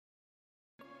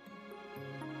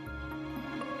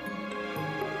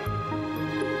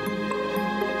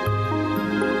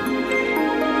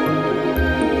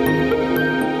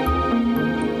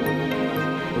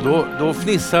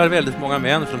fnissar väldigt många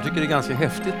män för de tycker det är ganska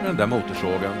häftigt med den där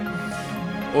motorsågen.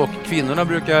 Och kvinnorna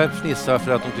brukar fnissa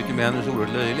för att de tycker män är så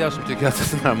oerhört löjliga som tycker att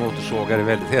sådana här motorsågar är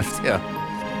väldigt häftiga.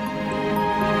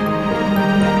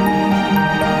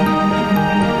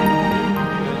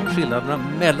 Skillnaderna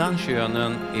mellan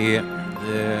könen är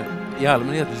i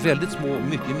allmänhet väldigt små,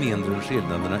 mycket mindre än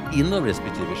skillnaderna inom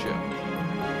respektive kön.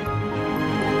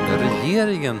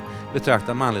 Regeringen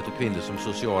betraktar manligt och kvinnligt som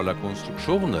sociala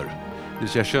konstruktioner, det vill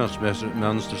säga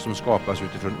könsmönster som skapas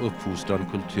utifrån uppfostran,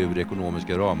 kultur,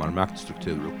 ekonomiska ramar,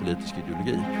 maktstrukturer och politisk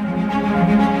ideologi.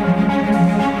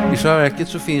 I själva verket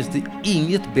så finns det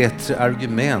inget bättre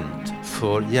argument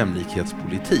för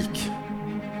jämlikhetspolitik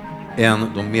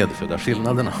än de medfödda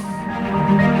skillnaderna.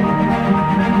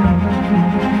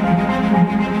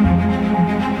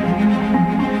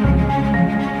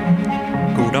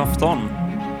 God afton!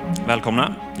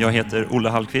 Välkomna! Jag heter Olle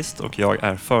Hallqvist och jag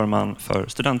är förman för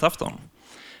Studentafton.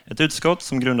 Ett utskott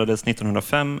som grundades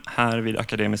 1905 här vid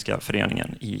Akademiska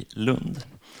föreningen i Lund.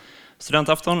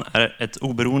 Studentafton är ett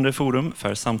oberoende forum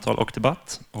för samtal och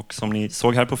debatt. Och som ni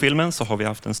såg här på filmen så har vi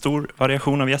haft en stor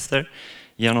variation av gäster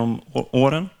genom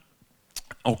åren.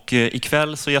 Och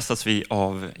ikväll så gästas vi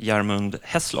av Germund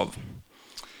Hesslow.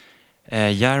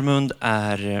 Germund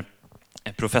är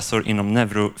professor inom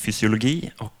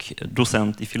neurofysiologi och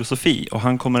docent i filosofi. Och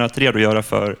han kommer att redogöra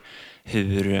för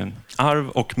hur arv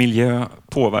och miljö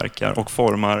påverkar och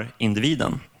formar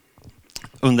individen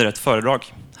under ett föredrag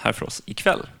här för oss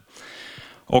ikväll.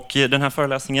 Och den här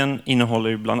föreläsningen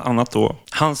innehåller bland annat då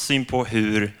hans syn på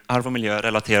hur arv och miljö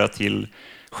relaterar till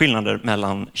skillnader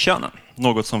mellan könen.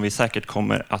 Något som vi säkert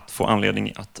kommer att få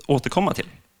anledning att återkomma till.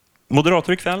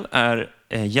 Moderator ikväll är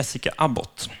Jessica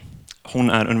Abbott. Hon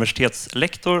är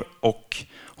universitetslektor och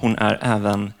hon är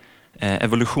även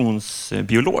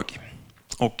evolutionsbiolog.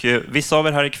 Och vissa av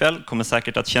er här ikväll kommer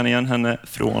säkert att känna igen henne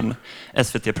från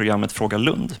SVT-programmet Fråga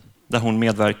Lund, där hon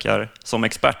medverkar som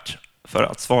expert för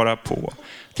att svara på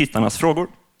tittarnas frågor.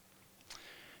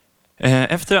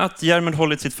 Efter att Germund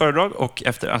hållit sitt föredrag och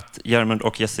efter att Germund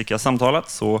och Jessica samtalat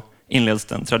så inleds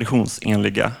den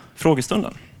traditionsenliga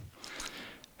frågestunden.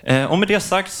 Och med det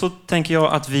sagt så tänker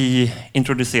jag att vi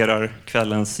introducerar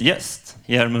kvällens gäst,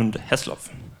 Germund Hesslow.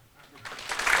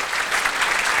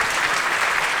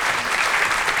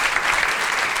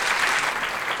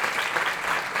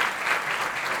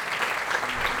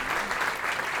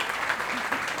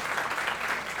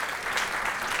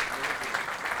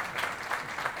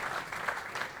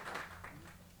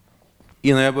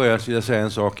 Innan jag börjar så vill jag säga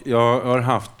en sak. Jag har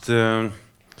haft en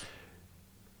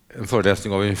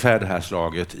föreläsning av ungefär det här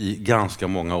slaget i ganska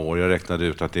många år. Jag räknade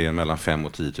ut att det är mellan 5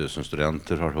 och 10 000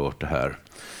 studenter har hört det här.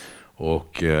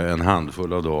 Och en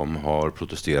handfull av dem har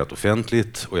protesterat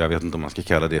offentligt. Och jag vet inte om man ska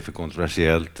kalla det för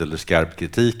kontroversiellt eller skarp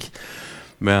kritik.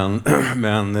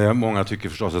 Men många tycker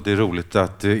förstås att det är roligt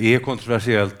att det är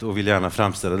kontroversiellt och vill gärna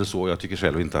framställa det så. Jag tycker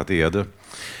själv inte att det är det.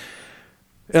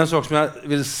 En sak som jag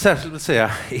vill särskilt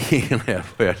säga innan jag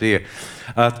börjar, det är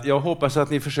att jag hoppas att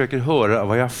ni försöker höra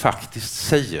vad jag faktiskt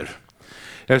säger.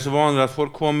 Jag är så van vid att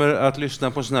folk kommer att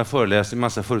lyssna på en sån här föreläsning,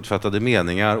 massa förutfattade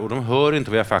meningar, och de hör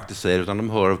inte vad jag faktiskt säger utan de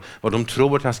hör vad de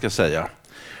tror att jag ska säga.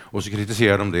 Och så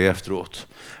kritiserar de det efteråt.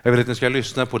 Jag vill att ni ska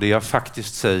lyssna på det jag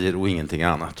faktiskt säger och ingenting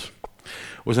annat.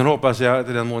 Och sen hoppas jag att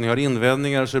i den mån ni har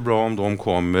invändningar så är det bra om de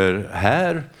kommer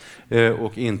här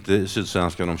och inte i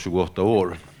Sydsvenskan om 28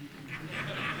 år.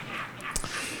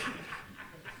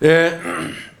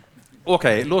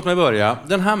 Okej, låt mig börja.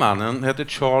 Den här mannen heter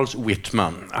Charles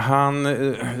Whitman. Han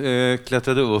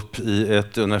klättrade upp i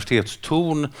ett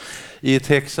universitetstorn i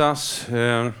Texas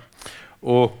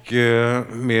och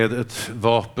med ett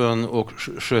vapen och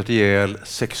sköt ihjäl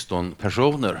 16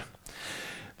 personer.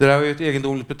 Det här var ju ett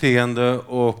egendomligt beteende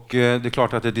och det är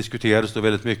klart att det diskuterades då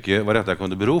väldigt mycket vad detta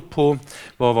kunde bero på.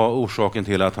 Vad var orsaken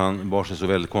till att han bar sig så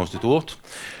väldigt konstigt åt?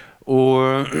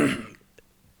 Och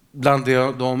bland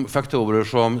de faktorer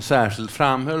som särskilt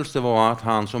framhölls det var att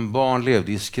han som barn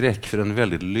levde i skräck för en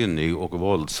väldigt lynnig och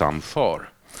våldsam far.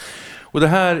 Och det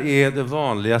här är det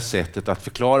vanliga sättet att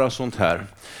förklara sånt här.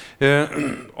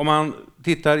 Om man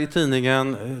tittar i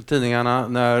tidningarna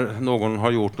när någon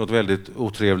har gjort något väldigt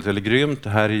otrevligt eller grymt. Det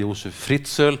här är Josef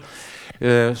Fritzl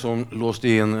som låste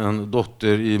in en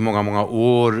dotter i många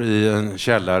år i en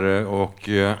källare och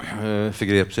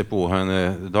förgrep sig på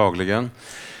henne dagligen.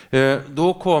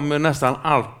 Då kommer nästan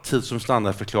alltid som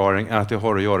standardförklaring att det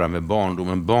har att göra med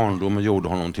barndomen. Barndomen gjorde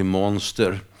honom till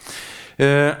monster.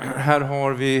 Här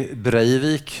har vi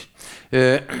Breivik.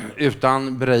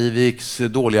 Utan Breiviks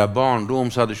dåliga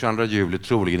barndom så hade 22 juli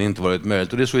troligen inte varit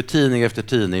möjligt. Och det är så i tidning efter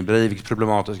tidning. Breiviks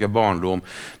problematiska barndom.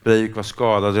 Breivik var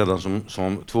skadad redan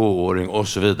som 2-åring och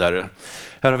så vidare.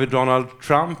 Här har vi Donald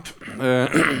Trump.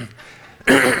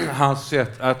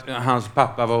 Hans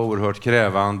pappa var oerhört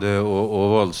krävande och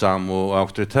våldsam och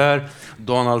auktoritär.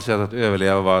 Donalds sätt att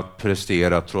överleva var att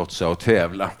prestera, trotsa och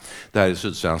tävla. Det här är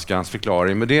Sydsvenskans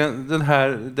förklaring. Men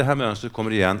det här mönstret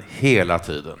kommer igen hela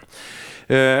tiden.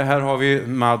 Här har vi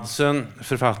Madsen,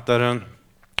 författaren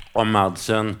om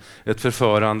Madsen, ett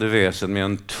förförande väsen med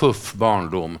en tuff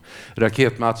barndom.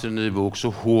 Raketmadsen, ny bok, så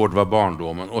hård var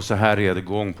barndomen. Och så här är det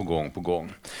gång på gång på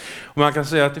gång. Och man kan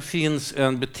säga att det finns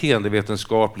en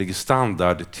beteendevetenskaplig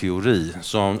standardteori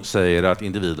som säger att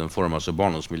individen formas av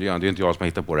barndomsmiljön. Det är inte jag som har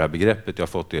hittat på det här begreppet. Jag har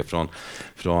fått det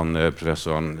från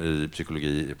professorn i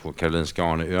psykologi på Karolinska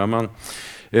Arne Öhman.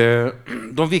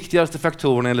 De viktigaste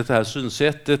faktorerna enligt det här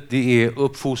synsättet, det är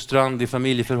uppfostran, det är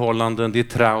familjeförhållanden, det är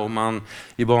trauman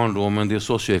i barndomen, det är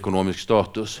socioekonomisk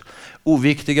status.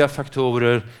 Oviktiga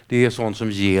faktorer, det är sånt som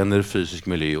gener, fysisk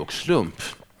miljö och slump.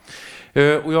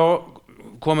 Och jag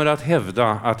kommer att hävda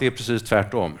att det är precis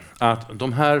tvärtom. Att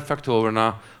de här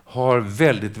faktorerna har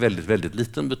väldigt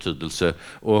liten betydelse,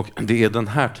 och det är den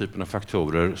här typen av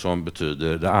faktorer som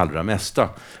betyder det allra mesta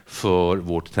för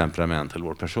vårt temperament eller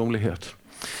vår personlighet.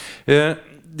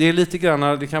 Det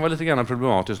kan vara lite grann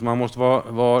problematiskt. Man måste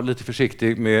vara lite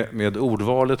försiktig med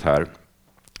ordvalet här.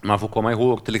 Man får komma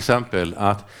ihåg till exempel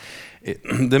att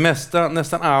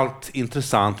nästan allt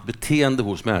intressant beteende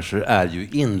hos människor är ju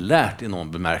inlärt i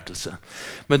någon bemärkelse.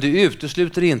 Men det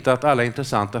utesluter inte att alla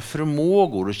intressanta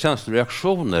förmågor och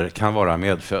känsloreaktioner kan vara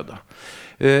medfödda.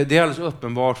 Det är alldeles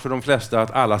uppenbart för de flesta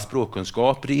att alla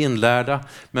språkkunskaper är inlärda,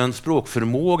 men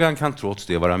språkförmågan kan trots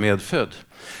det vara medfödd.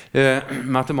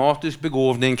 Matematisk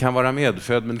begåvning kan vara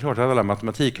medfödd, men det är klart att alla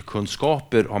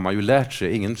matematikkunskaper har man ju lärt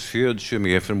sig. Ingen föds ju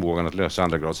med förmågan att lösa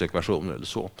andra grads ekvationer eller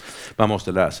så. Man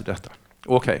måste lära sig detta.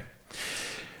 Okej.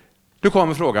 Nu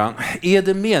kommer frågan, är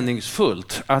det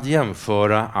meningsfullt att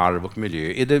jämföra arv och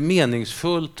miljö? Är det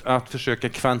meningsfullt att försöka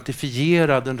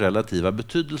kvantifiera den relativa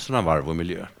betydelsen av arv och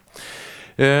miljö?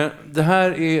 Det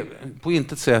här är på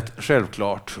intet sätt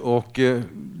självklart, och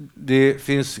det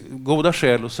finns goda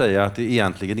skäl att säga att det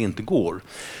egentligen inte går.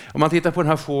 Om man tittar på den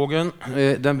här fågeln,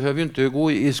 den behöver ju inte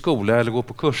gå i skola eller gå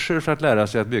på kurser för att lära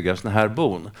sig att bygga såna här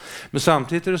bon. Men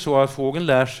samtidigt är det så att fågeln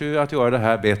lär sig att göra det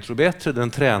här bättre och bättre. Den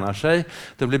tränar sig,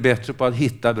 den blir bättre på att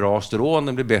hitta bra strån,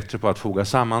 den blir bättre på att foga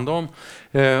samman dem,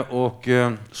 och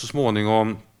så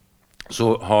småningom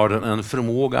så har den en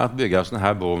förmåga att bygga såna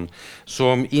här bon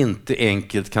som inte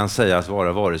enkelt kan sägas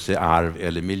vara vare sig arv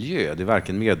eller miljö. Det är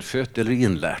varken medfött eller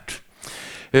inlärt.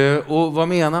 Och vad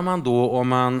menar man då om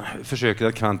man försöker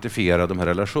att kvantifiera de här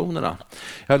relationerna?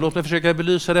 Låt mig försöka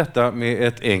belysa detta med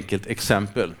ett enkelt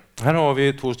exempel. Här har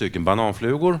vi 2 stycken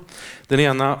bananflugor. Den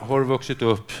ena har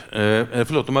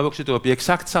de har vuxit upp i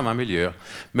exakt samma miljö,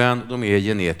 men de är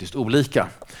genetiskt olika.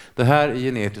 Det här är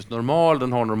genetiskt normal,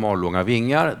 den har normallånga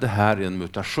vingar. Det här är en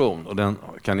mutation, och den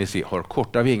kan ni se har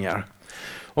korta vingar.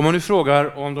 Om man nu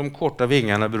frågar om de korta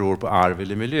vingarna beror på arv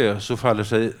eller miljö, så faller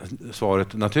sig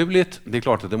svaret naturligt. Det är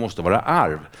klart att det måste vara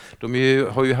arv. De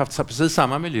har ju haft precis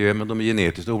samma miljö, men de är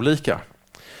genetiskt olika.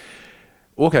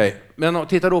 Okej, men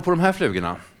titta då på de här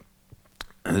flugorna.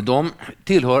 De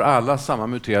tillhör alla samma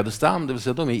muterade stam, det vill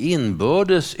säga de är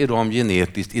inbördes är de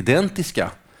genetiskt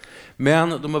identiska.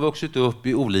 Men de har vuxit upp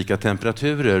i olika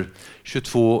temperaturer,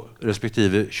 22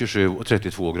 respektive 27 och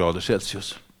 32 grader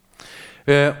Celsius.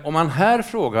 Om man här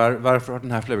frågar varför har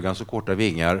den här flugan så korta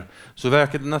vingar, så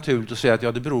verkar det naturligt att säga att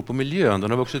det beror på miljön.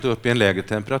 Den har vuxit upp i en lägre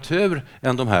temperatur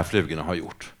än de här flugorna har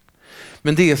gjort.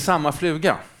 Men det är samma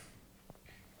fluga.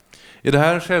 Är det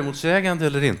här självmotsägande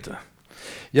eller inte?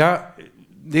 Ja,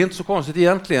 det är inte så konstigt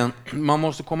egentligen. Man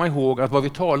måste komma ihåg att vad vi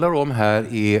talar om här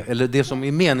eller det som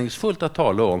är meningsfullt att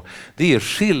tala om, det är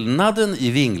skillnaden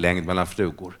i vinglängd mellan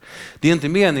flugor. Det är inte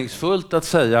meningsfullt att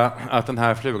säga att den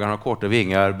här flugan har korta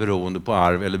vingar beroende på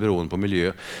arv eller beroende på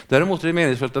miljö. Däremot är det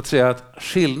meningsfullt att säga att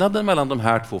skillnaden mellan de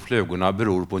här 2 flugorna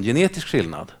beror på en genetisk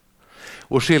skillnad.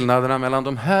 Och skillnaderna mellan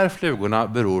de här flugorna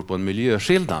beror på en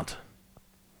miljöskillnad.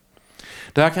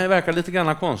 Det här kan ju verka lite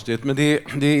grann konstigt, men det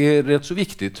är rätt så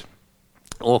viktigt.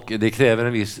 Och det kräver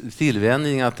en viss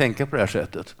tillvänjning att tänka på det här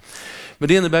sättet. Men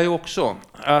det innebär ju också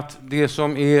att det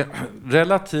som är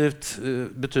relativt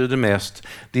betyder mest,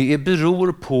 det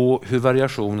beror på hur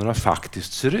variationerna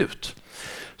faktiskt ser ut.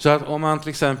 Så att om man till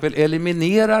exempel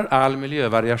eliminerar all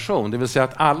miljövariation, det vill säga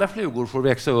att alla flugor får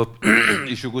växa upp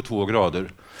i 22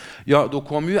 grader, ja, då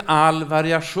kommer ju all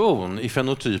variation i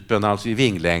fenotypen, alltså i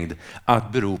vinglängd,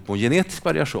 att bero på en genetisk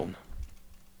variation.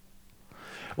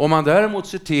 Om man däremot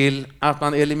ser till att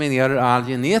man eliminerar all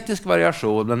genetisk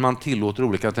variation men man tillåter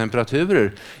olika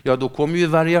temperaturer, ja, då kommer ju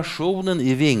variationen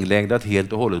i vinglängd att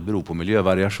helt och hållet bero på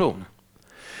miljövariation.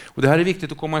 Och det här är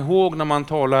viktigt att komma ihåg när man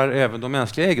talar även om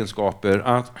mänskliga egenskaper,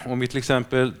 att om vi till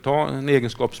exempel tar en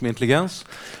egenskap som intelligens,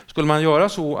 skulle man göra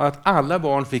så att alla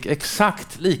barn fick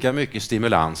exakt lika mycket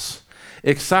stimulans,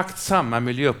 exakt samma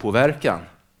miljöpåverkan,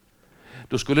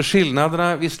 då skulle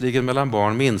skillnaderna visserligen mellan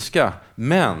barn minska,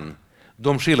 men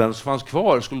de skillnader som fanns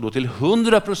kvar skulle då till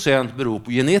 100% bero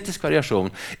på genetisk variation,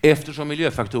 eftersom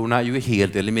miljöfaktorerna ju är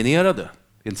helt eliminerade.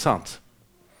 Inte sant?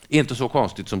 Inte så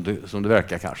konstigt som det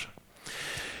verkar kanske.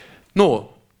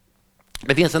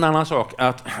 Det finns en annan sak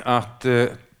att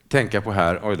tänka på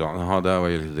här. Oj då, det var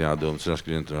ju lite dumt, så det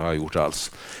skulle jag inte ha gjort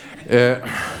alls.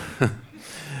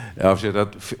 Jag har försökt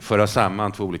att föra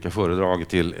samman 2 olika föredrag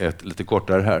till ett lite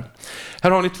kortare här.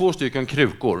 Här har ni 2 stycken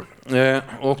krukor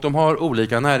och de har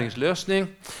olika näringslösning.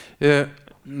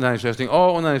 Näringslösning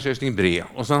A och näringslösning B.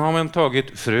 Och sen har man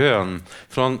tagit frön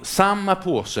från samma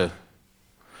påse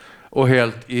och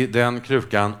hällt i den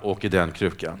krukan och i den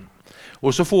krukan.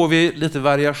 Och så får vi lite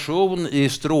variation i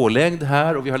strålängd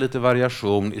här och vi har lite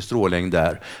variation i strålängd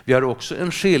där. Vi har också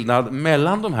en skillnad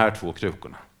mellan de här 2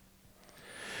 krukorna.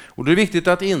 Och det är viktigt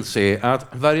att inse att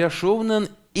variationen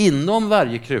inom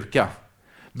varje kruka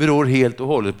beror helt och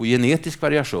hållet på genetisk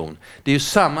variation. Det är ju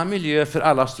samma miljö för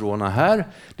alla stråna här,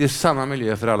 det är samma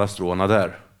miljö för alla stråna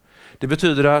där. Det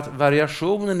betyder att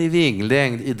variationen i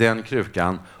vinglängd i den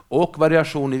krukan och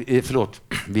variation i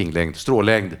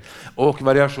strålängd och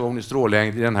variation i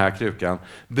strålängd i den här krukan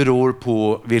beror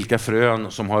på vilka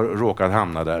frön som har råkat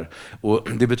hamna där. Och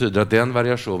det betyder att den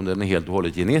variationen är helt och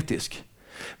hållet genetisk.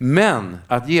 Men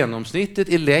att genomsnittet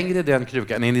är längre i den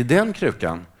krukan än i den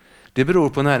krukan, det beror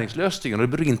på näringslösningen och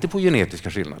det beror inte på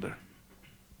genetiska skillnader.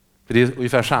 För det är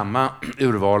ungefär samma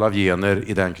urval av gener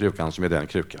i den krukan som i den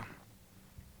krukan.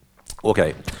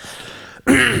 Okej.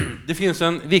 Det finns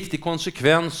en viktig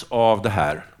konsekvens av det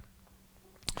här.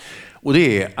 Och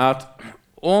det är att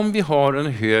om vi har en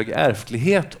hög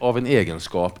ärftlighet av en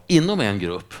egenskap inom en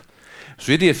grupp,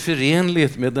 så är det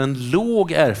förenligt med en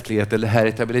låg ärftlighet eller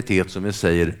heritabilitet som vi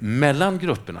säger mellan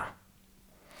grupperna.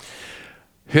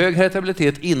 Hög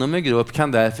heritabilitet inom en grupp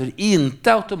kan därför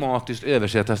inte automatiskt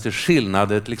översättas till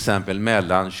skillnader till exempel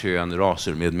mellan kön,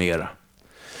 raser med mera.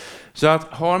 Så att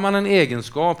har man en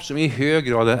egenskap som i hög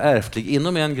grad är ärftlig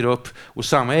inom en grupp och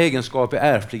samma egenskap är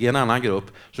ärftlig i en annan grupp,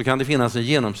 så kan det finnas en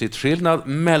genomsnittsskillnad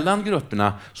mellan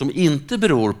grupperna som inte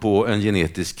beror på en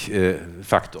genetisk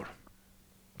faktor.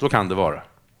 Så kan det vara.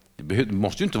 Det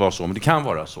måste ju inte vara så, men det kan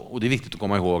vara så. Och det är viktigt att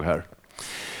komma ihåg här.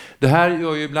 Det här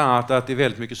gör ju bland annat att det är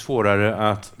väldigt mycket svårare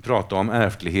att prata om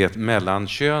ärftlighet mellan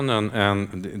könen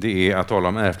än det är att tala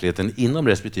om ärftligheten inom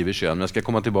respektive kön. Men jag ska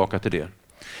komma tillbaka till det.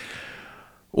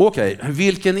 Okej,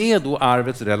 vilken är då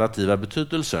arvets relativa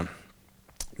betydelse?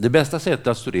 Det bästa sättet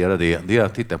att studera det är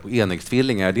att titta på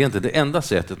enäggstvillingar. Det är inte det enda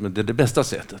sättet, men det är det bästa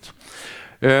sättet.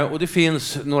 Och det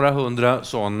finns några 100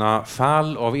 sådana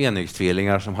fall av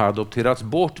enäggstvillingar som har adopterats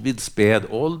bort vid späd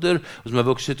ålder och som har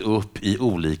vuxit upp i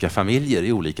olika familjer,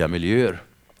 i olika miljöer.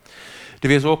 Det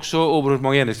finns också oerhört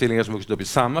många enäggstvillingar som har vuxit upp i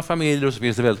samma familjer, och så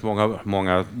finns det väldigt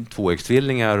många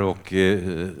tvåäggstvillingar och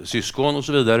syskon och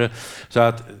så vidare. Så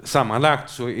att sammanlagt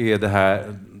så är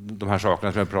de här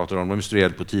sakerna som jag pratar om, de är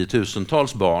studerade på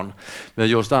 10-tusentals barn. Men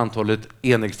just antalet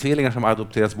enäggstvillingar som har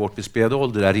adopterats bort vid späd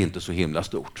ålder är inte så himla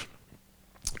stort.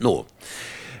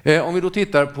 Om vi då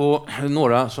tittar på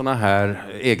några sådana här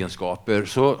egenskaper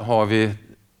så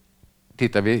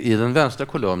tittar vi i den vänstra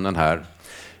kolumnen här,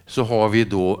 så har vi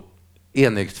då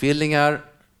enäggstvillingar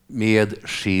med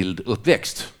skild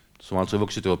uppväxt som alltså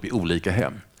vuxit upp i olika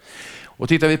hem. Och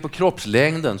tittar vi på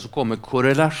kroppslängden så kommer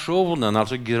korrelationen,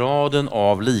 alltså graden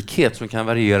av likhet, som kan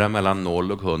variera mellan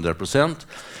 0 och 100%.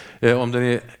 Om den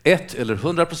är 1 eller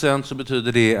 100% så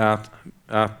betyder det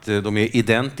att de är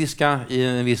identiska i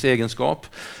en viss egenskap.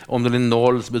 Om den är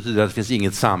 0 så betyder det att det finns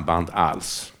inget samband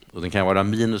alls. Och den kan vara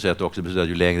 -1 också, betyder att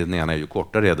ju längre den ena är ju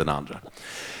kortare är den andra.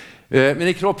 Men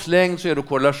i kroppslängd så är då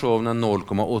korrelationen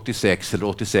 0,86 eller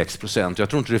 86%. Jag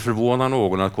tror inte det förvånar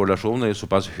någon att korrelationen är så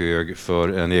pass hög för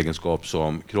en egenskap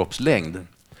som kroppslängd.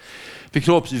 För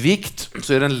kroppsvikt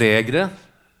så är den lägre,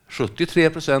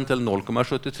 73% eller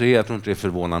 0,73. Jag tror inte det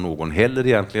förvånar någon heller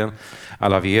egentligen.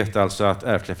 Alla vet alltså att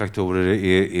ärftliga faktorer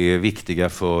är viktiga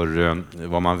för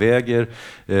vad man väger,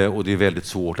 och det är väldigt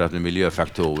svårt att med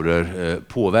miljöfaktorer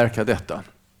påverka detta.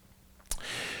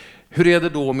 Hur är det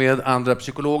då med andra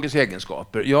psykologiska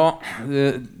egenskaper? Ja,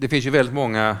 det finns ju väldigt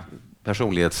många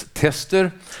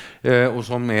personlighetstester och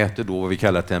som mäter då vad vi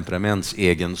kallar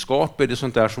temperamentsegenskaper. Det är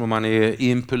sånt där som om man är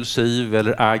impulsiv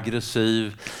eller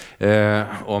aggressiv,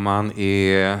 om man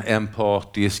är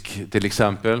empatisk till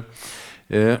exempel.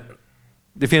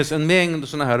 Det finns en mängd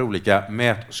sådana här olika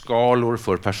mätskalor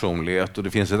för personlighet och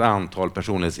det finns ett antal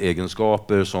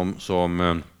personlighetsegenskaper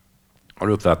som har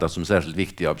uppfattats som särskilt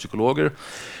viktiga av psykologer.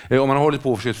 Och man har hållit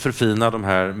på att försöka förfina de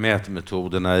här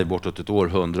mätmetoderna i bortåt ett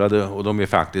århundrade och de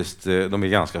är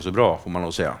ganska så bra, får man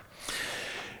nog säga.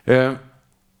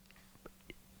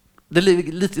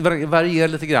 Det varierar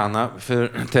lite grann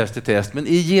för test till test, men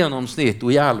i genomsnitt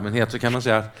och i allmänhet så kan man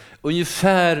säga att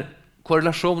ungefär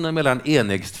korrelationen mellan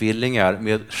enäggstvillingar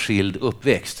med skild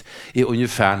uppväxt är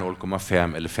ungefär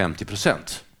 0,5 eller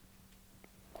 50%.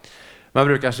 Man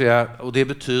brukar säga, och det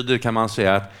betyder kan man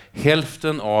säga att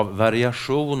hälften av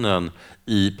variationen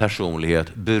i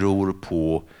personlighet beror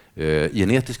på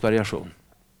genetisk variation.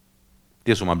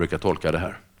 Det är så man brukar tolka det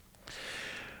här.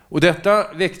 Och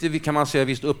detta väckte, kan man säga,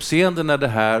 visst uppseende när det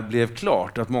här blev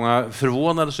klart. Att många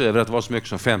förvånades över att det var så mycket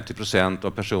som 50%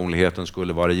 av personligheten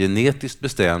skulle vara genetiskt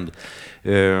bestämd.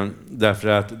 Därför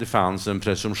att det fanns en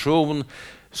presumtion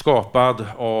skapad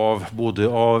av både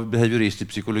av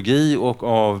behavioristisk psykologi och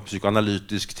av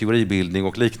psykoanalytisk teoribildning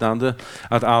och liknande,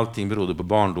 att allting berodde på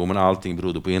barndomen, allting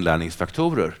berodde på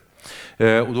inlärningsfaktorer.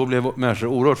 Och då blev människor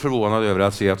oerhört förvånade över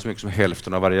att se att så mycket som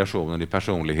hälften av variationen i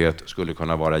personlighet skulle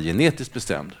kunna vara genetiskt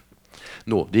bestämd.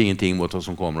 Det är ingenting mot vad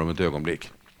som kommer om ett ögonblick.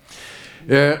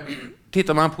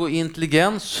 Tittar man på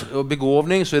intelligens och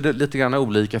begåvning så är det lite grann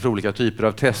olika för olika typer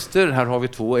av tester. Här har vi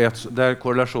två, ett där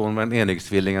korrelationen mellan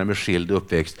enäggstvillingar med skild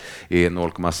uppväxt är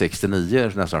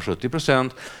 0,69, nästan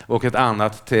 70%. Och ett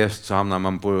annat test så hamnar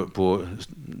man på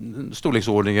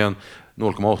storleksordningen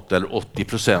 0,8 eller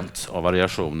 80% av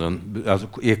variationen. Alltså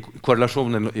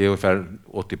korrelationen är ungefär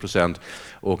 80%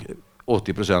 och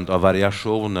 80% av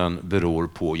variationen beror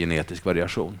på genetisk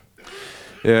variation.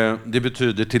 Det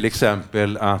betyder till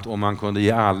exempel att om man kunde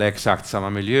ge alla exakt samma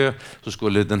miljö så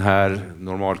skulle den här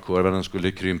normalkurvan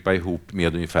skulle krympa ihop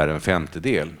med ungefär en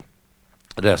femtedel.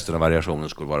 Resten av variationen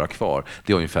skulle vara kvar.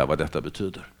 Det är ungefär vad detta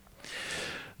betyder.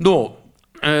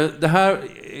 Det här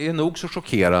är nog så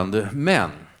chockerande, men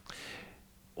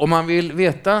om man vill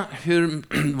veta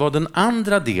vad den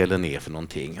andra delen är för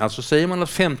någonting, alltså säger man att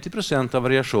 50% av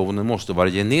variationen måste vara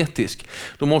genetisk,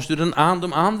 då måste de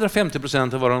andra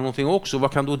 50% vara någonting också.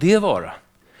 Vad kan då det vara?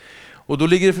 Och då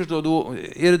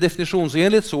är det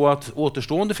definitionsenligt så att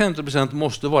återstående 50%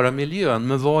 måste vara miljön.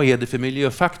 Men vad är det för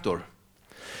miljöfaktor?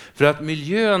 För att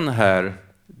miljön här,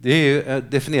 det är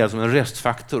definierat som en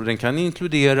restfaktor. Den kan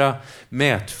inkludera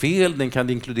mätfel, den kan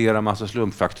inkludera massa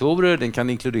slumpfaktorer, den kan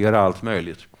inkludera allt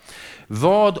möjligt.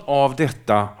 Vad av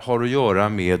detta har att göra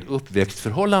med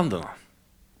uppväxtförhållandena?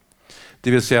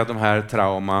 Det vill säga de här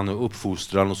trauman och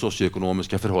uppfostran och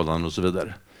socioekonomiska förhållanden och så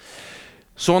vidare.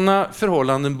 Sådana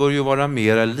förhållanden bör ju vara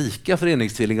mer lika för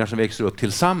enäggstvillingar som växer upp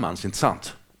tillsammans, inte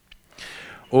sant?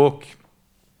 Och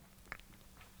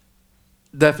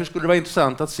därför skulle det vara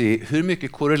intressant att se hur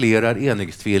mycket korrelerar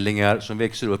enäggstvillingar som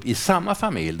växer upp i samma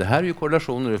familj. Det här är ju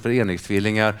korrelationer för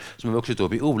enäggstvillingar som har vuxit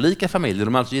upp i olika familjer.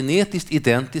 De är alltså genetiskt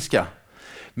identiska,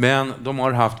 men de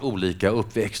har haft olika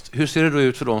uppväxt. Hur ser det då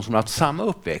ut för de som har haft samma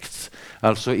uppväxt?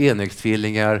 Alltså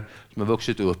enäggstvillingar som har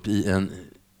vuxit upp i en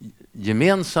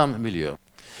gemensam miljö.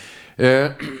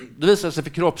 Det visar sig för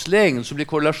kroppslängd så blir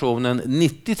korrelationen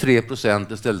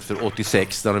 93% istället för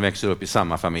 86% när de växer upp i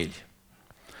samma familj.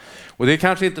 Och det är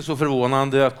kanske inte så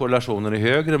förvånande att korrelationen är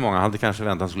högre. Många hade kanske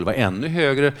väntat att den skulle vara ännu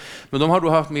högre. Men de har då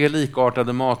haft mer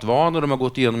likartade matvanor. De har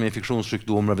gått igenom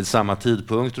infektionssjukdomar vid samma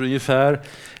tidpunkt ungefär.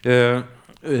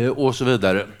 Och så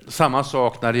vidare. Samma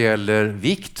sak när det gäller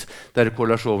vikt. Där är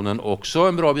korrelationen också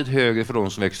en bra bit högre för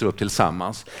de som växer upp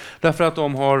tillsammans. Därför att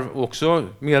de har också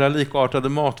mera likartade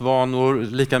matvanor,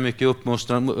 lika mycket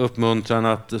uppmuntran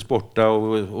att sporta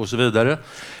och så vidare.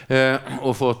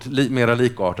 Och fått mera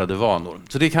likartade vanor.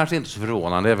 Så det är kanske inte så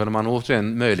förvånande, även om man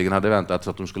återigen möjligen hade väntat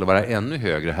sig att de skulle vara ännu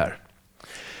högre här.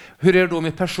 Hur är det då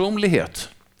med personlighet?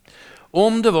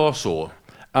 Om det var så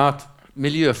att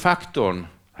miljöfaktorn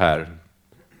här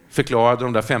förklarade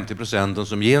de där 50%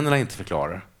 som generna inte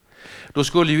förklarar, då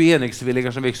skulle ju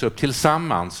enäggstvillingar som växer upp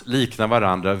tillsammans likna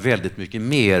varandra väldigt mycket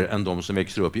mer än de som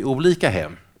växer upp i olika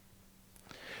hem.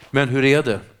 Men hur är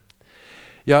det?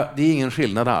 Ja, det är ingen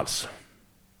skillnad alls.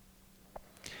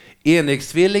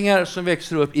 Enäggstvillingar som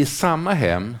växer upp i samma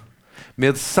hem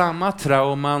med samma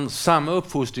trauman, samma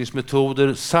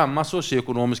uppfostringsmetoder, samma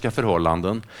socioekonomiska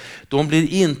förhållanden, de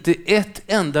blir inte ett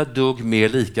enda dugg mer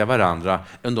lika varandra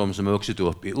än de som har vuxit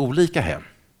upp i olika hem.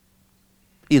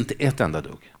 Inte ett enda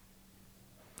dugg.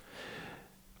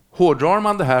 Hårdrar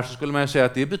man det här så skulle man säga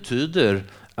att det betyder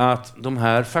att de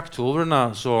här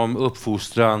faktorerna som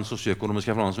uppfostran,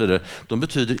 socioekonomiska förhållanden och så vidare, de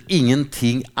betyder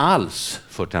ingenting alls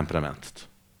för temperamentet.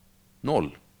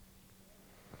 0.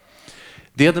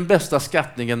 Det är den bästa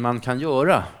skattningen man kan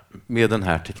göra med den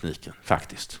här tekniken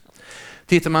faktiskt.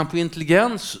 Tittar man på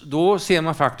intelligens, då ser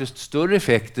man faktiskt större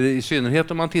effekter, i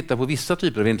synnerhet om man tittar på vissa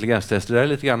typer av intelligenstester. Det är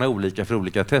lite grann olika för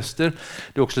olika tester.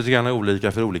 Det är också lite grann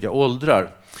olika för olika åldrar.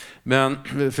 Men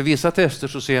för vissa tester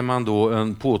så ser man då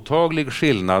en påtaglig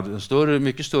skillnad,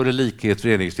 mycket större likhet för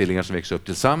enäggstvillingar som växer upp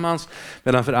tillsammans,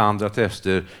 medan för andra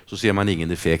tester så ser man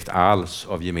ingen effekt alls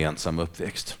av gemensam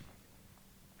uppväxt.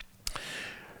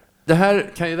 Det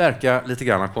här kan ju verka lite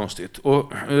grann konstigt.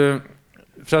 Och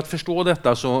för att förstå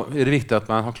detta så är det viktigt att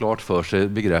man har klart för sig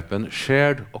begreppen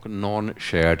shared och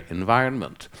non-shared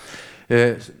environment.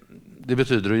 Det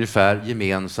betyder ungefär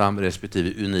gemensam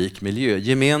respektive unik miljö.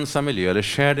 Gemensam miljö eller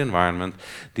shared environment,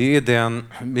 det är den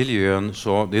miljön,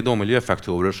 det är de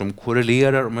miljöfaktorer som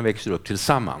korrelerar om man växer upp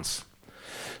tillsammans.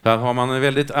 Där har man en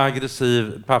väldigt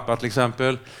aggressiv pappa till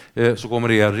exempel, så kommer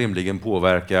det rimligen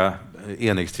påverka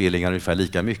enäggstvillingar ungefär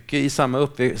lika mycket i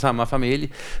samma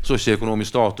familj. Socioekonomisk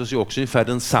status är också ungefär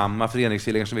densamma för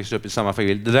enäggstvillingar som växer upp i samma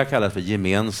familj. Det där kallas för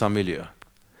gemensam miljö.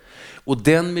 Och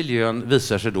den miljön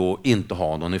visar sig då inte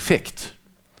ha någon effekt.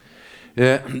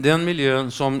 Den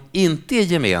miljön som inte är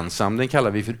gemensam, den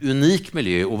kallar vi för unik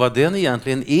miljö. Och vad den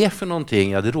egentligen är för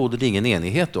någonting, ja, det råder det ingen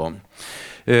enighet om.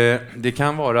 Det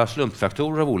kan vara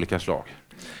slumpfaktorer av olika slag.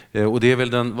 Och det är väl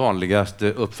den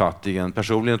vanligaste uppfattningen.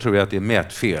 Personligen tror jag att det är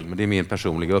mätfel, men det är min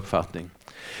personliga uppfattning.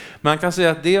 Man kan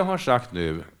säga att det jag har sagt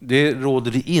nu, det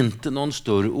råder det inte någon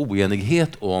större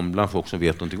oenighet om bland folk som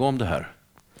vet någonting om det här.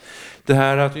 Det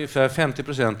här att ungefär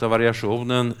 50% av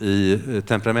variationen i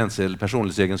temperaments- eller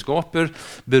personlighetsegenskaper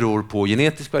beror på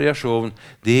genetisk variation,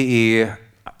 det är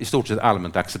i stort sett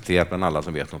allmänt accepterat bland alla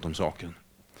som vet något om saken.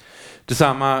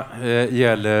 Detsamma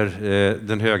gäller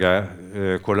den höga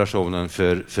korrelationen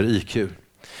för IQ.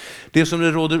 Det som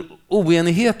det råder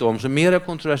oenighet om, som är mer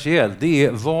kontroversiellt, det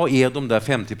är vad är de där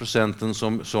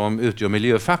 50% som utgör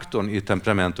miljöfaktorn i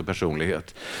temperament och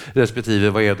personlighet. Respektive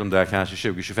vad är de där kanske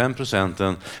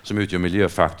 20-25% som utgör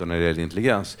miljöfaktorn när det gäller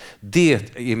intelligens.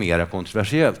 Det är mer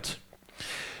kontroversiellt.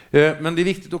 Men det är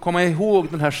viktigt att komma ihåg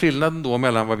den här skillnaden då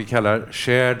mellan vad vi kallar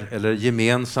shared eller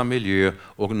gemensam miljö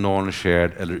och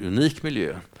non-shared eller unik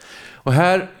miljö. Och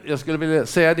här, jag skulle vilja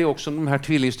säga det också om de här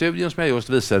tvillingstudierna som jag just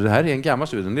visade. Det här är en gammal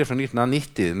studie, den är från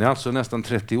 1990, det är alltså nästan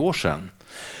 30 år sedan.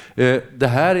 Det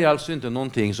här är alltså inte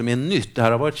någonting som är nytt, det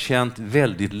här har varit känt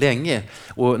väldigt länge.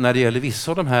 Och när det gäller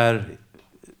vissa av den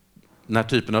här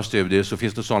typen av studier så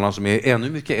finns det sådana som är ännu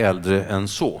mycket äldre än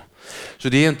så. Så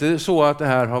det är inte så att det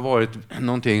här har varit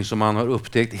någonting som man har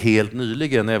upptäckt helt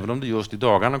nyligen, även om det just i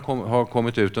dagarna har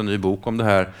kommit ut en ny bok om det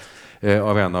här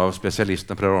av en av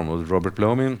specialisterna på det här området, Robert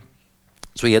Blomin,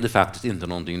 så är det faktiskt inte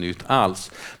någonting nytt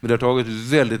alls. Men det har tagit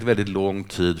väldigt, väldigt lång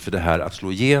tid för det här att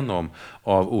slå igenom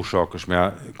av orsaker som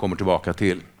jag kommer tillbaka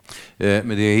till. Men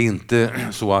det är inte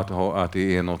så att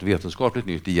det är något vetenskapligt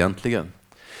nytt egentligen.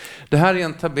 Det här är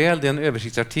en tabell, det är en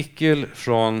översiktsartikel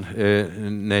från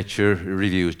Nature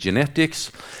Reviews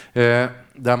Genetics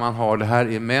där man har det här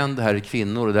är män, det här är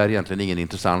kvinnor och det är egentligen ingen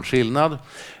intressant skillnad.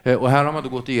 Och här har man då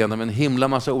gått igenom en himla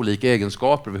massa olika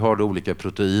egenskaper. Vi har då olika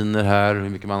proteiner här, hur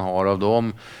mycket man har av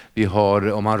dem. Vi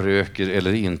har om man röker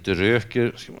eller inte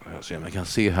röker. Ska man se om jag kan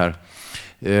se här.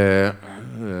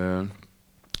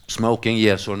 Smoking,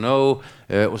 yes or no.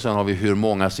 Och sen har vi hur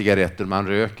många cigaretter man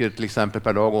röker till exempel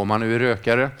per dag om man nu är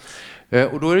rökare.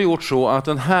 Och då är det gjort så att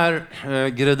den här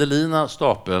gredelina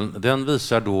stapeln, den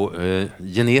visar då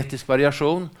genetisk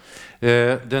variation.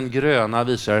 Den gröna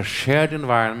visar shared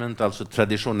environment, alltså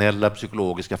traditionella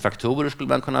psykologiska faktorer skulle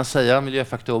man kunna säga,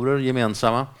 miljöfaktorer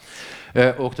gemensamma.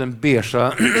 Och den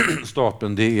beigea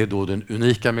stapeln, det är då den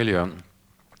unika miljön,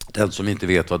 den som inte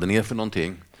vet vad den är för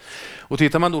någonting. Och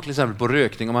tittar man då till exempel på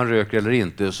rökning, om man röker eller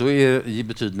inte, så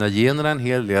betyder generna en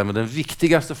hel del, men den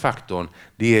viktigaste faktorn,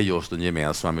 det är just den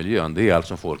gemensamma miljön. Det är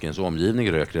alltså om folkens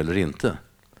omgivning röker eller inte.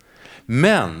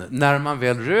 Men när man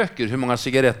väl röker, hur många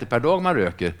cigaretter per dag man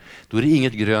röker, då är det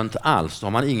inget grönt alls. Då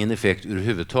har man ingen effekt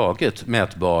överhuvudtaget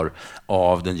mätbar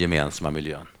av den gemensamma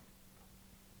miljön.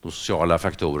 De sociala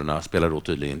faktorerna spelar då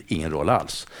tydligen ingen roll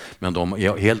alls. Men de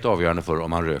är helt avgörande för om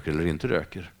man röker eller inte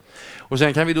röker. Och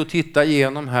sen kan vi då titta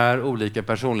igenom här olika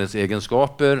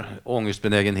personlighetsegenskaper,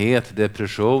 ångestbenägenhet,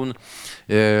 depression.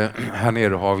 Här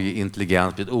nere har vi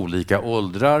intelligens vid olika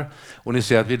åldrar. Och ni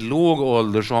ser att vid låg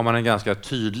ålder så har man en ganska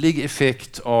tydlig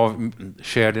effekt av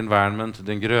shared environment,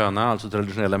 den gröna, alltså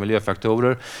traditionella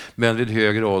miljöfaktorer. Men vid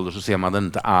högre ålder så ser man den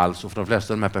inte alls. Och för de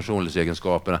flesta av de här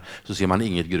personlighetsegenskaperna så ser man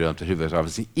inget grönt överhuvudtaget.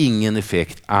 Det ser ingen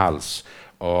effekt alls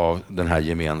av den här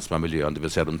gemensamma miljön, det vill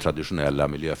säga de traditionella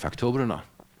miljöfaktorerna.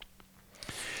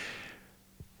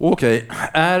 Okej,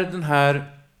 är den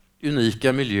här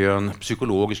unika miljön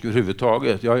psykologisk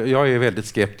överhuvudtaget? Jag är väldigt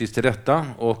skeptisk till detta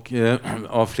och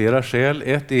av flera skäl.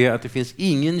 Ett är att det finns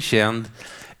ingen känd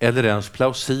eller ens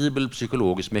plausibel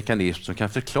psykologisk mekanism som kan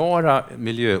förklara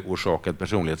miljöorsakad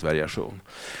personlighetsvariation.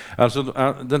 Alltså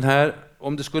den här,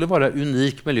 om det skulle vara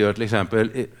unik miljö, till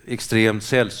exempel extremt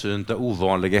sällsynta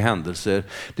ovanliga händelser,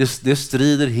 det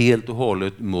strider helt och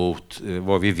hållet mot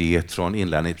vad vi vet från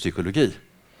inlärningspsykologi.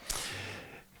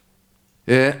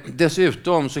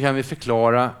 Dessutom så kan vi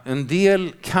förklara en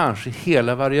del, kanske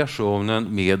hela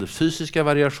variationen med fysiska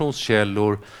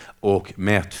variationskällor och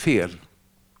mätfel.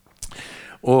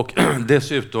 Och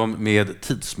dessutom med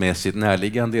tidsmässigt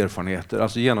närliggande erfarenheter.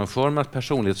 Alltså genomför man ett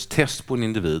personlighetstest på en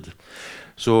individ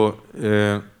så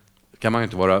kan man ju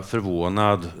inte vara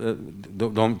förvånad.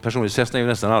 De personlighetstesterna är ju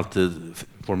nästan alltid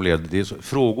formulerade. Det är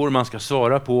frågor man ska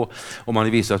svara på om man i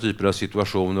vissa typer av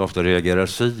situationer ofta reagerar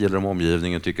si eller om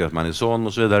omgivningen tycker att man är sån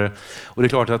och så vidare. Och det är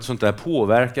klart att sånt där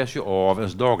påverkas ju av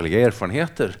ens dagliga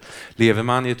erfarenheter. Lever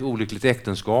man i ett olyckligt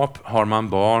äktenskap, har man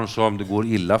barn som det går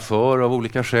illa för av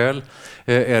olika skäl,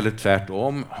 eller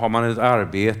tvärtom, har man ett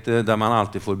arbete där man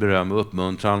alltid får beröm och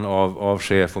uppmuntran av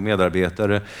chef och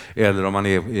medarbetare, eller om man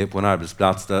är på en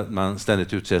arbetsplats där man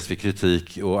ständigt utsätts för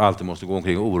kritik och alltid måste gå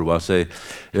omkring och oroa sig,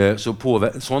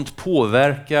 sånt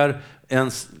påverkar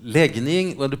ens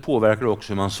läggning och det påverkar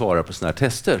också hur man svarar på såna här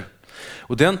tester.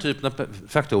 Och den typen av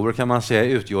faktorer kan man säga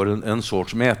utgör en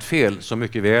sorts mätfel som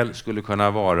mycket väl skulle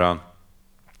kunna vara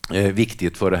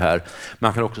viktigt för det här.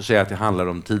 Man kan också säga att det handlar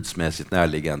om tidsmässigt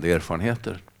närliggande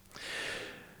erfarenheter.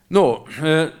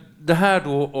 Det här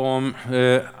då om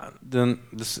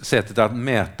sättet att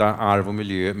mäta arv och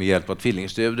miljö med hjälp av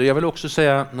tvillingstudier. Jag vill också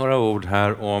säga några ord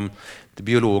här om det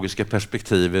biologiska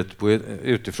perspektivet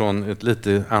utifrån ett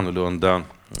lite annorlunda,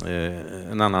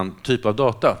 en annan typ av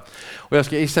data. Och jag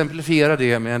ska exemplifiera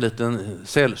det med en liten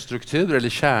cellstruktur eller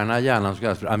kärna i hjärnan som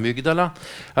kallas för amygdala.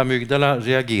 Amygdala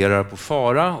reagerar på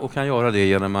fara och kan göra det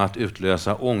genom att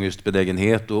utlösa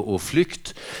ångestbenägenhet och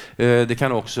flykt. Den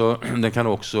kan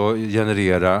också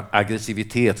generera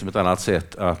aggressivitet som ett annat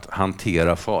sätt att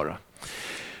hantera fara.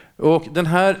 Och den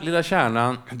här lilla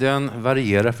kärnan, den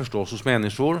varierar förstås hos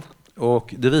människor.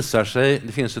 Och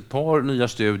det finns ett par nya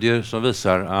studier som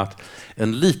visar att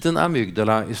en liten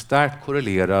amygdala är starkt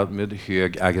korrelerad med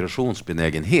hög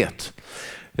aggressionsbenägenhet.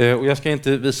 Och jag ska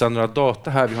inte visa några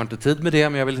data här, vi har inte tid med det,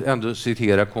 men jag vill ändå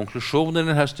citera konklusionen i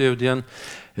den här studien.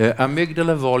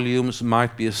 Amygdala volumes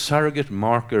might be a surrogate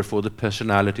marker for the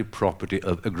personality property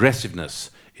of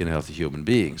aggressiveness in healthy human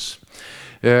beings.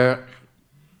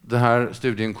 Den här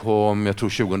studien kom, jag tror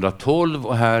 2012,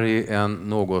 och här är en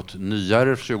något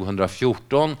nyare,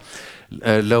 2014.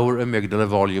 Lower amygdala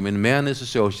volume in men is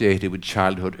associated with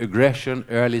childhood aggression,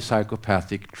 early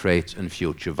psychopathic traits and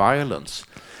future violence.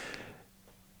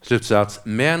 Slutsats: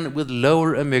 men with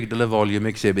lower amygdala volume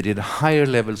exhibited higher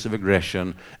levels of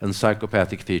aggression and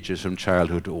psychopathic features from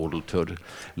childhood to adulthood.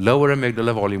 Lower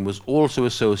amygdala volume was also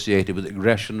associated with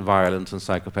aggression, violence and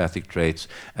psychopathic traits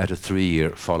at a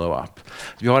 3-year follow-up.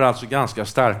 Vi har alltså ganska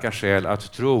starka skäl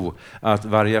att tro att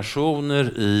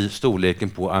variationer i storleken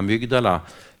på amygdala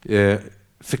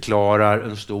förklarar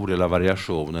en stor del av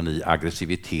variationen i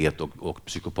aggressivitet och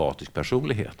psykopatisk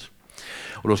personlighet.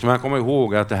 Och då ska man komma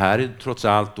ihåg att det här är trots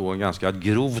allt då en ganska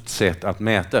grovt sätt att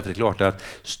mäta. För det är klart att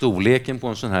storleken på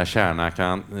en sån här kärna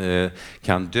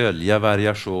kan dölja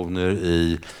variationer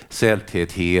i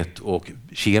celltäthet och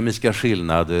kemiska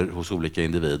skillnader hos olika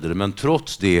individer. Men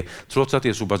trots att det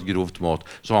är så pass grovt mått,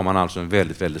 så har man alltså en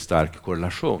väldigt, väldigt stark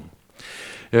korrelation.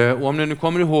 Och om ni nu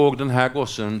kommer ihåg den här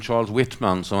gossen Charles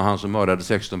Whitman, han som mördade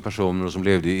 16 personer och som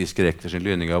levde i skräck för sin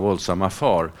lynning av våldsamma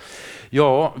far.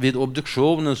 Ja, vid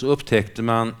obduktionen så upptäckte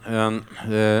man en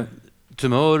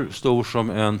tumör stor som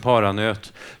en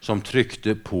paranöt som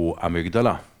tryckte på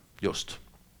amygdala just.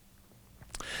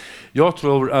 Jag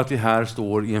tror att vi här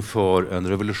står inför en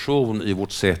revolution i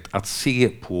vårt sätt att se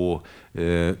på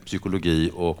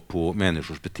psykologi och på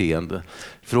människors beteende.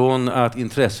 Från att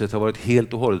intresset har varit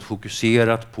helt och hållet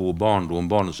fokuserat på barndom,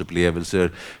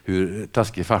 barndomsupplevelser, hur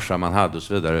taskig farsa man hade och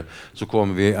så vidare, så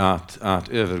kommer vi att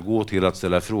övergå till att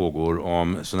ställa frågor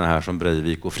om sådana här som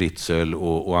Breivik och Fritzl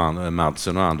och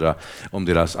Madsen och andra, om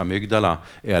deras amygdala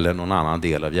eller någon annan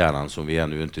del av hjärnan som vi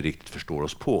ännu inte riktigt förstår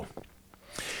oss på.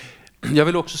 Jag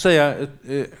vill också säga,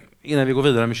 innan vi går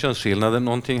vidare med könsskillnader,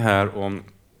 någonting här om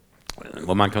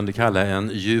vad man kunde kalla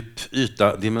en djup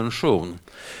yta-dimension.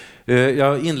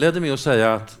 Jag inledde med att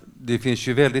säga att det finns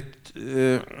ju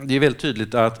det är väldigt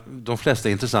tydligt att de flesta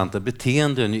intressanta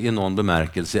beteenden i någon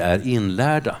bemärkelse är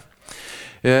inlärda.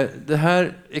 Det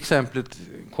här exemplet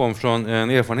kom från en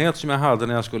erfarenhet som jag hade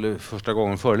när jag skulle första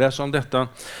gången föreläsa om detta.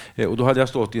 Och då hade jag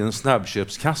stått i en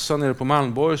snabbköpskassa nere på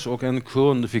Malmborgs och en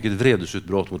kund fick ett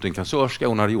vredesutbrott mot en kassörska.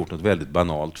 Hon hade gjort något väldigt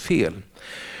banalt fel.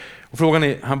 Och frågan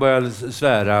är, han började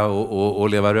svära och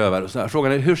leva rövare. Och så här.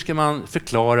 Frågan är, hur ska man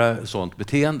förklara sånt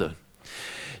beteende?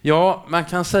 Ja, man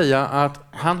kan säga att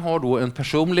han har då en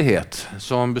personlighet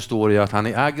som består i att han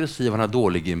är aggressiv, han har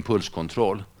dålig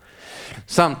impulskontroll.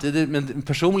 Samtidigt, men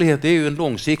personlighet är ju en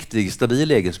långsiktig,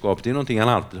 stabil egenskap, det är någonting han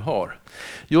alltid har.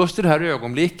 Just i det här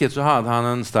ögonblicket så hade han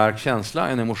en stark känsla,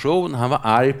 en emotion, han var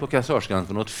arg på kassörskan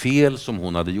för något fel som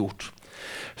hon hade gjort.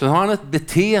 Sen har han ett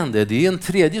beteende, det är en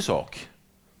tredje sak.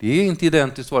 Det är inte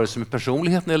identiskt vare sig med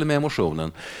personligheten eller med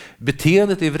emotionen.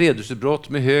 Beteendet är vredesutbrott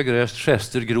med hög röst,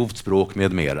 gester, grovt språk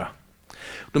med mera.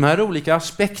 De här olika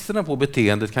aspekterna på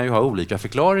beteendet kan ju ha olika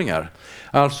förklaringar.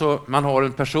 Alltså man har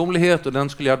en personlighet och den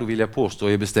skulle jag då vilja påstå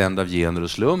är bestämd av gener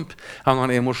och slump. Han har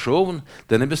en emotion,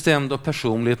 den är bestämd av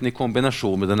personligheten i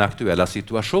kombination med den aktuella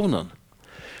situationen.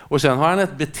 Och sen har han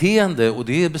ett beteende och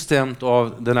det är bestämt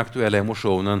av den aktuella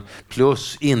emotionen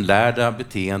plus inlärda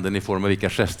beteenden i form av vilka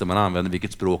gester man använder,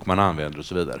 vilket språk man använder och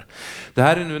så vidare. Det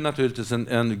här är nu naturligtvis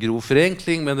en grov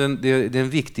förenkling, men det är en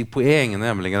viktig poäng,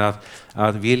 nämligen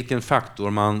att vilken faktor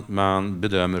man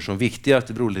bedömer som viktigast,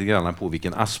 det beror lite grann på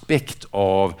vilken aspekt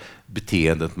av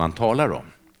beteendet man talar om.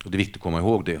 Och det är viktigt att komma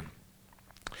ihåg det.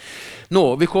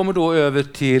 Vi kommer då över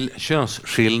till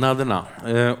könsskillnaderna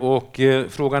och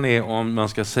frågan är om man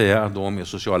ska säga att de är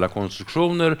sociala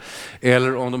konstruktioner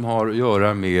eller om de har att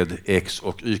göra med X-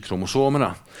 och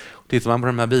Y-kromosomerna. Tittar man på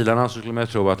de här bilarna så skulle man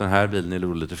tro att den här bilen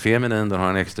är lite feminin, den har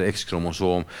en extra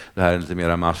X-kromosom. Det här är en lite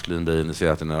mer maskulin bil, ni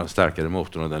ser att den har starkare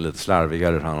motor och den är lite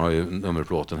slarvigare, han har ju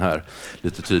nummerplåten här,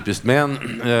 lite typiskt män.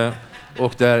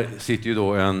 Och där sitter ju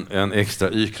då en extra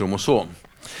Y-kromosom.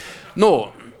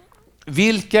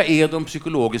 Vilka är de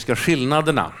psykologiska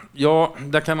skillnaderna? Ja,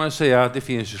 där kan man ju säga att det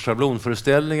finns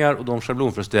schablonföreställningar och de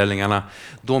schablonföreställningarna,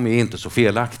 de är inte så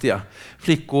felaktiga.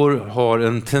 Flickor har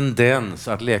en tendens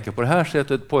att leka på det här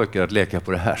sättet, pojkar att leka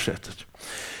på det här sättet.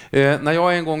 När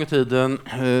jag en gång i tiden,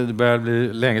 det börjar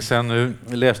bli länge sedan nu,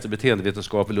 läste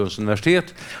beteendevetenskap vid Lunds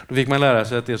universitet, då fick man lära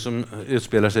sig att det som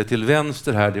utspelar sig till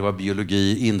vänster här, det var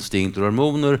biologi, instinkt och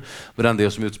hormoner, medan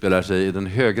det som utspelar sig i den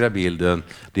högra bilden,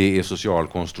 det är social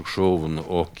konstruktion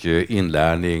och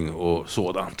inlärning och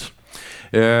sådant.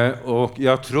 Och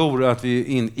jag tror att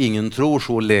ingen tror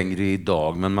så längre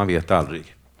idag, men man vet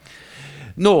aldrig.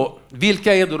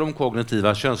 Vilka är då de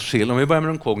kognitiva könsskillnaderna? Om vi börjar med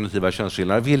de kognitiva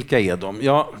könsskillnaderna, vilka är de?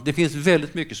 Ja, det finns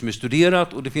väldigt mycket som är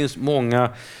studerat och det finns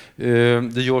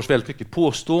det görs väldigt mycket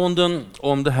påståenden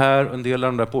om det här. En del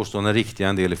av de där påståendena är riktiga,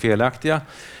 en del är felaktiga.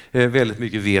 Väldigt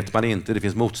mycket vet man inte, det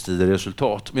finns motstridiga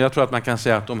resultat. Men jag tror att man kan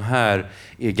säga att de här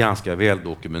är ganska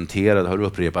väldokumenterade, har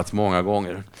upprepats många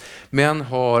gånger. Män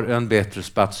har en bättre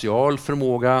spatial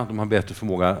förmåga, de har bättre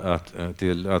förmåga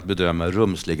att bedöma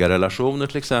rumsliga relationer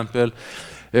till exempel.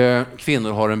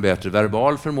 Kvinnor har en bättre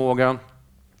verbal förmåga.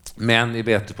 Män är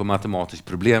bättre på matematisk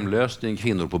problemlösning,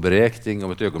 kvinnor på beräkning.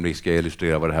 Om ett ögonblick ska jag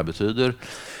illustrera vad det här betyder.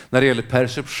 När det gäller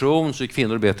perception så är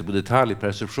kvinnor bättre på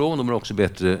detaljperception. De har också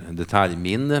bättre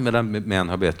detaljminne, medan män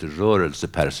har bättre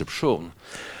rörelseperception.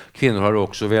 Kvinnor har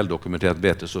också väldokumenterat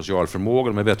bättre social förmåga.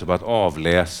 De är bättre på att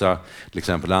avläsa till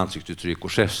exempel ansiktsuttryck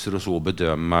och gester och så,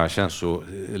 bedöma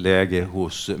känsloläge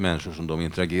hos människor som de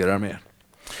interagerar med.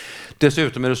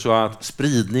 Dessutom är det så att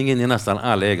spridningen i nästan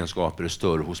alla egenskaper är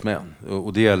större hos män.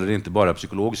 Och det gäller inte bara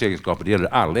psykologiska egenskaper, det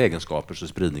gäller alla egenskaper, så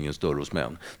spridningen är större hos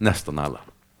män. Nästan alla.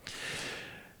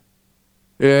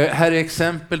 Här är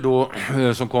exempel då,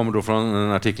 som kommer då från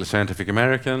en artikel i Scientific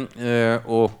American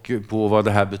och på vad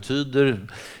det här betyder.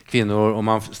 Kvinnor, om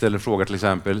man ställer fråga till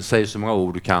exempel, säg så många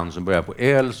ord du kan som börjar på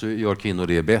L, så gör kvinnor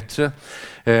det bättre.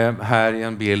 Här är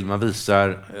en bild, man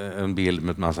visar en bild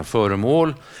med ett massa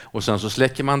föremål och sen så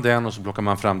släcker man den och så plockar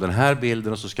man fram den här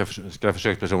bilden och så ska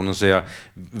försökspersonen säga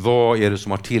vad är det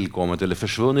som har tillkommit eller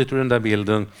försvunnit ur den där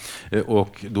bilden,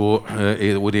 och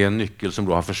det är en nyckel som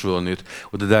då har försvunnit,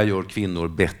 och det där gör kvinnor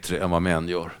bättre än vad män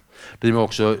gör. De är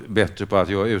också bättre på att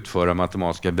utföra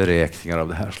matematiska beräkningar av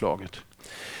det här slaget.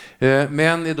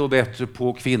 Män är då bättre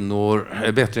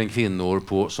än kvinnor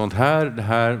på sånt här. Det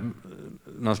här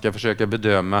man ska försöka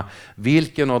bedöma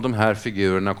vilken av de här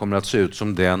figurerna kommer att se ut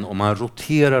som den om man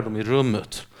roterar dem i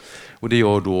rummet. Och det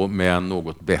gör då män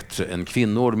något bättre än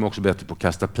kvinnor. De är också bättre på att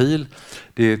kasta pil.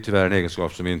 Det är tyvärr en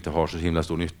egenskap som vi inte har så himla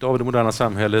stor nytta av i det moderna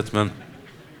samhället. Men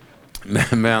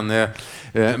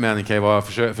kan ju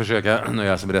försöka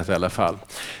nöja sig med detta i alla fall.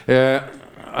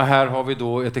 Här har vi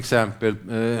då ett exempel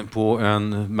på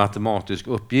en matematisk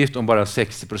uppgift. Om bara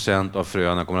 60% av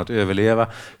fröna kommer att överleva,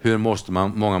 hur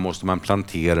många måste man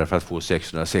plantera för att få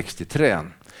 660 träd?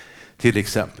 Till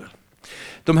exempel.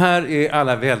 De här är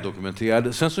alla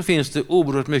väldokumenterade. Sen så finns det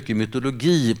oerhört mycket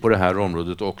mytologi på det här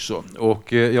området också.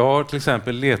 Och jag har till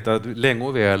exempel letat länge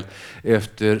och väl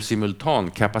efter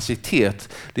simultankapacitet.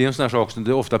 Det är en sån här sak som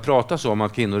det ofta pratas om,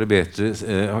 att kvinnor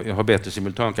har bättre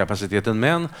simultankapacitet än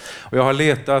män. Och jag har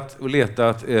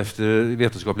letat efter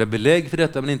vetenskapliga belägg för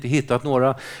detta men inte hittat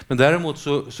några. Men däremot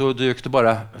så dök det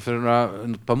bara för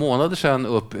ett par månader sedan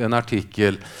upp en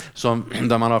artikel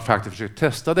där man har faktiskt försökt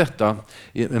testa detta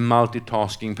i en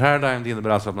multitasking paradigm. Det innebär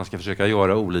alltså att man ska försöka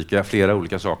göra flera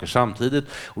olika saker samtidigt,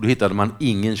 och då hittade man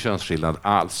ingen könsskillnad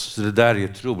alls. Så det där är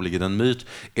troligen en myt,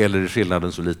 eller är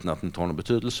skillnaden så liten att den tar någon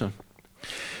betydelse.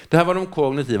 Det här var de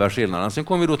kognitiva skillnaderna. Sen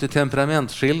kommer vi då till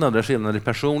temperamentsskillnader, skillnader i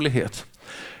personlighet.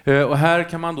 Och här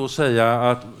kan man då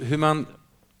säga att hur man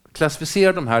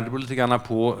klassificerar de här, det beror lite grann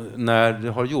på när det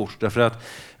har gjorts, därför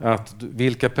att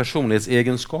vilka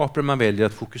personlighetsegenskaper man väljer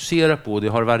att fokusera på, det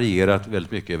har varierat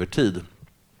väldigt mycket över tid.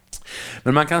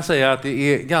 Men man kan säga att det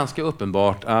är ganska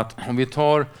uppenbart att om vi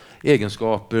tar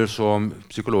egenskaper som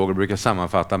psykologer brukar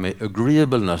sammanfatta med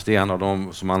agreeableness, det är en av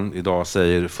de som man idag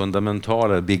säger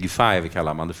fundamentala, big five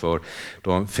kallar man det för,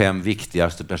 de 5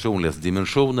 viktigaste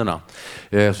personlighetsdimensionerna.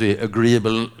 Så är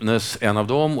agreeableness en av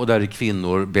dem, och där är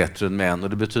kvinnor bättre än män, och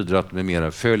det betyder att de är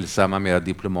mer följsamma, mer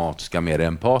diplomatiska, mer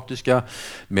empatiska,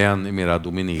 men mer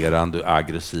dominerande,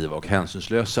 aggressiva och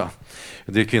hänsynslösa.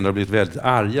 Kvinnor har blivit väldigt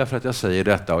arga för att jag säger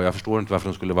detta, och jag förstår inte varför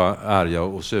de skulle vara arga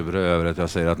och sura över att jag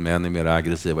säger att män är mer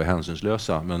aggressiva och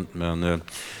hänsynslösa, men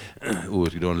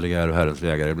outgrundliga är och Herrens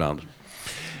vägar ibland.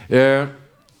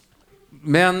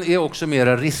 Män är också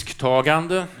mer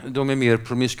risktagande, de är mer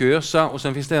promiskuösa, och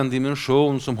sen finns det en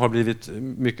dimension som har blivit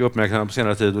mycket uppmärksammad på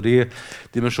senare tid, och det är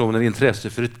dimensionen intresse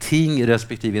för ting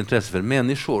respektive intresse för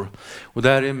människor. Och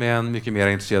där är män mycket mer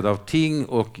intresserade av ting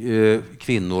och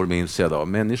kvinnor mer intresserade av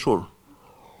människor.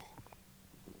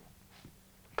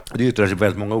 Det yttrar sig på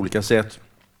väldigt många olika sätt.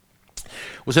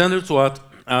 Och sen är det så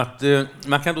att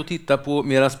man kan då titta på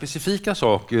mera specifika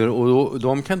saker, och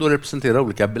de kan då representera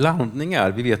olika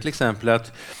blandningar. Vi vet till exempel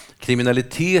att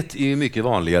kriminalitet är mycket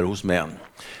vanligare hos män.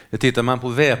 Tittar man på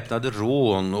väpnade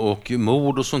rån och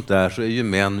mord och sånt där, så är ju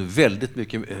män väldigt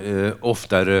mycket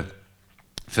oftare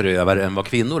förövare än vad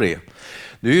kvinnor är.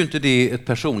 Nu är ju inte det ett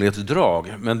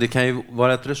personlighetsdrag, men det kan ju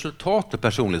vara ett resultat av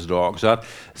personlighetsdrag. Så att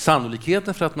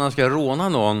sannolikheten för att man ska råna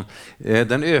någon,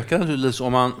 den ökar naturligtvis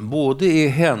om man både är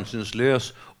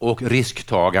hänsynslös och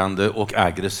risktagande och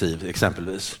aggressiv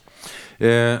exempelvis.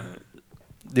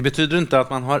 Det betyder inte att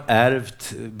man har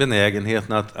ärvt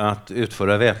benägenheten att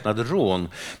utföra väpnade rån,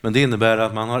 men det innebär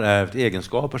att man har ärvt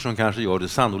egenskaper som kanske gör det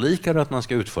sannolikare att man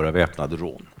ska utföra väpnade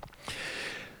rån.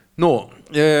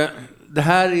 Det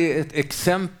här är ett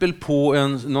exempel på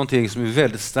någonting som är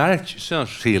väldigt starkt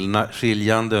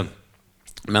könsskiljande,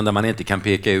 men där man inte kan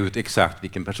peka ut exakt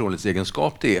vilken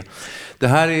personlighetsegenskap det är. Det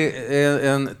här är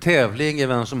en tävling i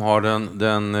vem som har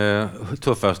den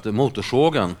tuffaste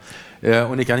motorsågen.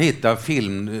 Och ni kan hitta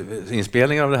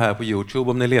filminspelningar av det här på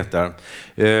YouTube om ni letar.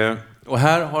 Och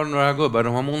här har några gubbar,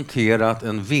 de har monterat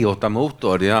en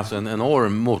V8-motor, det är alltså en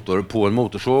enorm motor på en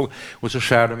motorsåg, och så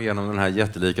skär de igenom den här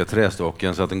jättelika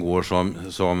trästocken så att den går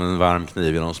som en varm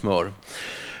kniv genom smör.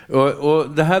 Och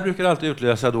det här brukar alltid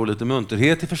utlösa då lite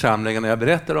munterhet i församlingen när jag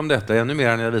berättar om detta, ännu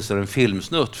mer när jag visar en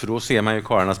filmsnutt, för då ser man ju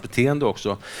karlarnas beteende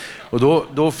också. Och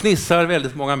då fnissar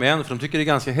väldigt många män, för de tycker det är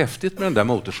ganska häftigt med den där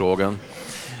motorsågen.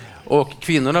 Och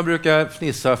kvinnorna brukar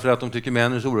fnissa för att de tycker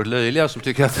män är så oerhört löjliga, som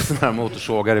tycker att sådana här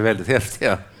motorsågar är väldigt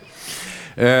häftiga.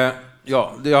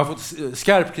 Ja, jag har fått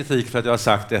skarp kritik för att jag har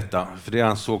sagt detta. För det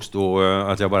ansågs då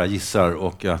att jag bara gissar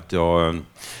och att jag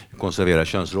konserverar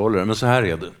könsroller. Men så här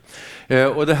är det.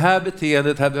 Och det här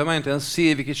beteendet, här behöver man inte ens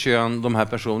se vilket kön de här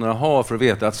personerna har för att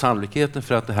veta att sannolikheten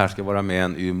för att det här ska vara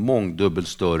män är ju mångdubbelt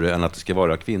större än att det ska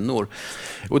vara kvinnor.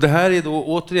 Och det här är då,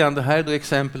 återigen, det här är då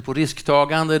exempel på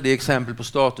risktagande, det är exempel på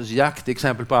statusjakt, det är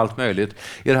exempel på allt möjligt.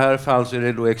 I det här fallet så är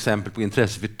det då exempel på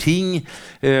intresse för ting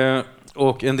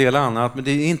och en del annat, men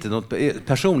det är inte något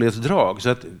personlighetsdrag. Så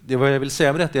att det vad jag vill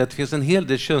säga med detta är att det finns en hel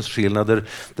del könsskillnader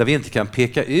där vi inte kan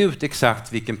peka ut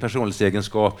exakt vilken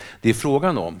personlighetsegenskap det är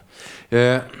frågan om.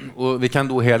 Och vi kan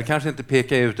då heller kanske inte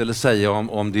peka ut eller säga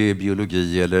om det är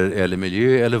biologi eller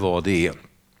miljö eller vad det är.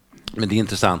 Men det är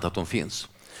intressant att de finns.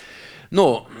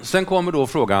 Sen kommer då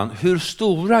frågan, hur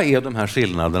stora är de här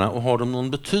skillnaderna och har de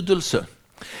någon betydelse?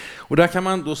 Och där kan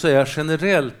man då säga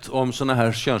generellt om sådana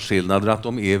här könsskillnader att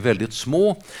de är väldigt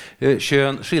små.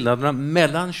 Skillnaderna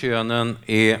mellan könen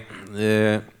är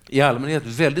i allmänhet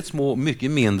väldigt små,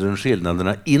 mycket mindre än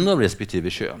skillnaderna inom respektive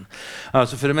kön.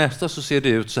 Alltså för det mesta så ser det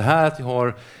ut så här att vi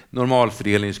har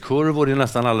normalfördelningskurvor i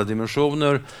nästan alla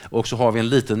dimensioner och så har vi en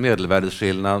liten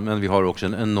medelvärdesskillnad, men vi har också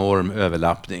en enorm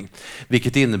överlappning.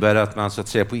 Vilket innebär att man så att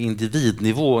säga på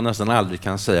individnivå nästan aldrig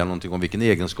kan säga någonting om vilken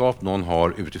egenskap någon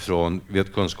har utifrån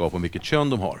kunskap om vilket kön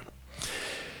de har.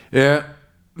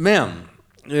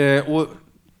 Och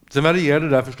sen varierar det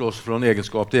där förstås från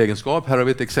egenskap till egenskap. Här har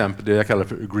vi ett exempel, det jag kallar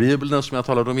för agreeableness som jag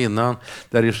talade om innan.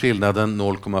 Där är skillnaden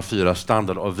 0,4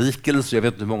 standardavvikelse. Jag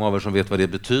vet inte hur många av er som vet vad det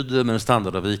betyder, men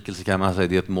standardavvikelse kan man säga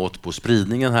det är ett mått på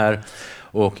spridningen här.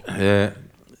 Och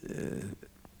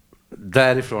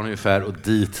därifrån ungefär och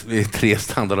dit är 3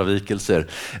 standardavvikelser.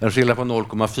 En skillnad på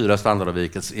 0,4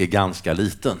 standardavvikelse är ganska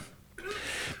liten.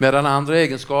 Medan andra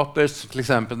egenskaper, till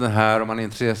exempel den här om man är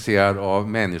intresserad av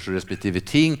människor respektive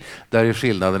ting, där är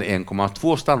skillnaden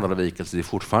 1,2 standardavvikelser. Det är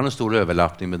fortfarande en stor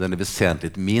överlappning, men den är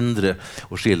väsentligt mindre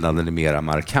och skillnaden är mera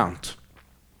markant.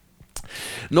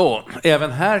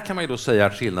 Även här kan man ju då säga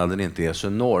att skillnaden inte är så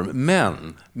enorm,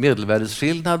 men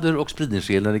medelvärdesskillnader och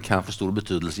spridningsskillnader kan få stor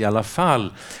betydelse i alla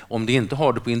fall. Om det inte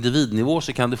har det på individnivå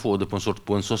så kan det få det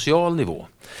på en social nivå.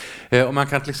 Och man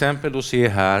kan till exempel då se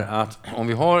här att om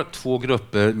vi har 2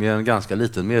 grupper med en ganska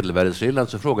liten medelvärdesskillnad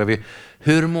så frågar vi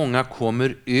hur många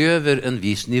kommer över en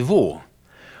viss nivå.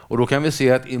 Och då kan vi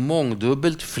se att det är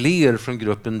mångdubbelt fler från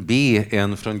gruppen B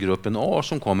än från gruppen A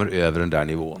som kommer över den där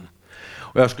nivån.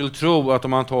 Och jag skulle tro att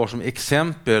om man tar som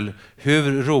exempel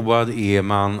hur road är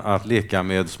man att leka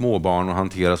med småbarn och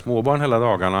hantera småbarn hela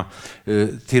dagarna,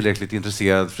 tillräckligt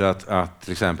intresserad för att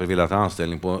till exempel vilja ta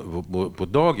anställning på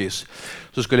ett dagis,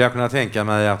 så skulle jag kunna tänka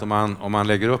mig att om man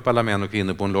lägger upp alla män och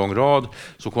kvinnor på en lång rad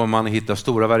så kommer man att hitta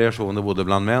stora variationer både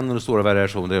bland männen och stora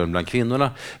variationer även bland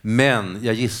kvinnorna. Men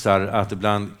jag gissar att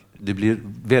det blir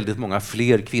väldigt många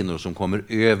fler kvinnor som kommer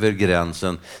över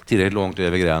gränsen, tillräckligt långt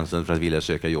över gränsen för att vilja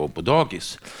söka jobb på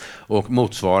dagis. Och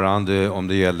motsvarande om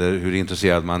det gäller hur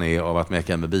intresserad man är av att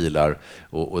mecka med bilar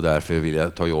och därför vilja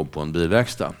ta jobb på en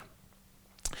bilverkstad.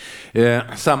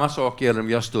 Samma sak gäller om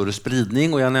vi har större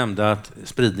spridning, och jag nämnde att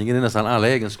spridningen i nästan alla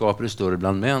egenskaper är större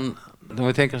bland män. Om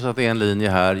vi tänker oss att det är en linje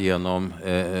här genom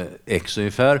X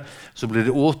ungefär, så blir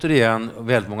det återigen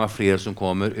väldigt många fler som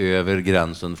kommer över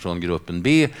gränsen från gruppen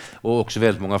B och också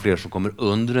väldigt många fler som kommer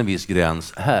under en viss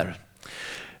gräns här.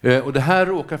 Och det här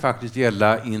råkar faktiskt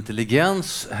gälla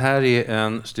intelligens. Här är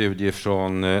en studie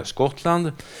från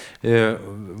Skottland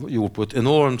gjord på ett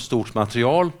enormt stort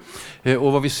material.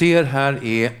 Och vad vi ser här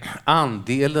är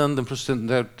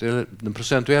den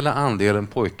procentuella andelen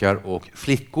pojkar och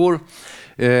flickor.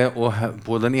 Och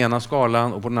på den ena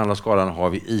skalan och på den andra skalan har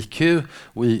vi IQ,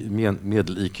 och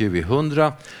medel-IQ är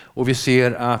 100. Och vi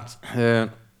ser att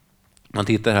man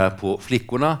tittar här på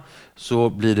flickorna så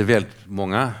blir det väldigt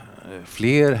många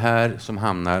fler här som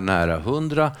hamnar nära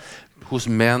 100. Hos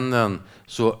männen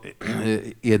så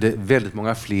är det väldigt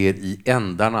många fler i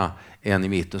ändarna än i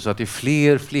mitten. Så att det är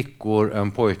fler flickor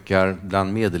än pojkar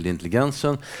bland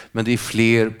medelintelligensen, men det är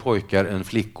fler pojkar än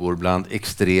flickor bland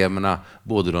extremerna,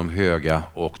 både de höga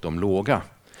och de låga.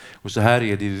 Och så här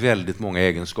är det väldigt många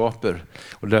egenskaper.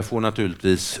 Och det får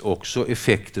naturligtvis också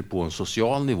effekter på en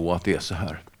social nivå att det är så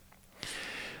här.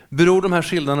 Beror de här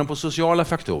skillnaderna på sociala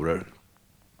faktorer?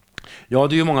 Ja,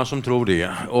 det är ju många som tror det.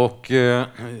 Och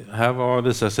här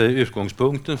visar sig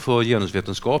utgångspunkten för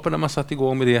genusvetenskapen när man satt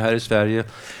igång med det här i Sverige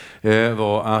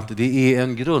var att det är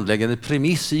en grundläggande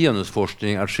premiss i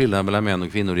genusforskning att skillnaden mellan män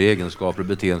och kvinnor i egenskaper,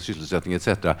 beteende, sysselsättning etc.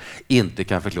 inte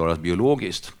kan förklaras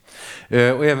biologiskt.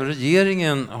 Och även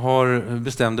regeringen har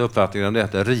bestämda uppfattningar om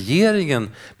detta. Regeringen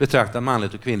betraktar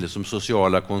manligt och kvinnligt som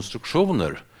sociala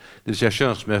konstruktioner. det vill säga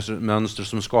könsmönster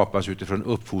som skapas utifrån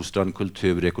uppfostran,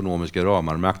 kultur, ekonomiska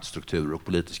ramar, maktstrukturer och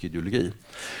politisk ideologi.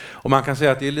 Och man kan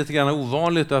säga att det är lite grann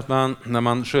ovanligt att man, när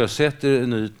man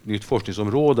sjösätter ett nytt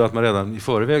forskningsområde, att man redan i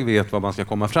förväg vet vad man ska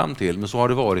komma fram till, men så har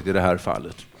det varit i det här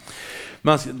fallet.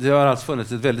 Det har alltså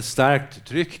funnits ett väldigt starkt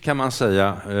tryck, kan man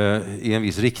säga, i en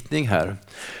viss riktning här.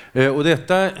 Och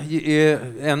detta är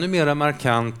ännu mer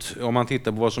markant om man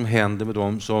tittar på vad som händer med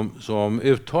de som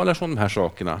uttalar sig om de här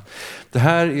sakerna. Det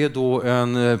här är då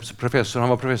en professor, han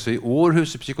var professor i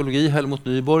Århus i psykologi, Helmut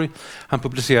Nyborg. Han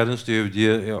publicerade en studie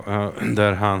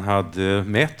där han hade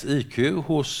mätt IQ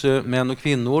hos män och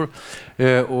kvinnor,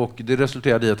 och det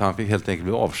resulterade i att han fick helt enkelt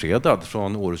bli avskedad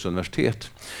från Århus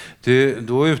universitet.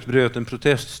 Då utbröt en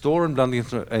proteststorm bland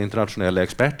internationella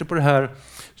experter på det här,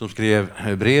 som skrev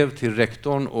brev till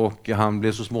rektorn, och han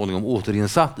blev så småningom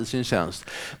återinsatt i sin tjänst.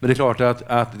 Men det är klart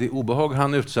att det obehag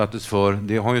han utsattes för,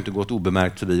 det har ju inte gått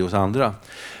obemärkt förbi hos andra.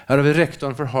 Här har vi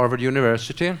rektorn för Harvard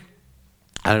University.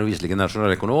 Han är visserligen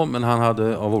nationalekonom, men han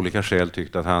hade av olika skäl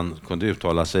tyckt att han kunde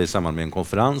uttala sig i samband med en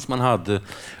konferens man hade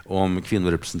om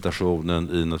kvinnorepresentationen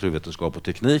i naturvetenskap och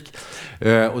teknik.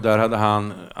 Och där hade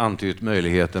han antytt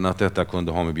möjligheten att detta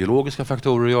kunde ha med biologiska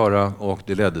faktorer att göra, och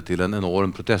det ledde till en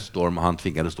enorm proteststorm och han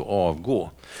tvingades då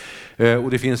avgå. Och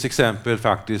det finns exempel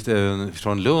faktiskt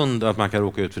från Lund att man kan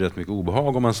råka ut för rätt mycket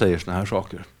obehag om man säger såna här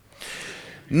saker.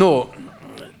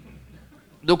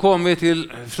 Då kommer vi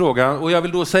till frågan, och jag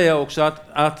vill då säga också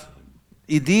att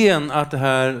idén att de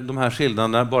här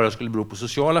skillnaderna bara skulle bero på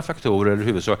sociala faktorer eller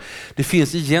huvudsak, det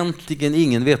finns egentligen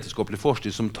ingen vetenskaplig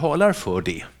forskning som talar för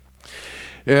det.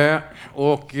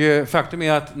 Och faktum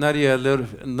är att när det gäller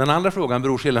den andra frågan,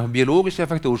 beror skillnaden på biologiska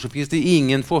faktorer, så finns det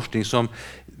ingen forskning som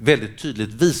väldigt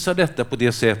tydligt visar detta på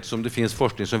det sätt som det finns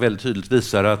forskning som väldigt tydligt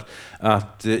visar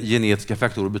att genetiska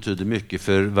faktorer betyder mycket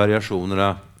för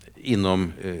variationerna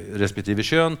inom respektive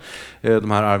kön.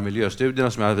 De här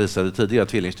arv-miljöstudierna som jag visade tidigare,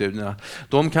 tvillingstudierna,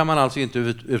 de kan man alltså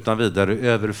inte utan vidare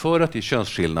överföra till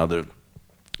könsskillnader.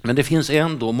 Men det finns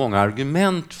ändå många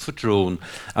argument för tron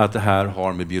att det här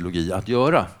har med biologi att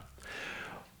göra.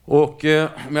 Och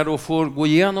om jag då får gå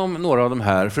igenom några av de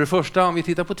här. För det första, om vi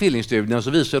tittar på tvillingstudierna,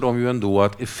 så visar de ju ändå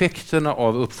att effekterna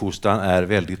av uppfostran är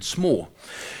väldigt små.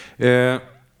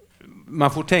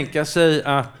 Man får tänka sig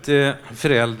att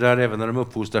föräldrar, även när de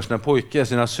uppfostrar sina pojkar,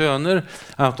 sina söner,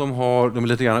 att de är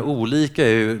lite grann olika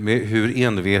med hur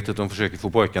envetet de försöker få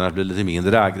pojkarna att bli lite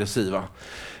mindre aggressiva.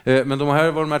 Men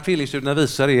vad de här tvillingstudierna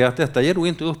visar är att detta ger då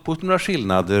inte upphov till några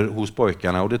skillnader hos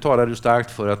pojkarna, och det talar ju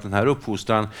starkt för att den här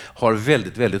uppfostran har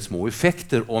väldigt, väldigt små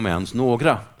effekter, om ens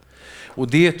några. Och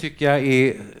det tycker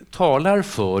jag talar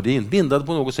för, det är inte bindande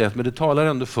på något sätt, men det talar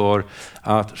ändå för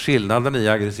att skillnaden i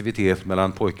aggressivitet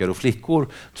mellan pojkar och flickor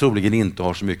troligen inte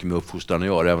har så mycket med uppfostran att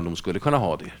göra, även om de skulle kunna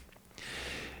ha det.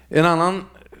 En annan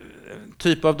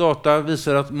typ av data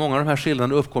visar att många av de här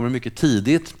skillnaderna uppkommer mycket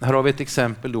tidigt. Här har vi ett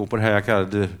exempel då på det här jag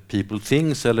kallade people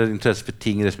things, eller intresse för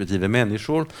ting respektive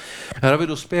människor. Här har vi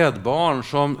då spädbarn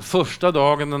som första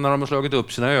dagen när de har slagit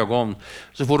upp sina ögon,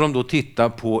 så får de då titta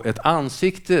på ett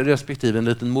ansikte respektive en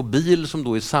liten mobil som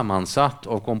då är sammansatt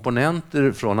av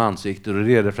komponenter från ansiktet, och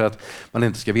det är för att man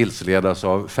inte ska vilseledas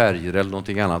av färger eller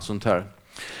någonting annat sånt här.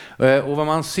 Och vad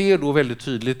man ser då väldigt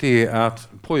tydligt är att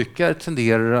pojkar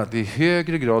tenderar att i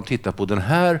högre grad titta på den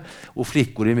här, och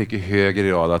flickor i mycket högre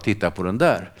grad att titta på den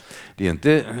där. Det är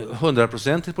inte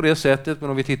 100% på det sättet, men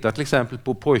om vi tittar till exempel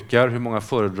på pojkar, hur många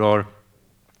föredrar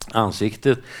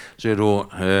ansiktet, så är det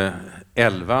då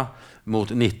 11 mot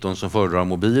 19 som föredrar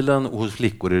mobilen, och hos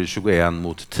flickor är det 21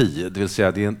 mot 10. Det vill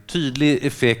säga det är en tydlig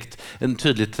effekt, en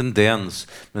tydlig tendens,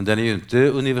 men den är ju inte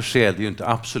universell, det är ju inte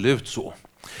absolut så.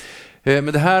 Men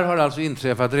det här har alltså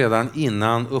inträffat redan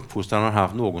innan uppfostran har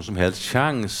haft någon som helst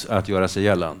chans att göra sig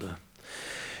gällande.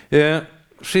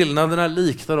 Skillnaderna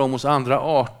liknar dem hos andra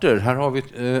arter. Här har vi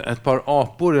ett par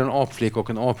apor, en apflicka och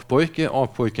en appojke.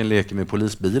 Appojken leker med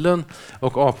polisbilen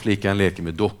och apflickan leker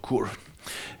med dockor.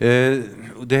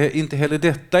 Inte heller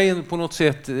detta är på något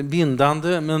sätt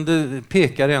bindande, men det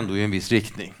pekar ändå i en viss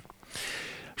riktning.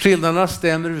 Skillnaderna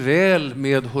stämmer väl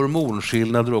med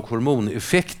hormonskillnader och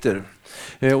hormoneffekter.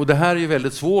 Och det här är ju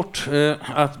väldigt svårt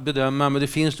att bedöma, men det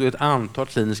finns då ett antal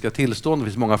kliniska tillstånd. Det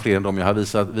finns många fler än de jag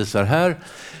har visar här.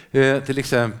 Till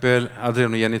exempel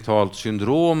adrenogenitalt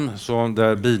syndrom,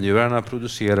 där binjurarna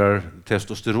producerar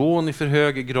testosteron i för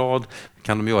hög grad. Det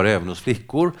kan de göra även hos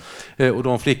flickor. Och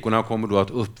de flickorna kommer då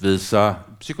att uppvisa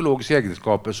psykologiska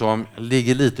egenskaper som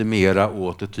ligger lite mera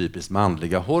åt det typiskt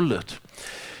manliga hållet.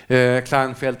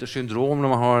 Klinefelters syndrom, när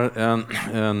man har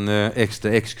en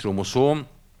extra X-kromosom.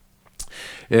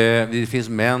 Det finns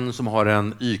män som har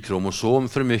en Y-kromosom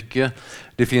för mycket.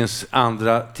 Det finns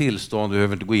andra tillstånd, vi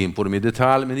behöver inte gå in på dem i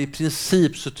detalj, men i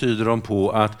princip så tyder de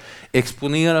på att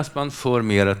exponeras man för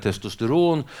mera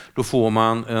testosteron, då får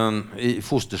man i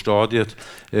fosterstadiet,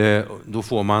 då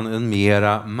får man en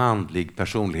mera manlig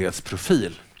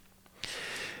personlighetsprofil.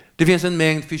 Det finns en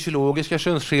mängd fysiologiska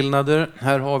könsskillnader.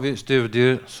 Här har vi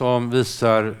studier som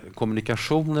visar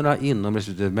kommunikationerna inom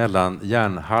respektive mellan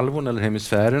hjärnhalvorna eller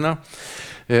hemisfärerna.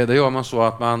 Där gör man så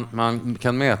att man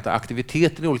kan mäta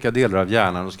aktiviteten i olika delar av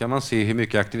hjärnan och så kan man se hur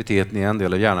mycket aktiviteten i en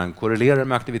del av hjärnan korrelerar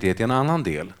med aktivitet i en annan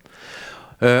del.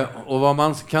 Och vad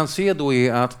man kan se då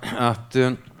är att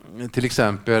till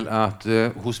exempel att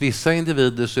hos vissa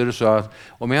individer så är det så att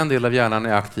om en del av hjärnan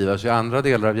är aktiva så är andra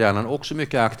delar av hjärnan också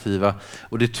mycket aktiva,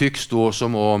 och det tycks då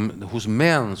som om hos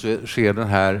män så sker den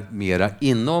här mera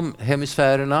inom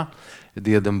hemisfärerna,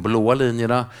 det är de blåa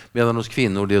linjerna, medan hos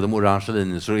kvinnor, det är de orangea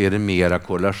linjerna, så är det mera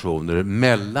korrelationer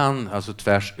mellan, alltså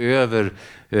tvärs över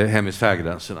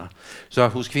hemisfärgränserna. Så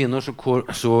att hos kvinnor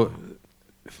så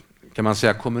kan man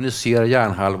säga kommunicerar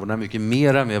hjärnhalvorna mycket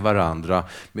mera med varandra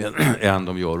än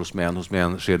de gör hos män. Hos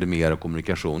män sker det mera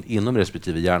kommunikation inom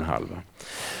respektive hjärnhalva.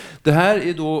 Det här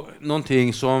är då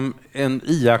någonting som en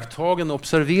iakttagen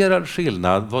observerad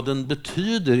skillnad. Vad den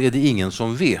betyder är det ingen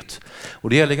som vet. Och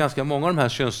det gäller ganska många av de här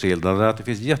könsskillnaderna, att det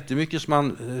finns jättemycket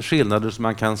skillnader som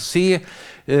man kan se,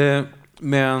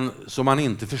 men som man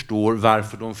inte förstår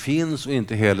varför de finns och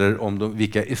inte heller om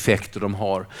vilka effekter de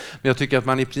har. Men jag tycker att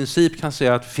man i princip kan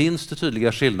säga att finns det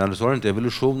tydliga skillnader så har inte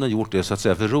evolutionen gjort det så att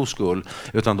säga för ro skull,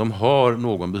 utan de har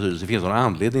någon betydelse, det finns någon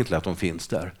anledning till att de finns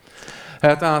där. Här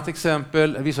är ett annat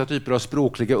exempel, vissa typer av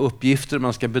språkliga uppgifter.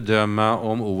 Man ska bedöma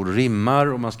om ord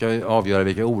rimmar och man ska avgöra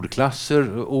vilka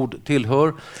ordklasser ord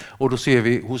tillhör. Och då ser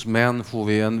vi hos män får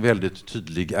vi en väldigt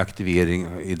tydlig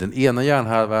aktivering i den ena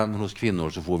hjärnhalvan, men hos kvinnor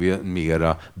så får vi en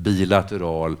mera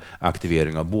bilateral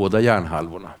aktivering av båda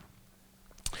hjärnhalvorna.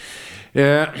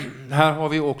 Här har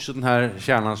vi också den här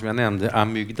kärnan som jag nämnde,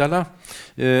 amygdala.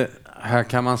 Här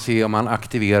kan man se om man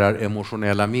aktiverar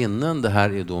emotionella minnen. Det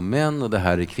här är då män och det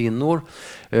här är kvinnor.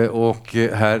 Och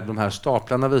här, de här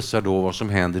staplarna visar då vad som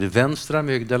händer i vänstra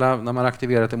amygdala när man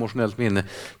aktiverar ett emotionellt minne.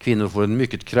 Kvinnor får en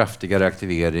mycket kraftigare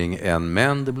aktivering än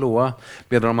män, det blåa.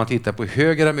 Medan om man tittar på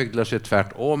höger amygdala så är det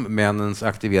tvärtom. Männens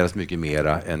aktiveras mycket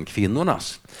mera än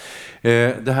kvinnornas.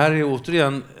 Det här är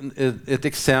återigen ett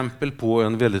exempel på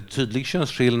en väldigt tydlig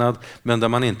könsskillnad, men där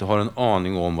man inte har en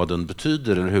aning om vad den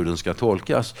betyder eller hur den ska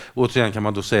tolkas. Återigen kan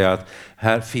man då säga att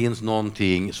här finns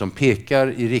någonting som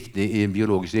pekar i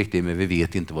biologisk riktning, men vi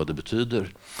vet inte vad det betyder.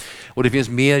 Och det finns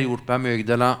mer gjort på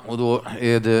amygdala, och då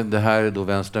är det här är då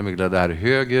vänstra amygdala, det här är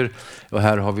höger, och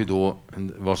här har vi då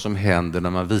vad som händer när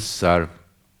man visar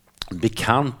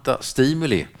bekanta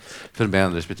stimuli för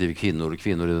män respektive kvinnor.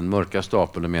 Kvinnor är den mörka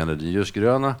stapeln och män är den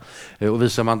ljusgröna. Och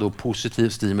visar man då positiv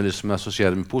stimuli som är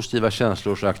associerad med positiva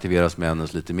känslor så aktiveras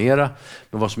männens lite mera.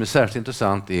 Men vad som är särskilt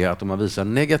intressant är att om man visar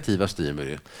negativa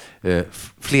stimuli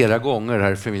flera gånger,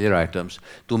 här är familiar items,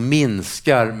 då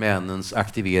minskar männens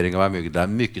aktivering av amygdala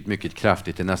mycket, mycket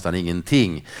kraftigt till nästan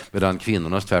ingenting, medan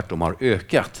kvinnornas tvärtom har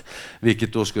ökat.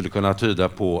 Vilket då skulle kunna tyda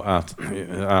på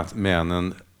att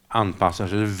männen anpassar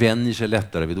sig eller vänjer sig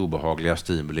lättare vid obehagliga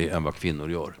stimuli än vad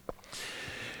kvinnor gör.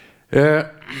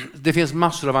 Det finns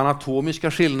massor av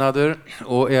anatomiska skillnader,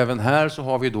 och även här så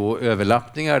har vi då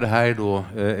överlappningar. Det här är då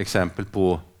exempel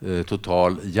på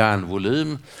total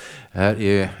hjärnvolym. Här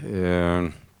är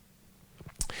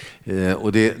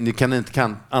och ni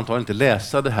kan antagligen inte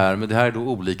läsa det här, men det här är då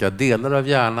olika delar av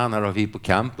hjärnan. Här har vi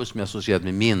hippocampus som är associerat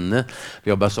med minne.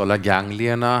 Vi har basala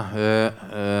ganglierna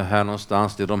här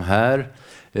någonstans, det är de här.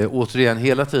 Återigen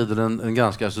hela tiden en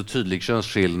ganska så tydlig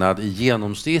könsskillnad, i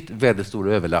genomsnitt väldigt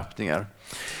stora överlappningar.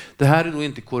 Det här är då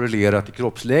inte korrelerat i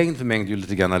kroppslängd, för mängd är ju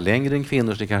lite grann längre än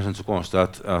kvinnor, så det är kanske inte så konstigt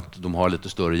att de har lite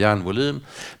större hjärnvolym.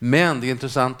 Men det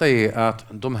intressanta är att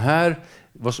de här,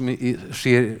 vad som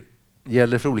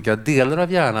gäller för olika delar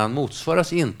av hjärnan,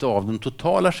 motsvaras inte av den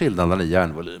totala skillnaden i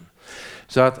hjärnvolym.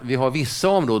 Så att vi har vissa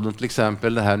områden, till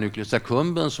exempel det här nucleus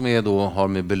accumbens som har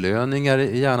med belöningar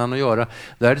i hjärnan att göra.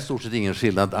 Där är det i stort sett ingen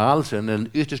skillnad alls. En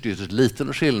ytterst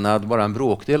liten skillnad, bara en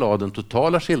bråkdel av den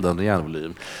totala skillnaden i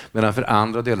hjärnvolym. Medan för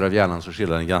andra delar av hjärnan så är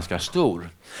skillnaden ganska stor.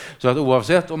 Så att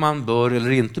oavsett om man bör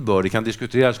eller inte bör, det kan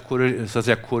diskuteras så att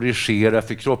säga korrigera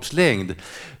för kroppslängd,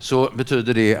 så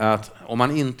betyder det att om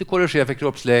man inte korrigerar för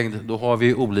kroppslängd, då har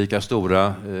vi olika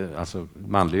stora, alltså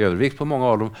manlig övervikt på många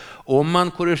av dem. Om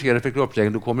man korrigerar för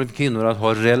kroppslängd, då kommer kvinnor att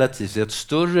ha relativt sett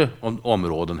större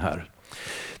områden här.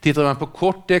 Tittar man på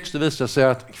cortex, då visar det sig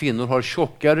att kvinnor har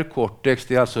tjockare cortex.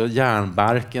 Det är alltså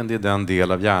hjärnbarken, det är den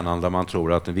del av hjärnan där man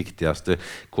tror att den viktigaste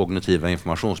kognitiva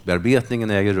informationsbearbetningen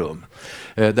äger rum.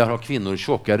 Där har kvinnor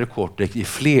tjockare cortex i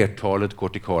flertalet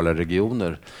kortikala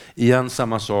regioner. Igen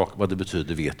samma sak, vad det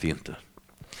betyder vet vi inte.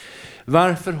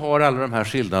 Varför har alla de här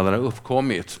skillnaderna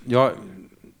uppkommit? Ja,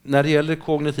 när det gäller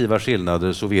kognitiva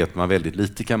skillnader så vet man väldigt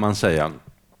lite, kan man säga.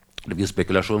 Det finns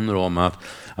spekulationer om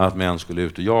att män skulle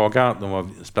ut och jaga.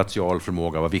 Spatial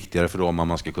förmåga var viktigare för dem om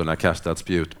man ska kunna kasta ett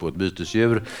spjut på ett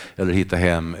bytesdjur eller hitta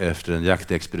hem efter en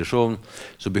jaktexpedition,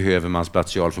 så behöver man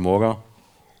spatial förmåga.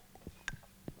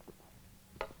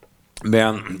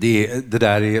 Men det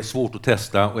där är svårt att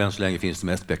testa och än så länge finns det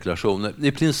mest spekulationer.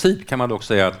 I princip kan man dock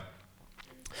säga att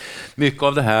mycket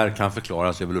av det här kan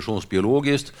förklaras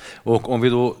evolutionsbiologiskt, och om vi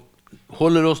då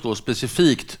håller oss då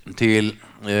specifikt till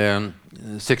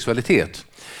sexualitet,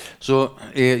 så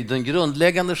är den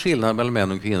grundläggande skillnaden mellan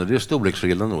män och kvinnor, det är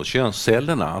storleksskillnaden då,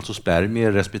 könscellerna, alltså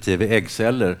spermier respektive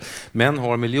äggceller. Män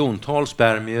har miljontals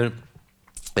spermier,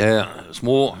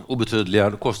 små, obetydliga,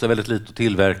 det kostar väldigt lite att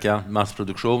tillverka,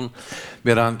 massproduktion,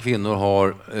 medan kvinnor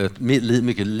har ett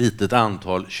mycket litet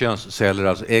antal könsceller,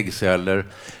 alltså äggceller.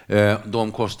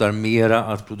 De kostar mera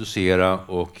att producera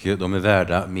och de är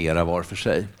värda mera var för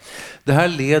sig. Det här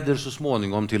leder så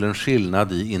småningom till en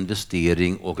skillnad i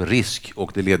investering och risk,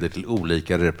 och det leder till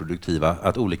olika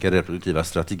reproduktiva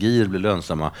strategier blir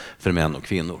lönsamma för män och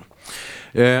kvinnor.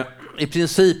 I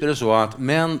princip är det så att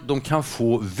män, de kan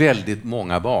få väldigt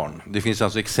många barn. Det finns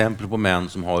alltså exempel på män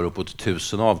som har uppåt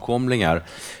 1000 avkomlingar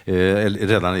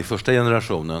redan i första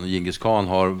generationen. Genghis khan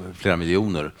har flera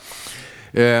miljoner.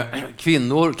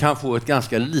 Kvinnor kan få ett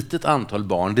ganska litet antal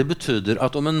barn. Det betyder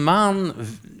att om en man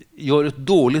gör ett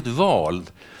dåligt val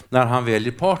när han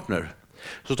väljer partner,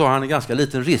 så tar han en ganska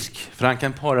liten risk, för han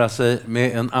kan para sig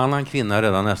med en annan kvinna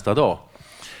redan nästa dag.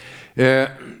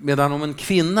 Medan om en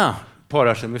kvinna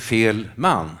parar sig med fel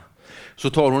man, så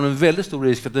tar hon en väldigt stor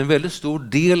risk, för att en väldigt stor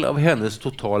del av hennes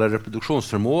totala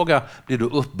reproduktionsförmåga blir då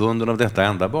uppbunden av detta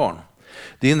enda barn.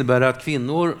 Det innebär att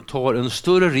kvinnor tar en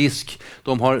större risk,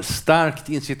 de har starkt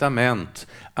incitament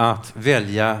att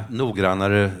välja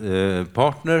noggrannare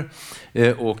partner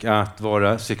och att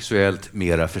vara sexuellt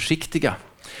mera försiktiga.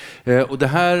 Och det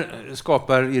här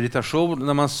skapar irritation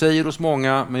när man säger hos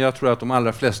många, men jag tror att de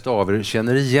allra flesta av er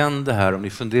känner igen det här. Om ni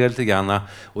funderar lite grann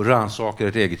och rannsakar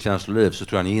ett eget känsloliv, så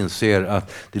tror jag ni inser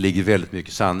att det ligger väldigt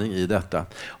mycket sanning i detta.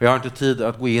 Och jag har inte tid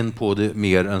att gå in på det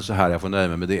mer än så här, jag får nöja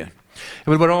mig med det.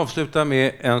 Jag vill bara avsluta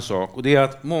med en sak, och det är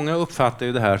att många uppfattar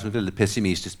ju det här som ett väldigt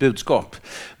pessimistiskt budskap.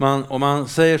 Om man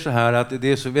säger så här att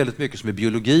det är så väldigt mycket som är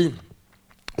biologi,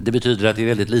 det betyder att det är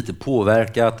väldigt lite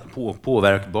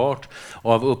påverkbart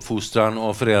av uppfostran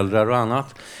av föräldrar och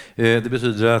annat. Det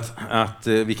betyder att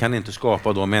vi kan inte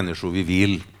skapa de människor vi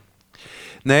vill.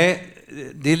 Nej,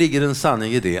 det ligger en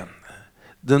sanning i det.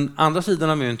 Den andra sidan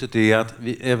av myntet är att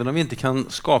även om vi inte kan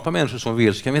skapa människor som vi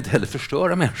vill, så kan vi inte heller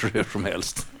förstöra människor hur som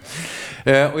helst.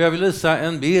 Och jag vill visa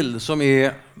en bild som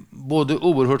är både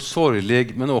oerhört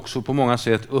sorglig men också på många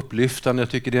sätt upplyftande. Jag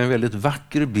tycker det är en väldigt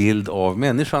vacker bild av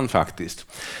människan faktiskt.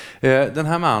 Den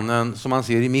här mannen som man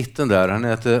ser i mitten där, han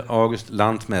heter August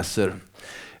Landmesser.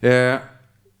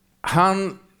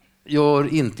 Han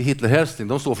gör inte Hitlerhälsning,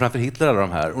 de står framför Hitler alla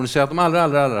de här. Och ni ser att de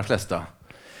allra flesta,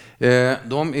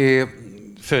 de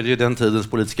följer den tidens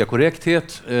politiska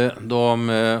korrekthet, de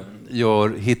gör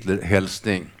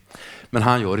Hitlerhälsning. Men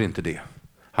han gör inte det.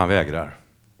 Han vägrar.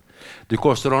 Det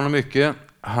kostar honom mycket.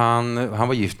 Han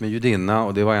var gift med judinna,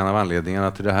 och det var en av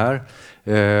anledningarna till det här.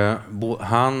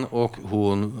 Han och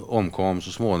hon omkom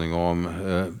så småningom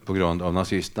på grund av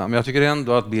nazisterna. Men jag tycker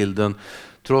ändå att bilden,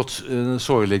 trots den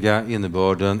sorgliga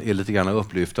innebörden, är lite grann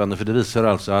upplyftande. För det visar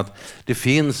alltså att det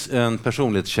finns en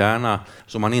personlighetskärna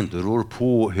som man inte rår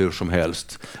på hur som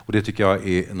helst. Och det tycker jag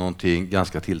är någonting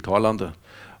ganska tilltalande.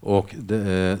 Och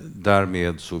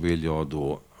därmed så vill jag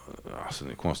då... Alltså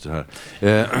det är konstigt här.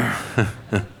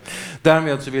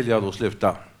 Därmed så vill jag då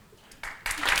sluta.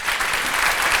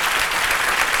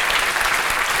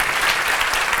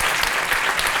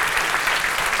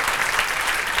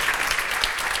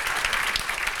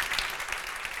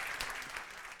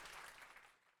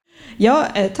 Ja,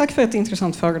 tack för ett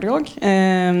intressant föredrag.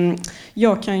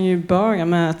 Jag kan ju börja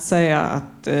med att säga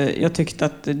att jag tyckte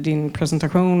att din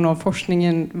presentation av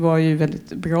forskningen var ju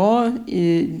väldigt bra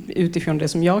utifrån det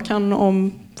som jag kan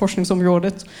om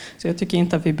forskningsområdet. Så jag tycker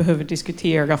inte att vi behöver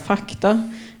diskutera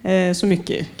fakta så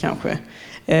mycket kanske.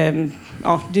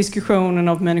 Diskussionen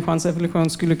av människans evolution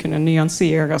skulle kunna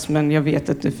nyanseras, men jag vet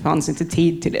att det fanns inte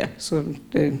tid till det. Så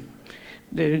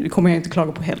det kommer jag inte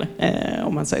klaga på heller,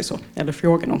 om man säger så. Eller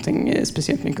fråga någonting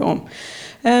speciellt mycket om.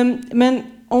 Men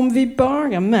om vi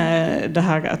börjar med det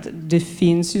här att det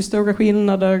finns ju stora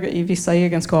skillnader i vissa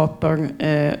egenskaper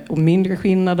och mindre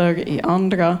skillnader i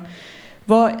andra.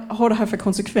 Vad har det här för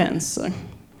konsekvenser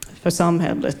för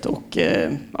samhället och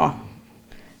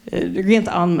rent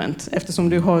allmänt? Eftersom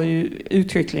du har ju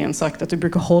uttryckligen sagt att du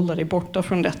brukar hålla dig borta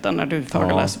från detta när du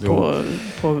föreläser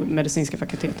på medicinska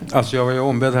fakulteten. Alltså jag var ju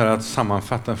ombedd här att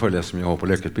sammanfatta en föreläsning jag har på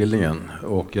läkarutbildningen.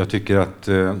 Och jag tycker att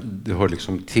det hör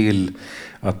liksom till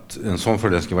att en sån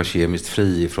föreläsning ska vara kemiskt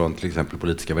fri från till exempel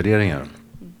politiska värderingar.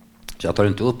 Så jag tar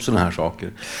inte upp sådana här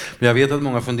saker. Men jag vet att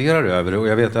många funderar över det, och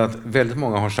jag vet att väldigt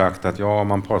många har sagt att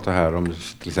man pratar här om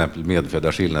till exempel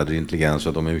medfödda skillnader i intelligens och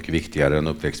att de är mycket viktigare än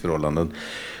uppväxtförhållanden.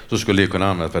 Så skulle det kunna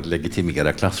användas för att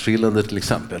legitimera klasskillnader till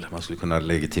exempel. Man skulle kunna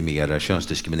legitimera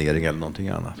könsdiskriminering eller någonting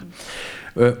annat.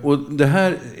 Och det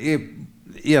här är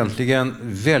egentligen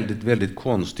väldigt, väldigt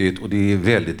konstigt, och det är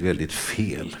väldigt, väldigt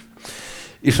fel.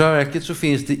 I själva verket så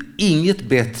finns det inget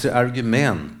bättre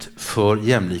argument för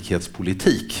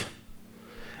jämlikhetspolitik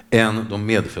än de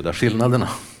medfödda skillnaderna.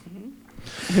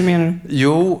 Hur menar du?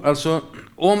 Jo, alltså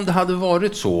om det hade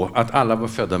varit så att alla var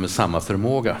födda med samma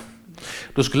förmåga,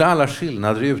 då skulle alla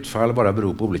skillnader i utfall bara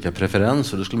bero på olika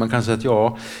preferenser. Då skulle man kanske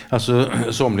säga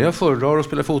att somliga föredrar att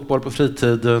spela fotboll på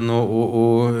fritiden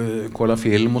och kolla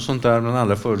film och sånt där, men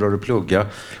andra föredrar att plugga,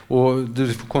 och det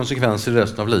får konsekvenser i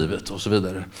resten av livet och så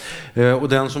vidare. Och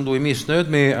den som då är missnöjd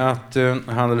med att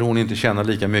han eller hon inte tjänar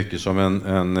lika mycket som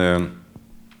en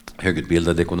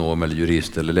högutbildad ekonom eller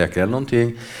jurist eller läkare eller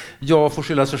någonting, får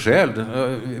skylla sig själv.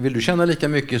 Vill du tjäna lika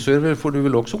mycket så får du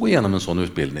väl också gå igenom en sån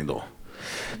utbildning då.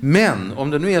 Men om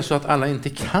det nu är så att alla inte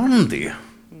kan det,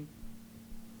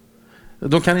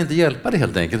 de kan inte hjälpa det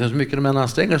helt enkelt. Så mycket de än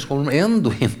anstränger så kommer de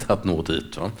ändå inte att nå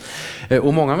dit. Va?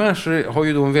 Och många människor har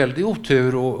ju då en väldig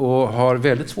otur och har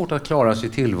väldigt svårt att klara sig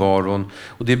i tillvaron.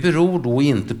 Och det beror då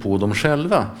inte på dem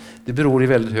själva. Det beror i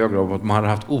väldigt hög grad på att man har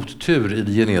haft otur i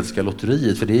det genetiska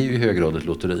lotteriet. För det är ju i hög grad ett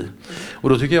lotteri. Och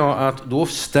då tycker jag att då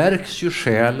stärks ju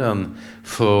själen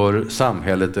för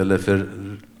samhället eller för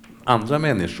andra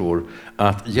människor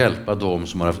att hjälpa dem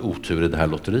som har haft otur i det här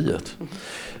lotteriet.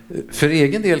 För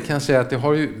egen del kan jag säga att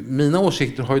mina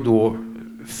åsikter har ju då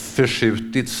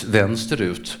förskjutits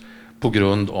vänsterut på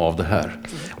grund av det här.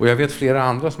 Och jag vet flera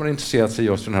andra som har intresserat sig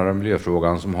just för den här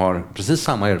miljöfrågan som har precis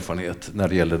samma erfarenhet när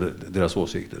det gäller deras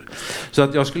åsikter. Så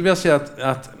att jag skulle vilja säga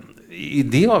att i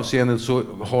det avseendet så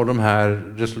har de här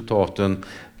resultaten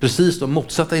precis de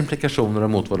motsatta implikationerna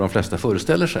mot vad de flesta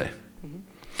föreställer sig.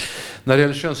 När det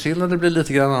gäller könsskillnader blir det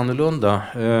lite grann annorlunda.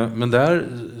 Men där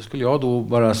skulle jag då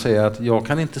bara säga att jag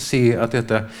kan inte se att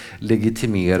detta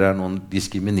legitimerar någon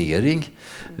diskriminering.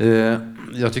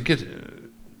 Jag tycker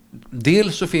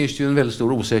dels så finns det ju en väldigt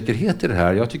stor osäkerhet i det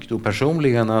här. Jag tycker då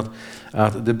personligen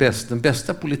att den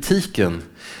bästa politiken,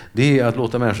 det är att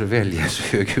låta människor välja i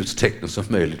så hög utsträckning som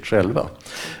möjligt själva.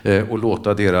 Och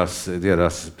låta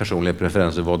deras personliga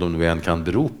preferenser, vad de nu än kan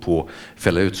bero på,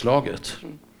 fälla utslaget.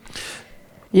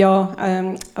 Ja,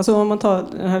 alltså om man tar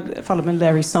det här fallet med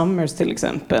Larry Summers till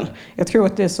exempel. Jag tror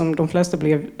att det som de flesta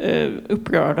blev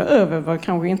upprörda över var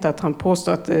kanske inte att han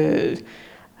påstod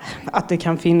att det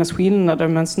kan finnas skillnader,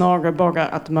 men snarare bara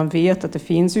att man vet att det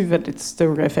finns ju väldigt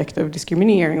stora effekter av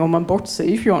diskriminering om man bortser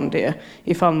ifrån det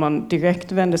ifall man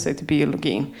direkt vänder sig till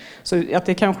biologin. Så att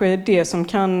det kanske är det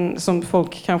som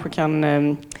folk kanske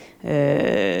kan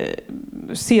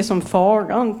se som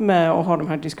faran med att ha de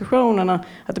här diskussionerna,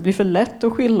 att det blir för lätt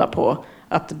att skylla på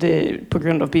att det är på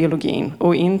grund av biologin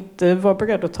och inte vara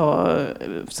beredd att ta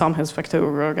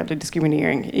samhällsfaktorer eller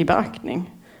diskriminering i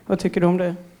beaktning. Vad tycker du om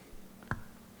det?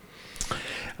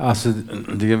 Alltså,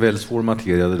 det är en väldigt svår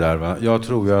materia det där. Va? Jag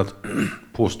tror ju att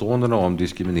påståendena om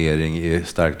diskriminering är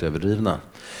starkt överdrivna.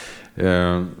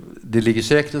 Det ligger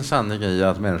säkert en sanning i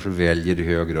att människor väljer i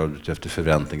hög grad efter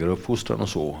förväntningar och uppfostran och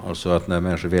så. Alltså att när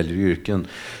människor väljer yrken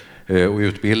och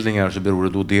utbildningar så beror det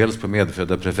då dels på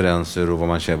medfödda preferenser och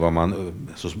vad man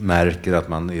så märker att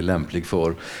man är lämplig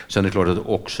för. Sen är det klart att det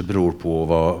också beror på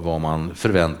vad man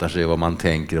förväntar sig, vad man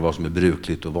tänker, vad som är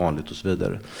brukligt och vanligt och så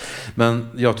vidare. Men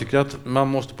jag tycker att man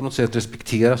måste på något sätt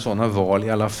respektera sådana val i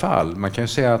alla fall. Man kan ju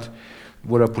säga att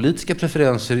våra politiska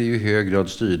preferenser är i hög grad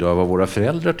styrda av vad våra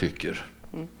föräldrar tycker.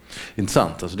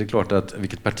 Intressant. Alltså det är klart att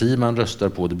vilket parti man röstar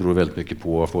på, det beror väldigt mycket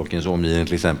på vad folkens omgivning,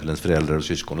 till exempel ens föräldrar och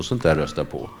syskon och sånt där röstar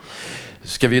på.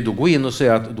 Ska vi då gå in och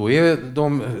säga att då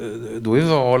är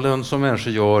valen som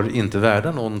människor gör inte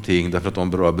värda någonting därför att de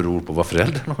bara beror på vad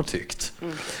föräldrarna har tyckt.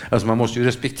 Alltså man måste ju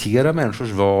respektera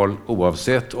människors val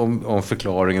oavsett om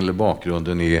förklaringen eller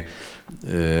bakgrunden är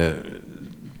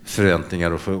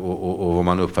förväntningar och vad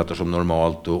man uppfattar som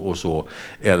normalt och så,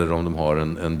 eller om de har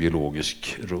en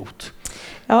biologisk rot.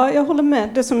 Ja, jag håller med.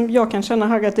 Det som jag kan känna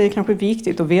här är att det är kanske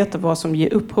viktigt att veta vad som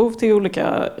ger upphov till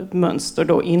olika mönster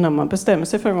då innan man bestämmer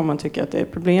sig för om man tycker att det är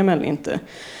ett problem eller inte.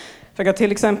 För att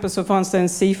till exempel så fanns det en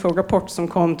SIFO-rapport som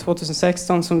kom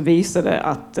 2016 som visade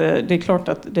att det är klart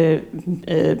att det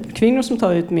är kvinnor som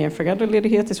tar ut mer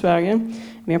föräldraledighet i Sverige,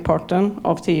 merparten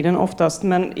av tiden oftast,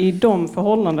 men i de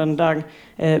förhållanden där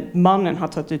mannen har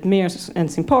tagit ut mer än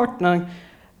sin partner,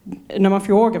 när man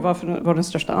frågar varför var den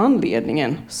största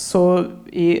anledningen, så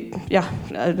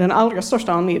den allra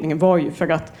största anledningen var ju för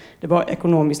att det var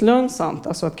ekonomiskt lönsamt,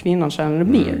 alltså att kvinnan tjänade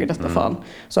mer i detta fall.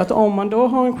 Så att om man då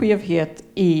har en skevhet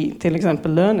i till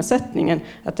exempel lönesättningen,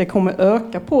 att det kommer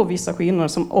öka på vissa skillnader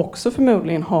som också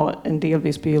förmodligen har en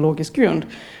delvis biologisk grund.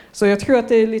 Så jag tror att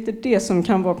det är lite det som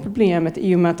kan vara problemet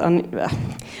i och med att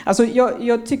alltså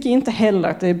jag tycker inte heller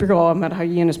att det är bra med det här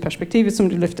genusperspektivet som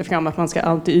du lyfter fram, att man ska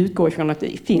alltid utgå ifrån att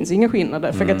det finns inga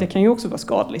skillnader, för att det kan ju också vara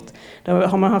skadligt. Där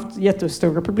har man haft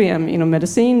jättestora problem inom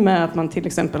medicin med att man till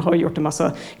exempel har gjort en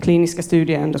massa kliniska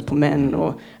studier endast på män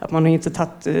och att man har inte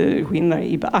tagit skillnader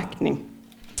i beaktning.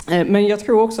 Men jag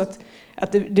tror också att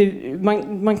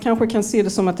man kanske kan se det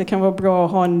som att det kan vara bra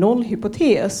att ha en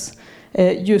nollhypotes,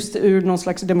 just ur någon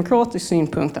slags demokratisk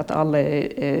synpunkt, att alla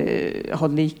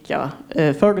har lika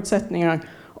förutsättningar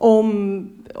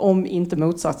om inte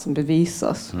motsatsen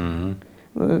bevisas.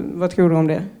 Vad tror du om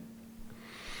det?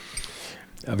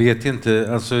 Jag vet inte.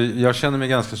 Alltså, jag känner mig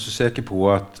ganska så säker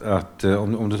på att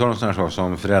om du tar en sån här sak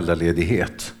som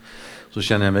föräldraledighet, så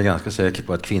känner jag mig ganska säker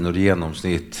på att kvinnor i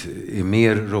genomsnitt är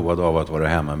mer roade av att vara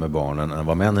hemma med barnen än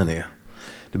vad männen är.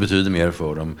 Det betyder mer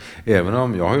för dem. Även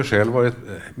om jag har ju själv varit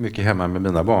mycket hemma med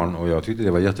mina barn och jag tyckte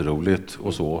det var jätteroligt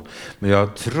och så. Men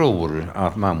jag tror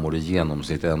att mammor i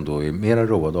genomsnitt ändå är mer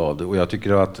roade av det. Och jag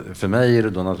tycker att för mig är det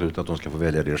då naturligt att de ska få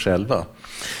välja det själva.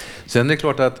 Sen är det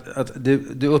klart att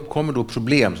det uppkommer då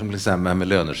problem som till exempel med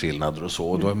löneskillnader och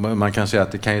så. Man kan säga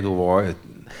att det kan ju då vara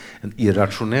en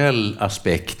irrationell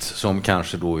aspekt som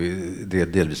kanske då är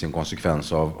delvis en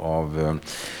konsekvens av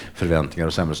förväntningar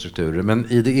och samhällsstrukturer. Men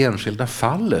i det enskilda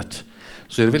fallet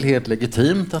så är det väl helt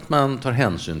legitimt att man tar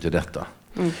hänsyn till detta.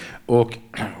 Och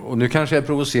nu kanske jag är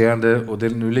provocerande och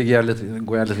nu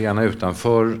går jag lite grann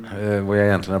utanför vad jag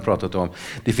egentligen har pratat om.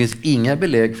 Det finns inga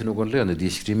belägg för någon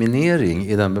lönediskriminering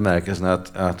i den bemärkelsen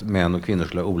att män och kvinnor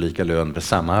skulle ha olika lön för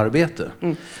samma arbete.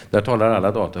 Där talar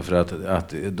alla data för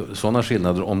att sådana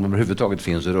skillnader, om de överhuvudtaget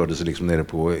finns, så rör det sig liksom nere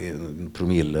på en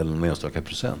promille eller en enstaka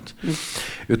procent.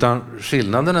 Utan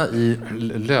skillnaderna i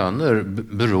löner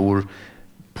beror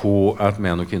på att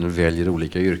män och kvinnor väljer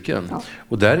olika yrken. Ja.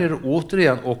 Och där är det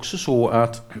återigen också så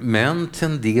att män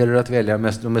tenderar att välja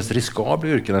de mest riskabla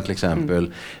yrkena, till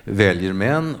exempel väljer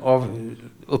män av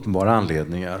uppenbara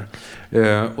anledningar.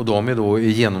 Och de är då i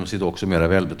genomsnitt också mer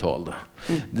välbetalda.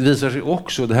 Det visar sig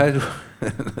också, det här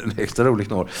är en extra rolig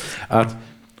knorr, att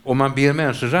om man ber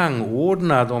människor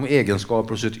rangordna de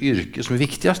egenskaper och sitt yrke som är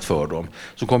viktigast för dem,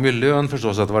 så kommer ju lön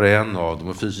förstås att vara en av dem,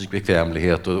 och fysisk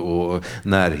bekvämlighet och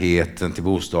närheten till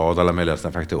bostad och alla möjliga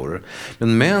faktorer.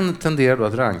 Men män tenderar då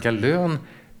att ranka lön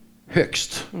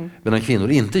högst, medan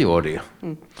kvinnor inte gör det.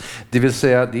 Det vill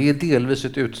säga, det är delvis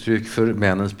ett uttryck för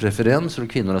männens preferenser och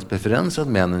kvinnornas preferenser att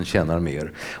männen tjänar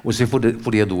mer. Och så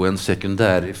får det då en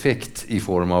sekundär effekt i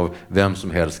form av vem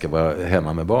som helst ska vara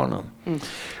hemma med barnen.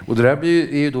 Och det där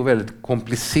är ju då väldigt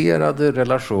komplicerade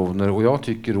relationer, och jag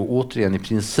tycker då återigen i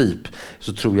princip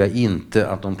så tror jag inte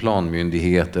att någon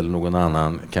planmyndighet eller någon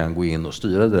annan kan gå in och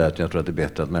styra det där, utan jag tror att det är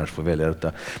bättre att människor får välja detta.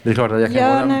 Men det är klart att jag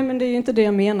kan nej, men det är inte det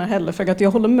jag menar heller, för att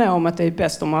jag håller med om att det är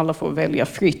bäst om alla får välja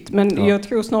fritt, men jag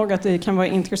tror snarare att det kan vara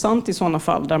intressant i sådana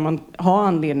fall där man har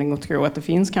anledning att tro att det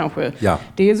finns kanske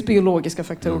dels biologiska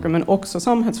faktorer men också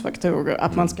samhällsfaktorer,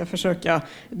 att man ska försöka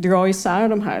dra isär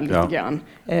de här lite grann.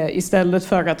 Istället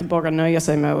för att bara nöja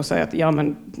sig med att säga att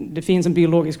men det finns en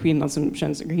biologisk skillnad som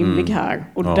känns rimlig här,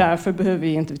 och därför behöver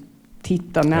vi inte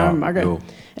titta närmare.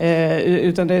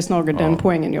 Utan det är snarare den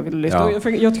poängen jag vill lyfta.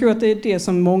 Jag tror att det är det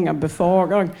som många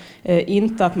befarar.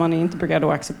 Inte att man är inte beredd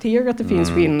att acceptera att det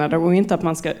finns skillnader, och inte att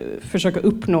man ska försöka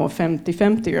uppnå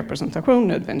 50-50 representation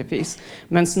nödvändigtvis.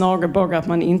 Men snarare bara att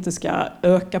man inte ska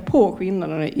öka på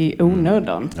skillnaderna i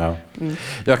onödan.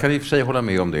 Jag kan i och för sig hålla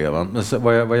med om det. Va?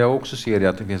 Men vad jag också ser är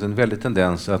att det finns en väldig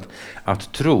tendens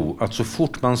att tro att så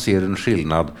fort man ser en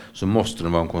skillnad så måste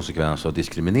den vara en konsekvens av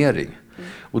diskriminering.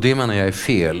 Och det menar jag är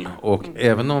fel. Och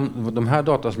även om de här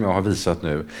data som jag har visat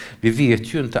nu, vi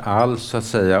vet ju inte alls så att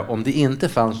säga, om det inte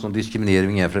fanns någon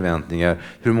diskriminering eller förväntningar,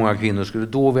 hur många kvinnor skulle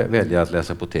då välja att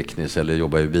läsa på tekniskt eller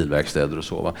jobba i bilverkstäder och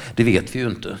så. Va? Det vet vi ju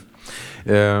inte.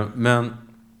 Men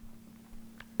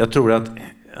jag tror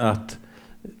att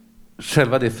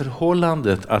själva det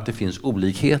förhållandet att det finns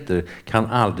olikheter kan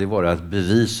aldrig vara ett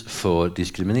bevis för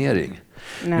diskriminering.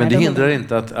 Nej, men det hindrar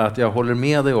inte att jag håller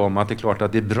med dig om att det är klart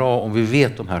att det är bra om vi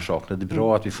vet de här sakerna. Det är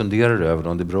bra att vi funderar över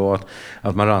dem. Det är bra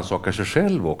att man rannsakar sig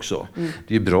själv också.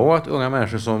 Det är bra att unga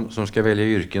människor som ska välja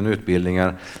yrken och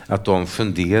utbildningar, att de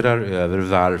funderar över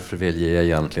varför väljer jag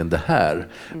egentligen det här?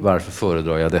 Varför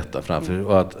föredrar jag detta framför?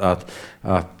 Och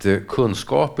att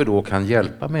kunskaper då kan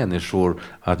hjälpa människor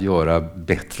att göra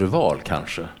bättre val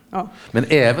kanske. Ja. Men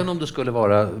även om det skulle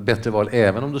vara bättre val,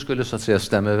 även om det skulle så att säga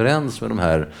stämma överens med de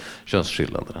här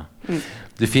könsskillnaderna.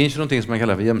 Det finns ju någonting som man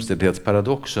kallar för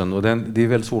jämställdhetsparadoxen, och det är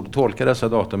väldigt svårt att tolka dessa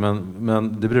data,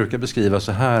 men det brukar beskrivas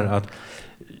så här att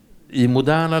i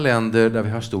moderna länder där vi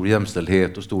har stor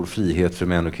jämställdhet och stor frihet för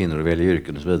män och kvinnor att välja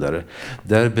yrken och så vidare,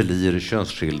 där blir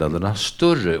könsskillnaderna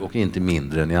större och inte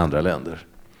mindre än i andra länder.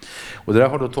 Och det där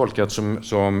har då tolkats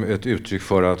som ett uttryck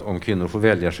för att om kvinnor får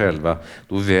välja själva,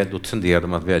 då tenderar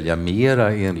de att välja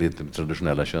mera enligt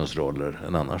traditionella könsroller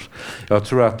än annars. Jag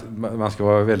tror att man ska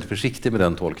vara väldigt försiktig med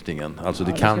den tolkningen. Alltså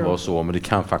det kan vara så, men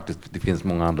det finns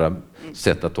många andra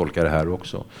sätt att tolka det här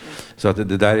också. Så att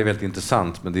det där är väldigt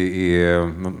intressant, men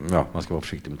man ska vara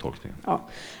försiktig med tolkningen.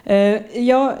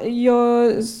 Ja.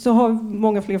 Jag så har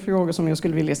många fler frågor som jag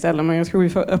skulle vilja ställa, men jag tror vi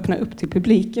får öppna upp till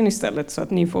publiken istället så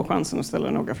att ni får chansen att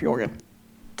ställa några frågor.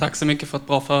 Tack så mycket för ett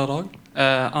bra föredrag.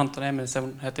 Anton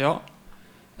Emilsson heter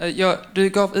jag. Du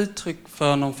gav uttryck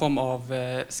för någon form av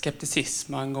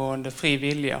skepticism angående fri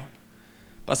vilja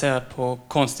baserad på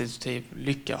konstitutiv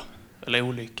lycka eller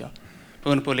olycka.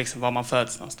 Beroende på liksom var man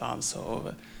föds någonstans och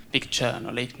vilket kön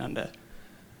och liknande.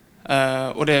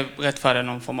 Och det rättfärdigar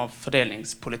någon form av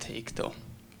fördelningspolitik då.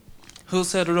 Hur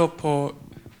ser du då på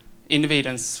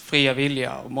individens fria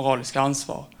vilja och moraliska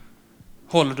ansvar?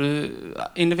 Håller du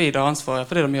individer ansvariga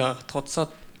för det de gör, trots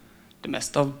att det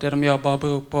mesta av det de gör bara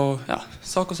beror på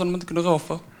saker som de inte kunde rå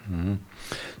för?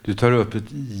 Du tar upp ett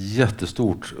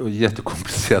jättestort och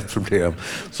jättekomplicerat problem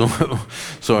som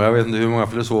jag vet inte hur många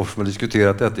filosofer som har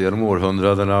diskuterat detta genom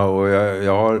århundradena, och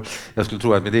jag skulle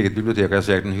tro att mitt eget bibliotek har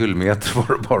säkert en hyllmeter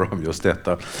bara om just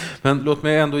detta. Men låt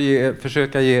mig ändå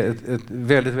försöka ge ett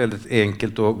väldigt, väldigt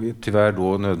enkelt och tyvärr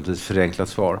då nödvändigtvis förenklat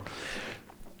svar.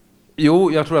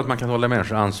 Jo, jag tror att man kan hålla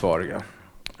människor ansvariga.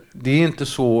 Det är inte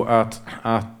så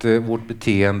att vårt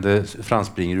beteende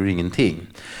framspringer ur ingenting.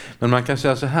 Men man kan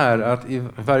säga så här att i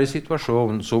varje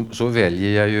situation så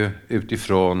väljer jag ju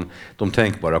utifrån de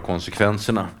tänkbara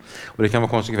konsekvenserna. Och det kan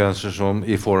vara konsekvenser som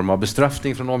i form av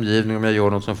bestraffning från omgivningen om jag gör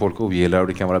något som folk ogillar, och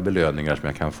det kan vara belöningar som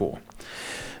jag kan få.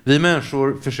 Vi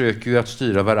människor försöker ju att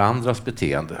styra varandras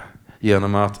beteende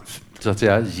genom att så att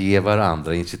säga ge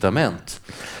varandra incitament.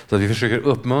 Så att vi försöker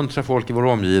uppmuntra folk i vår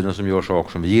omgivning som gör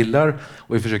saker som vi gillar,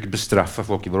 och vi försöker bestraffa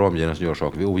folk i vår omgivning som gör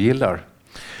saker vi ogillar.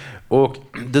 Och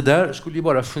det där skulle ju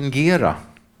bara fungera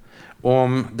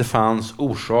om det fanns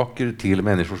orsaker till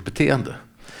människors beteende.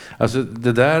 Alltså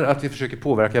det där att vi försöker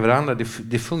påverka varandra,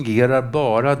 det fungerar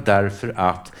bara därför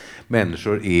att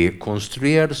människor är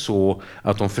konstruerade så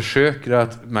att de försöker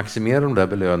att maximera de där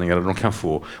belöningarna de kan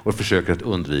få och försöker att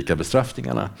undvika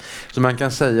bestraffningarna. Så man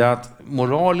kan säga att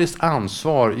moraliskt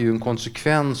ansvar är ju en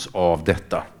konsekvens av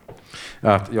detta.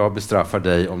 Att jag bestraffar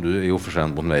dig om du är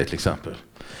oförskämd mot mig till exempel.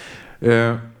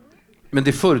 Men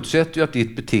det förutsätter ju att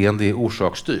ditt beteende är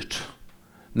orsaksstyrt,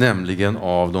 nämligen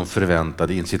av de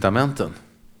förväntade incitamenten.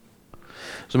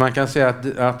 Så man kan säga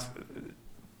att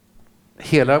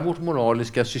hela vårt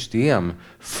moraliska system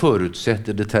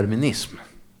förutsätter determinism.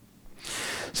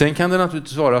 Sen kan det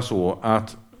naturligtvis vara så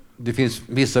att det finns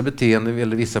vissa beteenden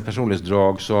eller vissa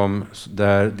personlighetsdrag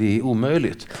där det är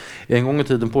omöjligt. En gång i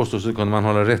tiden påstås att kunde man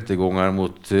hålla rättegångar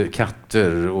mot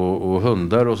katter och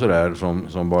hundar och sådär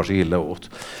som bar sig illa åt.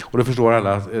 Och då förstår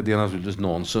alla att det är naturligtvis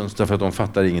nonsens, därför att de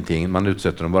fattar ingenting. Man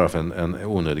utsätter dem bara för en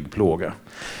onödig plåga.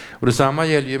 Och detsamma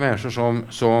gäller ju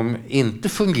människor som inte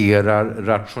fungerar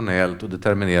rationellt och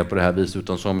determinerat på det här viset,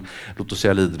 utan som, låt oss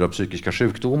säga, lider av psykiska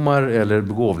sjukdomar eller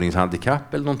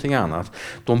begåvningshandikapp eller någonting annat.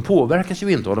 De påverkas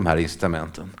ju inte av de här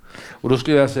incitamenten. Och då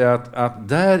skulle jag säga att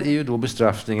där är ju då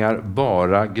bestraffningar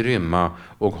bara grymma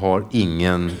och har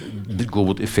ingen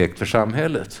god effekt för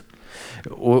samhället.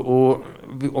 Och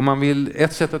om man vill,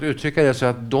 ett sätt att uttrycka det är så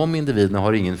att de individerna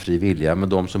har ingen fri vilja, men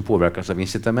de som påverkas av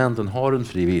incitamenten har en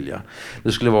fri vilja.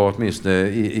 Det skulle vara åtminstone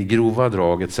i grova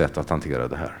drag ett sätt att hantera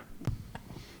det här.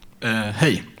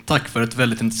 Hej, tack för ett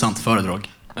väldigt intressant föredrag.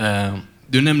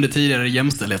 Du nämnde tidigare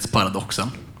jämställdhetsparadoxen.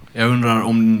 Jag undrar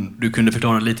om du kunde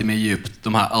förklara lite mer djupt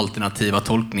de här alternativa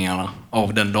tolkningarna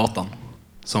av den datan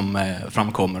som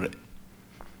framkommer.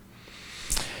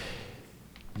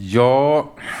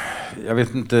 Ja, jag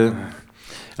vet inte.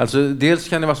 Alltså, dels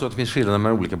kan det vara så att det finns skillnader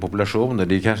mellan olika populationer.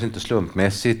 Det är kanske inte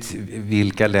slumpmässigt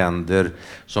vilka länder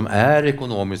som är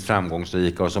ekonomiskt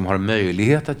framgångsrika och som har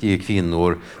möjlighet att ge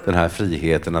kvinnor den här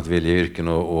friheten att välja yrken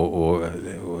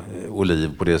och liv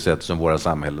på det sätt som våra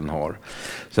samhällen har.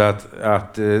 Så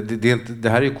att det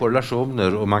här är ju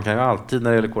korrelationer, och man kan ju alltid när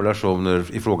det gäller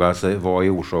korrelationer ifråga sig vad är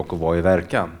orsak och vad är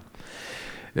verkan.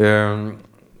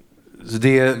 Så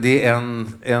det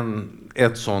är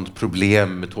ett sånt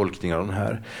problem med tolkningar av den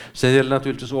här. Sen gäller det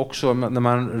naturligtvis också när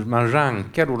man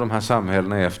rankar då de här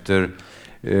samhällena efter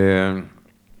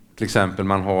till exempel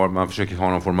man försöker ha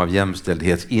någon form av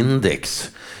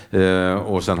jämställdhetsindex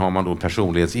och sen har man då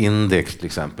personlighetsindex till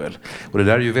exempel. Och det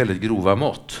där är ju väldigt grova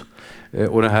mått.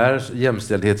 Och det här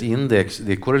jämställdhetsindex,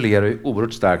 det korrelerar ju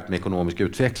oerhört starkt med ekonomisk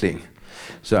utveckling.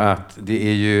 Så att det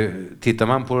är ju, tittar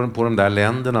man på de där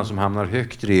länderna som hamnar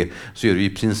högt i det, så är det i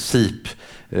princip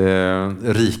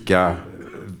rika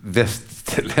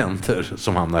västländer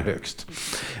som hamnar högst.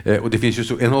 Och det finns ju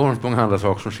så enormt många andra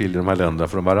saker som skiljer de här länderna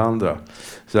från varandra.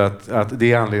 Så att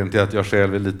det är anledningen till att jag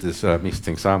själv är lite så här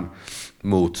misstänksam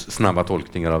mot snabba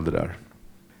tolkningar av det där.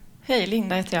 Hej,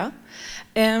 Linda heter jag.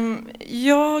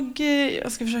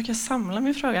 Jag ska försöka samla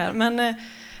min fråga här, men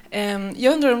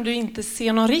jag undrar om du inte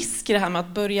ser någon risk i det här med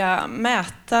att börja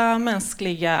mäta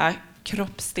mänskliga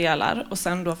kroppsdelar och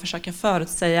sen då försöka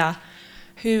förutsäga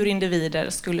hur individer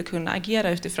skulle kunna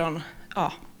agera utifrån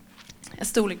en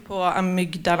storlek på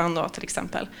amygdalan då, till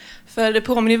exempel. För det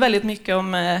påminner ju väldigt mycket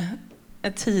om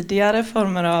tidigare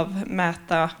former av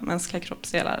mäta mänskliga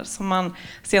kroppsdelar som man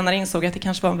senare insåg att det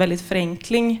kanske var en väldigt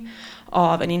förenkling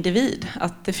av en individ.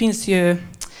 Att det finns ju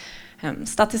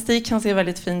statistik kan se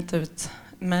väldigt fint ut,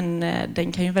 men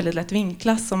den kan ju väldigt lätt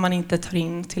vinklas om man inte tar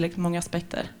in tillräckligt många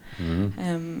aspekter.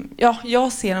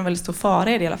 Jag ser en väldigt stor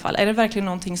fara i det i alla fall. Är det verkligen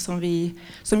någonting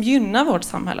som gynnar vårt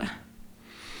samhälle?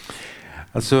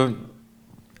 Alltså,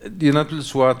 det är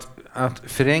naturligtvis så att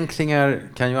förenklingar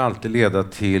kan ju alltid leda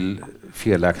till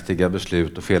felaktiga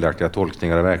beslut och felaktiga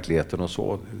tolkningar av verkligheten och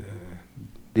så.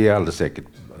 Det är alldeles säkert.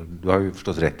 Du har ju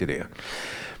förstås rätt i det.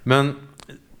 Men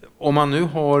om man nu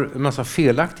har en massa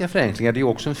felaktiga förenklingar, det är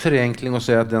också en förenkling att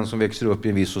säga att den som växer upp i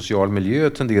en viss social miljö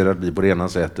tenderar att bli på det ena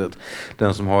sättet.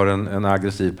 Den som har en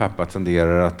aggressiv pappa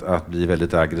tenderar att bli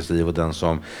väldigt aggressiv, och den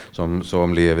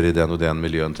som lever i den och den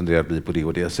miljön tenderar att bli på det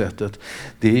och det sättet.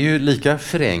 Det är ju lika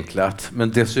förenklat,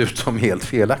 men dessutom helt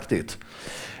felaktigt.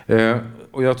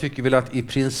 Och jag tycker väl att i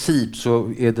princip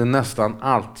så är det nästan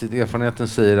alltid, erfarenheten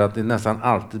säger att det är nästan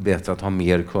alltid bättre att ha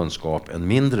mer kunskap än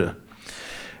mindre.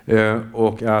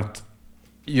 Och att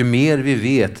ju mer vi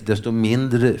vet, desto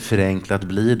mindre förenklat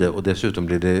blir det, och dessutom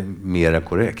blir det mera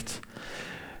korrekt.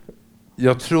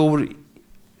 Jag tror,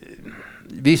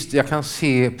 visst jag kan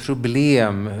se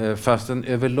problem, fastän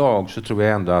överlag så tror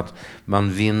jag ändå att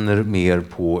man vinner mer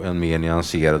på en mer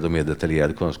nyanserad och mer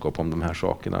detaljerad kunskap om de här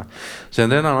sakerna.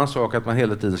 Sen är det en annan sak att man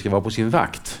hela tiden ska vara på sin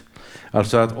vakt.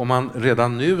 Alltså att om man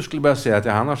redan nu skulle börja säga att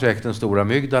han har säkert en stor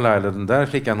amygdala, eller den där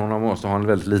flickan hon måste ha en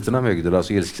väldigt liten amygdala,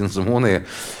 så ilsken som hon är.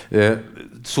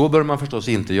 Så bör man förstås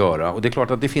inte göra. Och det är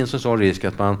klart att det finns en sån risk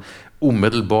att man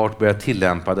omedelbart börjar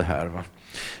tillämpa det här. Va?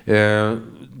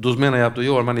 Då menar jag att då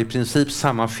gör man i princip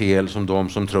samma fel som de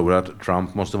som tror att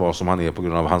Trump måste vara som han är på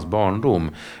grund av hans barndom.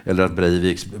 Eller att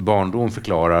Breiviks barndom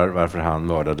förklarar varför han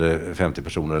mördade 50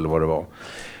 personer eller vad det var.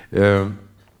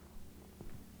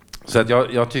 Så att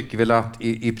jag tycker väl att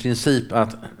i princip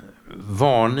att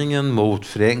varningen mot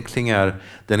förenklingar,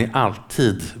 den är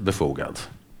alltid befogad.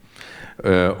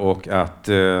 Och att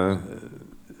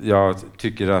jag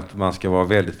tycker att man ska vara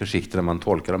väldigt försiktig när man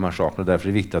tolkar de här sakerna. Därför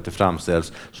är det viktigt att det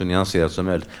framställs så nyanserat som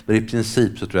möjligt. Men i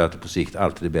princip så tror jag att det på sikt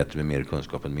alltid är bättre med mer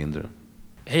kunskap än mindre.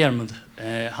 Hej Germund,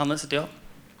 Hannes heter jag.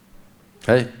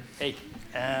 Hej. Hej.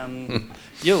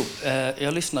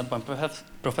 Jag lyssnade på en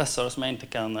professor som jag inte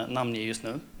kan namnge just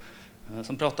nu,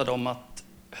 som pratade om att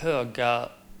höga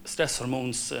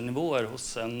stresshormonsnivåer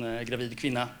hos en gravid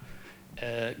kvinna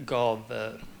gav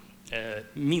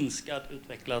minskad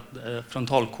utvecklad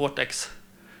frontalkortex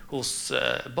hos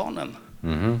barnen.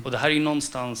 Mm. Och det här är ju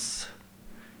någonstans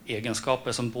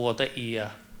egenskaper som både är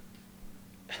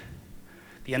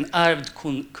en ärvd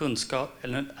kunskap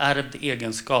eller en ärvd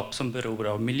egenskap som beror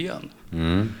av miljön.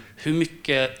 Mm. Hur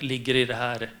mycket ligger i det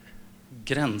här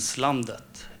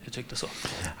gränslandet? Jag tyckte så.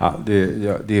 Ja,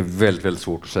 det är väldigt, väldigt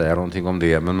svårt att säga någonting om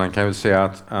det, men man kan väl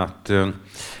säga att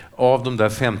av de där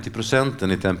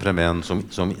 50% i temperament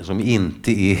som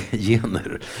inte är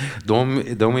gener,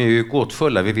 de är ju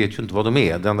gåtfulla. Vi vet ju inte vad de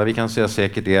är. Det enda vi kan säga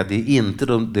säkert är att det är inte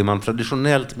det man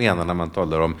traditionellt menar när man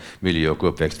talar om miljö och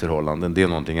uppväxtförhållanden. Det är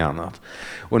någonting annat.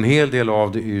 Och en hel del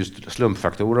av det är just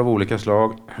slumpfaktorer av olika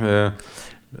slag.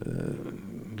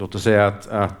 Låt oss säga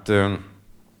att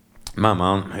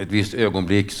mamman, ett visst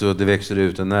ögonblick så det växer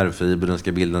ut en nervfiber, den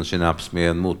ska bilda en synaps med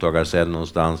en mottagarcell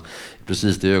någonstans.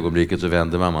 Precis det ögonblicket så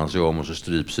vänder mamman sig om och så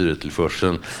stryps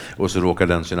syretillförseln och så råkar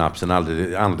den synapsen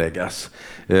aldrig anläggas.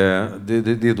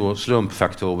 Det är då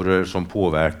slumpfaktorer som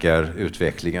påverkar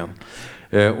utvecklingen.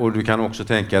 Och du kan också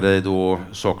tänka dig då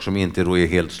saker som inte då är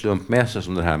helt slumpmässiga,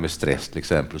 som det här med stress till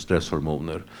exempel,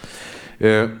 stresshormoner.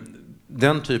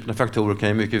 Den typen av faktorer kan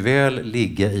ju mycket väl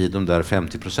ligga i de där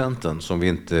 50% som vi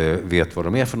inte vet vad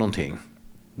de är för någonting,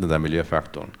 den där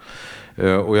miljöfaktorn.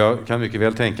 Och jag kan mycket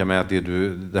väl tänka mig att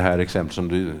det här exempel som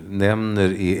du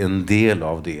nämner är en del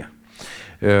av det.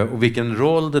 Och vilken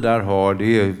roll det där har,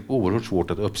 det är oerhört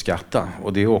svårt att uppskatta.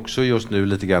 Och det är också just nu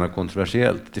lite grann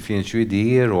kontroversiellt. Det finns ju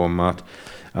idéer om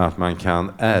att man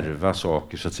kan ärva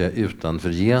saker så att säga utanför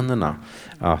generna.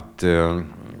 Att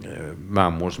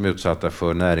mammor som är utsatta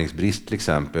för näringsbrist till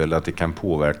exempel, att det kan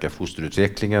påverka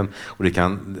fosterutvecklingen och det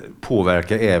kan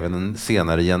påverka även en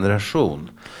senare generation.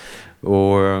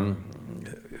 Och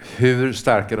hur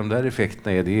starka de där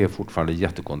effekterna är, det är fortfarande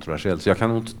jättekontroversiellt. Så jag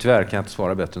kan tyvärr inte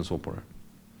svara bättre än så på det.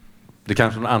 Det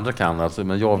kanske någon andra kan, alltså,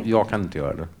 men jag kan inte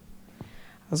göra det.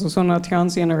 Alltså sådana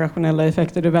transgenerationella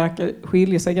effekter, det verkar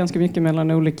skilja sig ganska mycket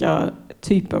mellan olika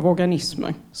typer av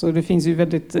organismer. Så det finns ju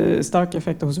väldigt starka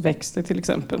effekter hos växter till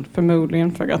exempel.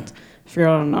 Förmodligen för att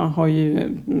fröna har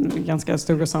ju ganska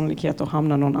stor sannolikhet att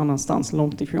hamna någon annanstans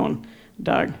långt ifrån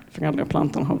där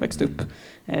föräldraplantan har växt upp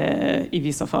i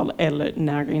vissa fall, eller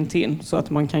nära intill. Så att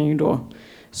man kan ju då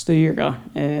styra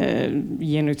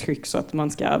genuttryck så att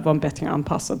man ska vara bättre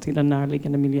anpassad till den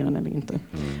närliggande miljön eller inte.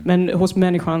 Men hos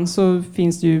människan så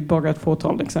finns det ju bara ett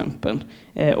fåtal exempel.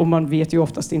 Och man vet ju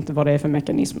oftast inte vad det är för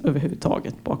mekanism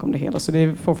överhuvudtaget bakom det hela. Så det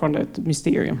är fortfarande ett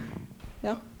mysterium.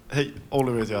 Ja. Hej,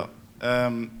 Oliver heter jag.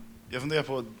 Jag funderar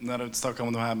på när du snackar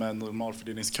om det här med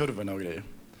normalfördelningskurvorna och grejer.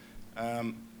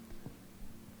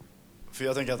 För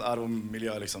jag tänker att arv och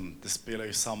miljö liksom, det spelar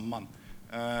ju samman.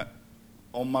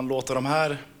 Om man låter de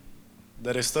här,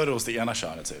 där det är större hos det ena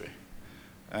könet säger vi,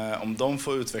 om de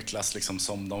får utvecklas liksom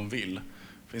som de vill,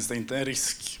 finns det inte en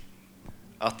risk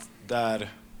att där,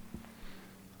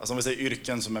 alltså om vi säger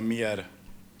yrken som är mer,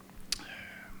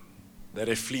 där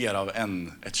det är fler av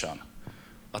ett kön,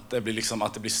 att det blir liksom,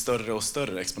 att det blir större och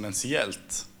större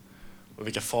exponentiellt, och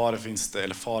vilka faror finns det,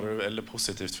 eller faror eller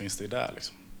positivt finns det där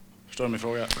liksom? Förstår du min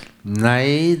fråga?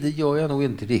 Nej, det gör jag nog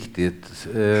inte riktigt.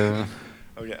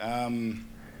 Okay,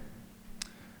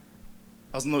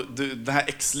 alltså, den här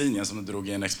x-linjen som du drog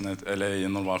i en exponent eller i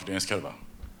en normalfördelningskurva.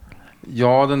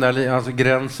 Ja, den där alltså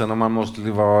gränsen om man måste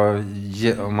vara,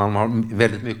 om man har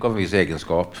väldigt mycket av en viss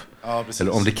egenskap. Ja, precis.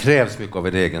 Eller om det krävs mycket av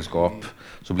en egenskap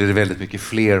så blir det väldigt mycket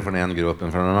fler från en grupp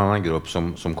än från en annan grupp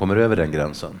som kommer över den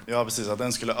gränsen. Ja, precis. Att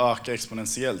den skulle öka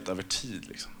exponentiellt över tid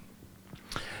liksom.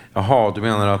 Jaha, du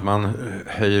menar att man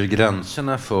höjer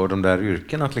gränserna för de där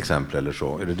yrkena till exempel eller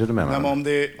så? Är det det du menar? Nej, men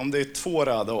om det är 2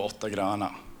 röda och 8 gröna,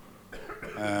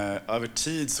 över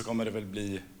tid så kommer det väl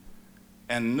bli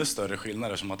ännu större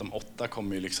skillnader, som att de 8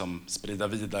 kommer ju liksom sprida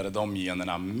vidare de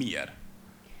generna mer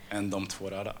än de 2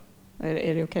 röda.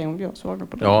 Är det okej om jag svarar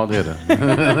på det? Ja, det är det.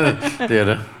 Det är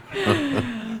det.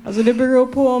 Alltså det beror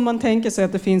på om man tänker sig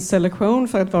att det finns selektion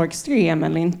för att vara extrem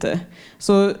eller inte.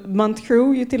 Så man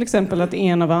tror ju till exempel att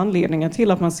en av anledningarna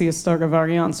till att man ser större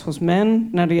varians hos män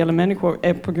när det gäller människor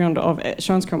är på grund av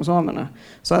könskromosomerna.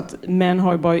 Så att män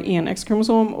har ju bara en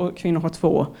X-kromosom och kvinnor har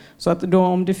 2. Så att då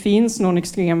om det finns någon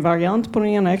extrem variant på den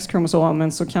ena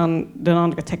X-kromosomen så kan den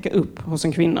andra täcka upp hos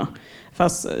en kvinna.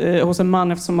 Fast hos en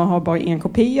man, eftersom man har bara en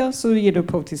kopia, så ger det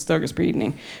upphov till större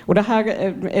spridning. Och det här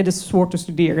är det svårt att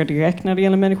studera direkt när det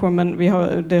gäller människor, men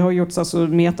det har gjorts alltså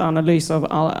metaanalys av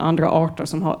andra arter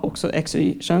som har också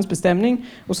XY-könsbestämning.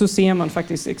 Och så ser man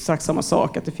faktiskt exakt samma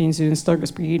sak, att det finns ju en större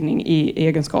spridning i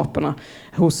egenskaperna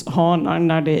hos hanar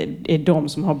när det är de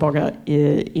som har bara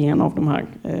en av de här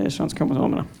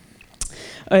könskromosomerna.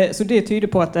 Så det tyder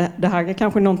på att det här är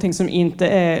kanske någonting som inte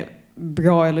är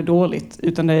bra eller dåligt,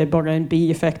 utan det är bara en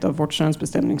bieffekt av vårt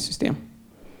könsbestämningssystem.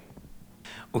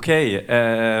 Okej,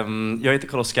 jag heter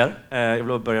Karl-Oskar. Jag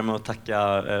vill börja med att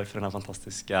tacka för den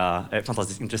här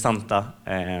fantastiskt intressanta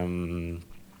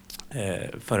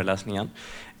föreläsningen.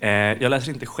 Jag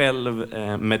läser inte själv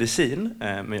medicin,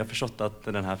 men jag har förstått att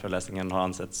den här föreläsningen har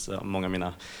ansetts av många av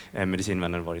mina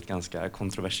medicinvänner varit ganska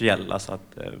kontroversiella, så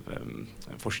att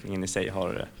forskningen i sig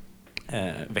har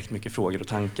väckt mycket frågor och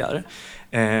tankar.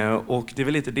 Och det är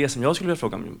väl lite det som jag skulle vilja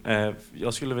fråga om.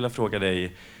 Jag skulle vilja fråga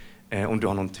dig om du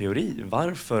har någon teori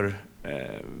varför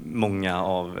många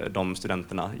av de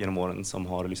studenterna genom åren som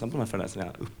har lyssnat på de här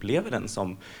föreläsningarna upplever den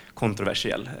som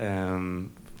kontroversiell.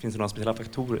 finns det några speciella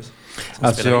faktorer som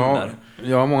Alltså spelar in där?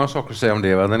 Jag har många saker att säga om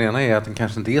det. Va? Den ena är att den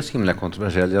kanske inte är så himla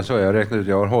kontroversiell. Jag räknade ut,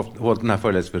 jag har hållit den här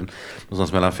föreläsningen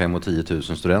någonstans mellan 5 och 10 000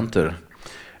 studenter.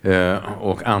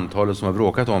 Och antalet som har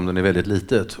bråkat om den är väldigt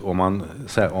litet. Om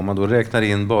man då räknar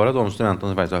in bara de studenter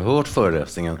som faktiskt har hört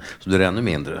föreläsningen så blir det ännu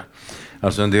mindre.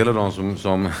 Alltså en del av de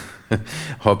som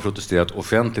har protesterat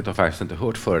offentligt har faktiskt inte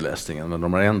hört föreläsningen, men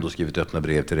de har ändå skrivit öppna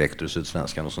brev till rektor i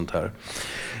Sydsvenskan och sånt här.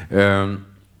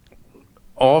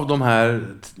 Av de här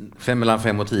mellan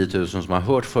 5 och 10 000 som har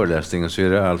hört föreläsningen så är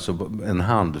det alltså en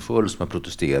handfull som har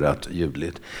protesterat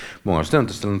ljudligt. Många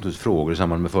studenter ställer naturligtvis frågor i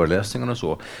samband med föreläsningen och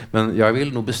så. Men jag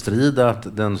vill nog bestrida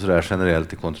att den så där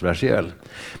generellt är kontroversiell.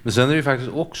 Men sen är det ju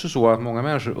faktiskt också så att många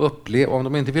människor upplever, om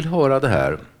de inte vill höra det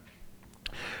här,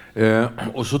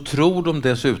 och så tror de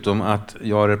dessutom att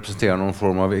jag representerar någon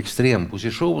form av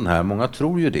extremposition här. Många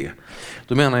tror ju det.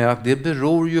 Då menar jag att det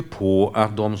beror ju på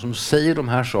att de som säger de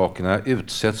här sakerna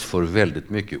utsätts för väldigt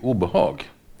mycket obehag.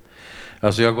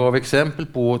 Alltså jag gav exempel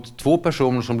på 2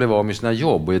 personer som blev av med sina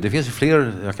jobb. Och det finns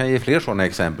fler, jag kan ge fler sådana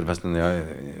exempel fast jag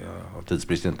av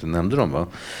tidsbrist inte nämnde dem. Va?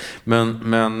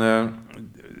 Men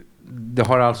det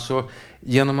har alltså,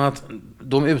 genom att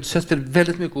de utsätts för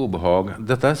väldigt mycket obehag,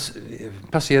 detta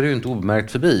passerar ju inte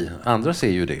obemärkt förbi, andra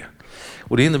ser ju det.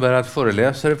 Och det innebär att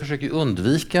föreläsare försöker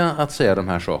undvika att säga de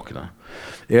här sakerna.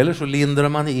 Eller så lindrar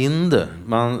man in det.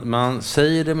 Man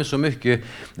säger det med så mycket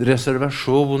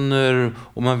reservationer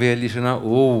och man väljer sina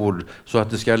ord så att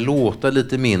det ska låta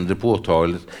lite mindre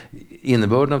påtagligt.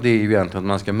 Innebörden av det är ju egentligen att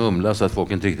man ska mumla så att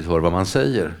folk inte riktigt hör vad man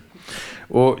säger.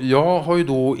 Och jag har ju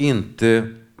då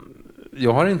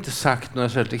jag har inte sagt några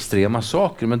särskilt extrema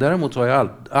saker, men däremot har jag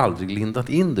aldrig lindat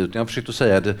in det, utan jag har försökt att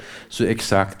säga det så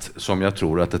exakt som jag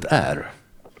tror att det är.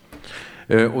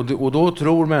 Och då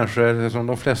tror människor, som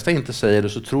de flesta inte säger det,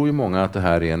 så tror ju många att det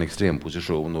här är en extrem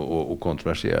position och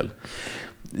kontroversiell.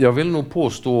 Jag vill nog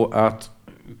påstå att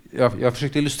jag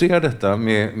försökte illustrera detta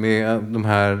med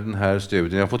den här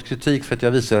studien. Jag har fått kritik för att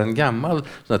jag visar en gammal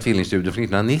sån här tvillingstudie från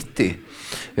 1990.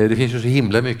 Det finns ju så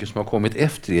himla mycket som har kommit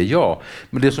efter det, ja.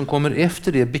 Men det som kommer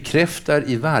efter det bekräftar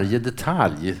i varje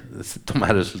detalj de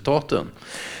här resultaten.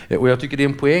 Och jag tycker det är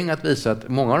en poäng att visa att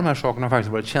många av de här sakerna har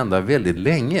faktiskt varit kända väldigt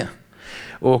länge.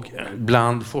 Och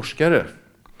bland forskare.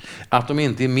 Att de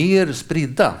inte är mer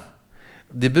spridda,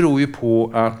 det beror ju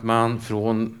på att man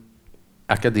från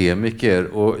akademiker,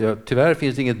 och tyvärr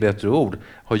finns det inget bättre ord,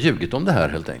 har ljugit om det här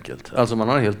helt enkelt. Alltså man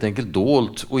har helt enkelt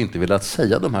dolt och inte velat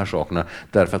säga de här sakerna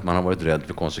därför att man har varit rädd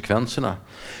för konsekvenserna.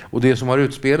 Och det som har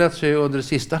utspelat sig under det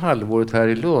sista halvåret här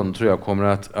i Lund tror jag kommer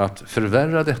att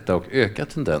förvärra detta och öka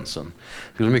tendensen.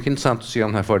 Det är mycket intressant att se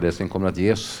om den här föreläsningen kommer att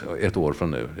ges ett år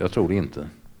från nu. Jag tror det inte.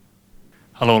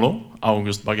 Hallå,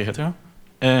 August Bagge heter jag.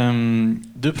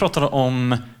 Du pratade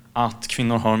om att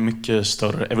kvinnor har mycket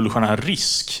större evolutionär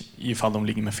risk ifall de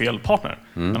ligger med fel partner,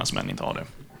 medan män inte har det.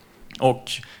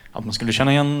 Och att man skulle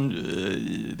känna igen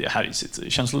det här i sitt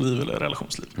känsloliv eller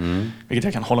relationsliv. Vilket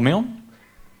jag kan hålla med om.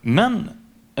 Men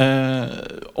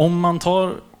om man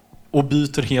tar och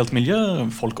byter helt miljö,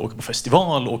 folk åker på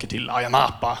festival, åker till Ayia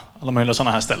Napa, alla möjliga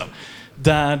sådana här ställen,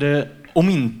 där det om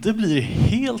inte blir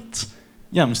helt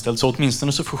jämställt så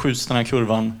åtminstone så förskjuts den här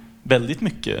kurvan väldigt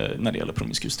mycket när det gäller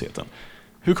promiskuiteten.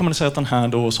 Hur kommer det sig att den här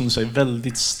då, som du säger,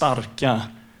 väldigt starka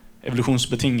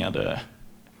evolutionsbetingade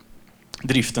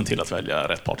driften till att välja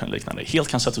rätt partner liknande helt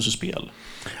kan sättas ur spel?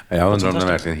 Jag undrar om den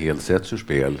verkligen helt sätts ur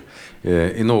spel.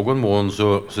 I någon mån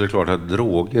så är det klart att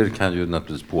droger kan ju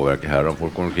naturligtvis påverka här. Om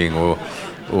folk går omkring och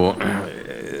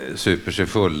super sig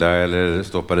fulla eller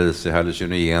stoppar i sig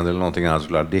hallucinogen eller någonting annat,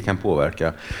 så det kan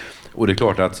påverka. Och det är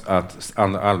klart att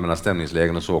allmänna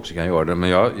stämningslägen och så också kan göra det. Men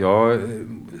jag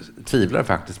tvivlar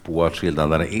faktiskt på att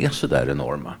skillnaderna är så där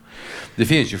enorma. Det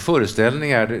finns ju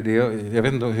föreställningar, jag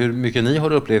vet inte hur mycket ni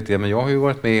har upplevt det, men jag har ju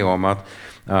varit med om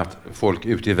att folk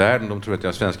ute i världen, de tror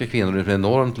att svenska kvinnor är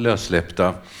enormt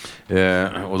lössläppta.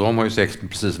 Och de har ju sex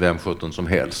med precis vem 17 som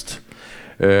helst.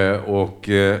 Och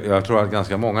jag tror att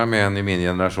ganska många män i min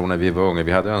generation när vi var unga,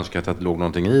 vi hade önskat att det låg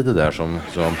någonting i det där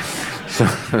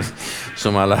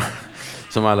som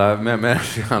alla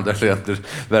människor i andra länder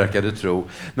verkade tro.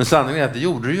 Men sanningen är att det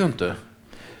gjorde det ju inte.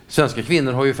 Svenska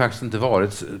kvinnor har ju faktiskt inte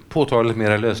varit påtagligt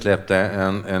mer lössläppta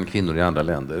än kvinnor i andra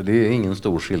länder. Det är ingen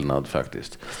stor skillnad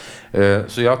faktiskt.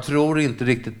 Så jag tror inte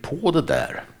riktigt på det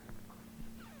där.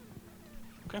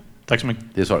 Okay. Tack så mycket.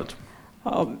 Det är svaret.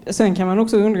 Ja, sen kan man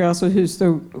också undra alltså hur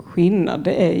stor skillnad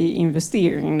det är i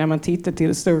investering när man tittar till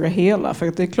det stora hela. För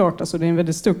att det är klart, alltså det är en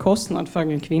väldigt stor kostnad för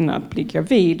en kvinna att bli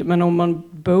gravid. Men om man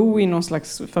bor i någon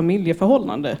slags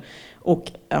familjeförhållande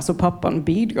och alltså pappan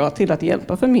bidrar till att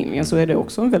hjälpa familjen, så är det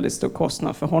också en väldigt stor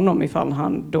kostnad för honom ifall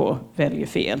han då väljer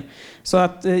fel. Så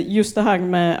att just det här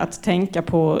med att tänka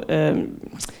på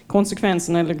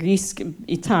konsekvenserna eller risk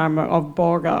i termer av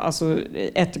bara alltså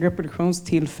ett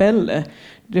reproduktionstillfälle,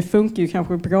 det funkar ju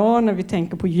kanske bra när vi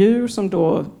tänker på djur som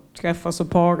då träffas och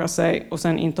parar sig och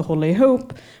sen inte håller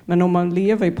ihop. Men om man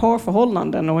lever i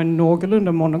parförhållanden och är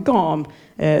någorlunda monogam,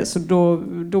 så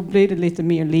då blir det lite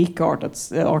mer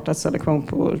likartad selektion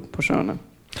på könen.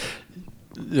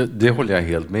 Det håller jag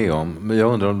helt med om. Men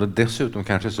jag undrar om det dessutom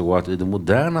kanske är så att i det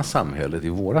moderna samhället, i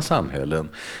våra samhällen,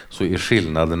 så är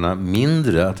skillnaderna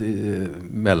mindre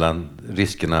mellan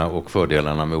riskerna och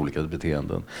fördelarna med olika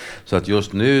beteenden. Så att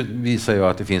just nu visar jag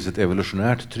att det finns ett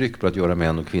evolutionärt tryck på att göra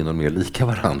män och kvinnor mer lika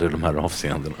varandra i de här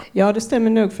avseendena. Ja, det stämmer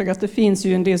nog, för att det finns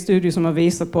ju en del studier som har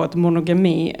visat på att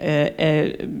monogami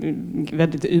är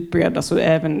väldigt utbredd. Alltså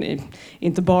även,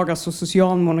 inte bara så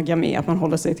social monogami, att man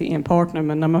håller sig till en partner,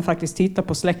 men när man faktiskt tittar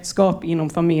på släktskap inom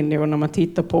familjer och när man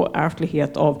tittar på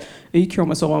ärftlighet av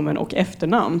Y-kromosomen och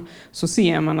efternamn, så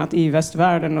ser man att i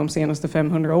västvärlden de senaste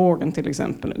 500 åren till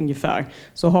exempel ungefär,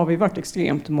 så har vi varit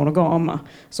extremt monogama.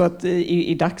 Så att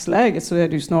i dagsläget så är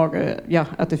det ju snarare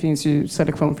att det finns ju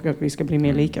selektion för att vi ska bli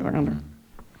mer lika varandra.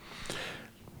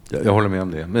 Jag håller med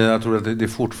om det. Men jag tror att det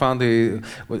fortfarande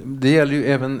det gäller ju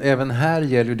även här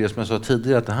gäller ju det som jag sa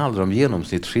tidigare, att det handlar om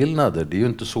genomsnittsskillnader. Det är ju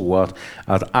inte så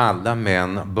att alla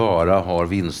män bara har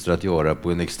vinster att göra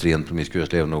på en extremt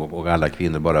promiskuös levnad och alla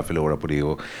kvinnor bara förlorar på det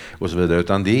och så vidare.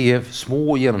 Utan det är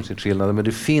små genomsnittsskillnader, men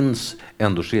det finns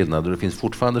ändå skillnader. Det finns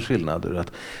fortfarande skillnader.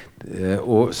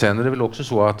 Och sen är det väl också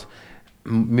så att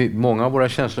många av våra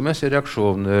känslomässiga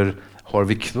reaktioner har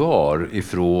vi kvar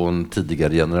ifrån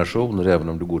tidigare generationer, även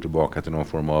om du går tillbaka till någon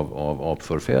form av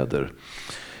apförfäder.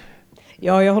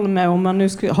 Ja, jag håller med. Om man nu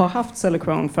har haft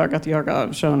selektion för att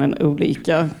göra könen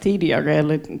olika tidigare,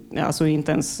 eller alltså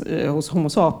inte ens hos Homo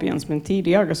sapiens, men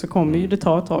tidigare, så kommer ju det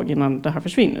ta ett tag innan det här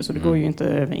försvinner, så det går ju inte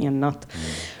över en natt.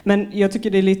 Men jag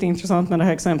tycker det är lite intressant med det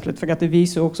här exemplet, för att det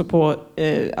visar också på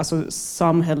alltså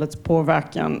samhällets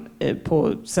påverkan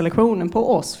på selektionen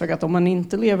på oss. För att om man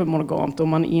inte lever monogamt, om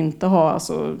man inte har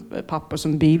alltså pappor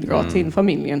som bidrar till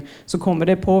familjen, så kommer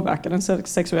det påverka den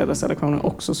sexuella selektionen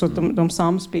också. Så att de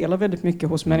samspelar väldigt mycket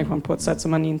hos människan på ett sätt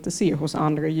som man inte ser hos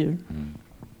andra djur.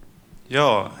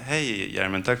 Ja, hej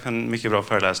Germund, tack för en mycket bra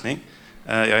föreläsning.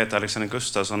 Jag heter Alexander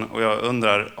Gustafsson och jag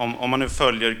undrar, om man nu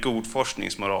följer god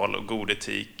forskningsmoral och god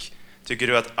etik, tycker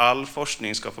du att all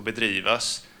forskning ska få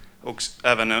bedrivas? Och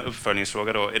även en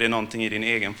uppföljningsfråga då, är det någonting i din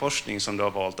egen forskning som du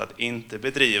har valt att inte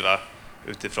bedriva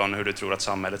utifrån hur du tror att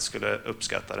samhället skulle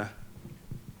uppskatta det?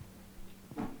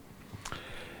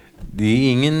 Det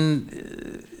är ingen...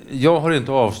 Jag har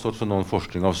inte avstått från någon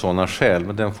forskning av sådana skäl,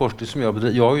 men den forskning som jag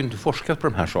bedriver, jag har ju inte forskat på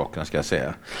de här sakerna, ska jag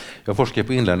säga. Jag forskar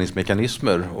på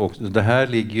inlärningsmekanismer, och det här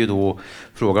ligger ju då,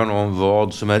 frågan om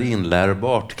vad som är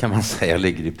inlärbart kan man säga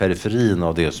ligger i periferin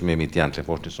av det som är mitt egentliga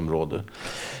forskningsområde.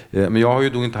 Men jag har ju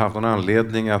då inte haft någon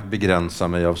anledning att begränsa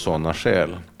mig av sådana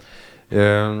skäl.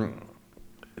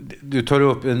 Du tar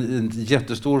upp en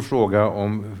jättestor fråga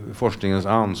om forskningens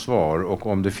ansvar och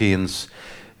om det finns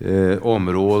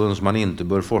områden som man inte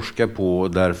bör forska på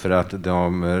därför att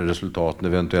de resultaten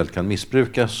eventuellt kan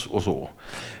missbrukas och så.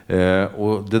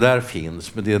 Och det där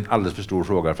finns, men det är en alldeles för stor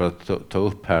fråga för att ta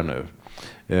upp här nu.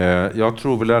 Jag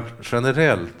tror väl att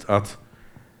generellt att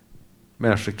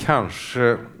människor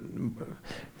kanske,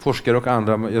 forskare och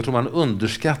andra, jag tror man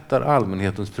underskattar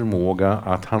allmänhetens förmåga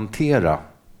att hantera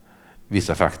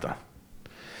vissa fakta.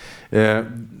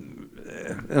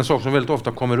 En sak som väldigt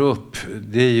ofta kommer upp,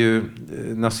 det är ju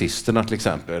nazisterna till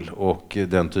exempel, och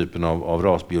den typen av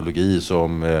rasbiologi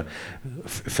som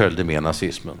följde med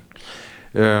nazismen.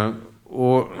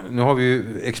 Och nu har vi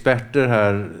ju experter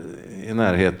här i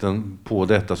närheten på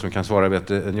detta som kan svara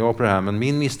bättre än jag på det här, men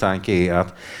min misstanke är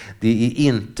att det är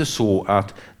inte så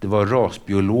att det var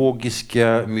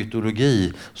rasbiologiska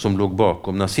mytologi som låg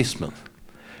bakom nazismen,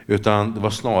 utan det var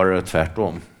snarare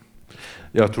tvärtom.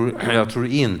 Jag tror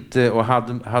inte, och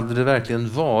hade det verkligen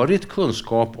varit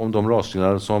kunskap om de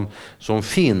rasskillnader som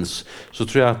finns, så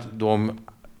tror jag att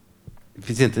det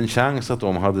finns inte en chans att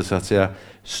de hade så att säga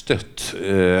stött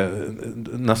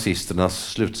nazisternas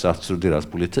slutsatser och deras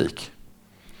politik.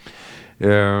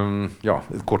 Ja,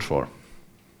 ett kort svar.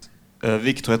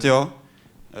 Viktor heter jag.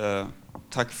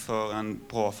 Tack för en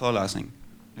bra föreläsning.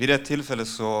 Vid ett tillfälle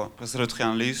så presenterade du 3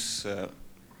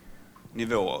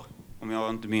 analysnivåer. Om jag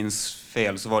inte minns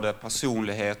fel så var det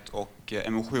personlighet och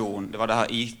emotion. Det var det här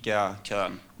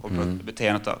ICA-kön på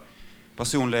beteendet där.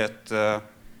 Personlighet,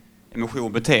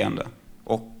 emotion, beteende.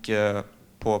 Och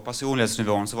på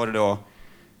personlighetsnivån så var det då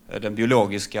den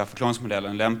biologiska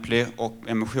förklaringsmodellen lämplig och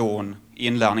emotion,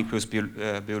 inlärning plus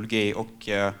biologi och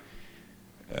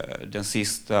den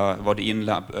sista var det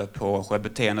på själva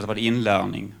beteendet var det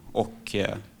inlärning och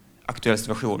aktuell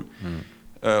situation.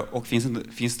 Och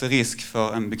finns det risk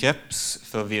för en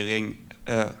begreppsförvirring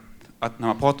att när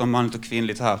man pratar om manligt och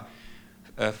kvinnligt här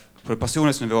på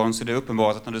personlighetsnivån så är det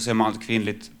uppenbart att när du säger manligt och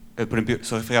kvinnligt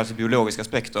så refererar till biologiska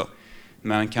aspekter,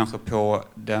 men kanske på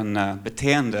den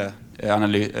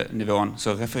beteendenivån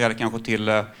så refererar det kanske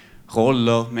till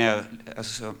roller, mer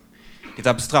alltså,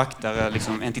 lite abstraktare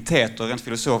liksom, entiteter, rent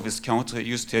filosofiskt, kanske inte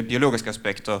just till biologiska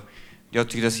aspekter. Jag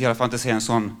tyckte i alla fall inte se en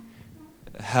sån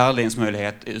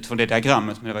härledningsmöjlighet utifrån det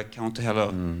diagrammet, men det var kanske inte heller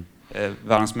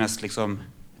världens mest liksom,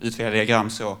 utvecklade diagram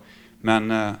så.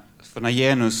 Men för när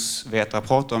genusvetare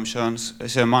pratar om kön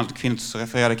manligt och kvinnligt så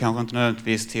refererar det kanske inte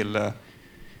nödvändigtvis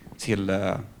till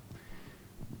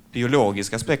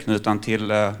biologiska aspekter utan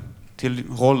till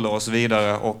roller och så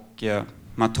vidare, och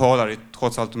man talar ju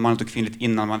trots allt om manligt och kvinnligt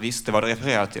innan man visste vad det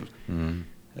refererar till.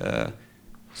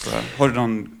 Så, har du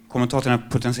någon kommentar till den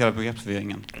potentiella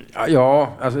begreppsförvirringen?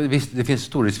 Ja, alltså, visst, det finns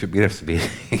stor risk för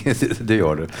begreppsförvirring. Det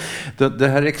gör det. Det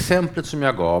här exemplet som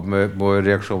jag gav med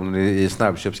reaktionen i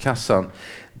snabbköpskassan,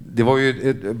 det var ju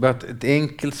ett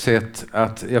enkelt sätt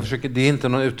att, det är inte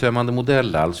någon uttömmande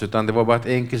modell alls, utan det var bara ett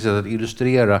enkelt sätt att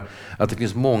illustrera att det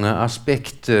finns många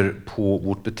aspekter på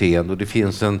vårt beteende och det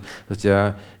finns en så att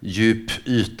säga, djup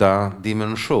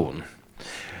yta-dimension.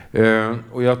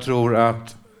 Och jag tror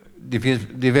att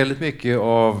det är väldigt mycket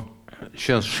av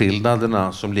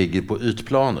könsskillnaderna som ligger på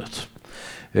ytplanet.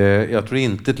 Jag tror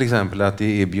inte till exempel att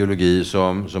det är biologi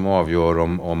som avgör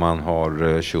om man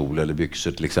har kjol eller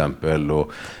byxor till exempel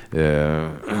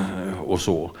och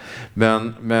så.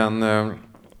 Men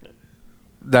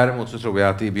däremot så tror jag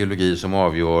att det är biologi som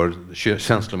avgör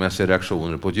känslomässiga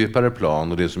reaktioner på ett djupare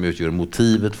plan och det som utgör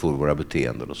motivet för våra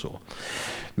beteenden och så.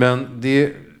 Men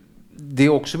det är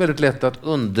också väldigt lätt att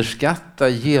underskatta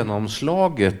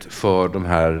genomslaget för de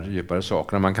här djupare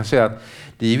sakerna. Man kan säga att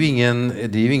det är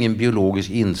ju ingen biologisk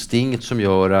instinkt som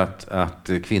gör att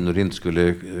kvinnor inte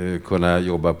skulle kunna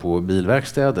jobba på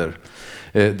bilverkstäder.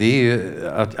 Det är ju,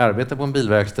 att arbeta på en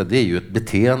bilverkstad, det är ju ett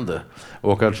beteende.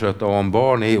 Och att sköta om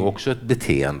barn är också ett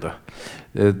beteende.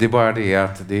 Det är bara det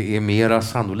att det är mera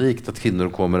sannolikt att kvinnor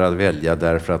kommer att välja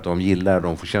därför att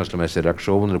de får känslomässiga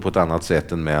reaktioner på ett annat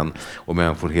sätt än män, och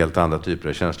män får helt andra typer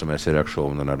av känslomässiga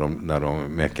reaktioner när de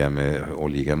mäckar med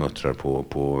oljiga muttrar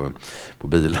på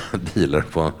bilar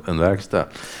på en verkstad.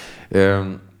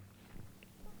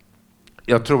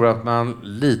 Jag tror att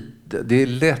det är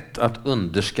lätt att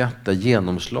underskatta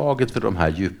genomslaget för de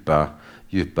här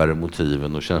djupare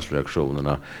motiven och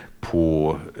känsloreaktionerna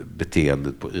på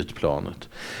beteendet på ytplanet.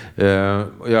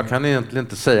 Jag kan egentligen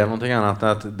inte säga någonting annat än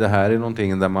att det här är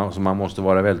någonting som man måste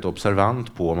vara väldigt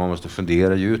observant på. Man måste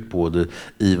fundera djupt på det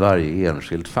i varje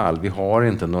enskilt fall. Vi har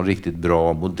inte någon riktigt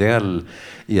bra modell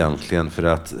egentligen för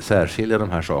att särskilja de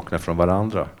här sakerna från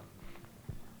varandra.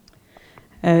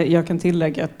 Jag kan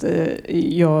tillägga att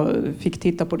jag fick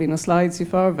titta på dina slides i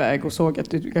förväg och såg att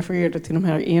du refererade till de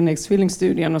här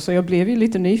enäggstvillingsstudierna, så jag blev ju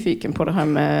lite nyfiken på det här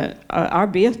med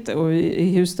arbete och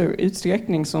i hur stor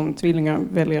utsträckning som tvillingar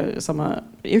väljer samma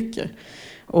yrke.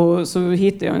 Och så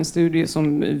hittade jag en studie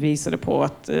som visade på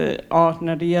att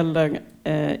när det gäller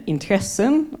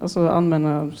intressen, alltså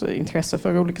använda intresse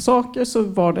för olika saker, så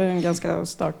var det en ganska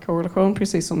stark korrelation,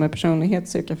 precis som med personlighet,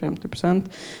 cirka 50%.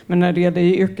 Men när det gällde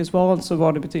yrkesval så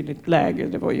var det betydligt lägre,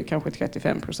 det var ju kanske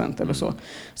 35% eller så.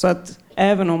 Så att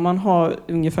även om man har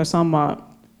ungefär samma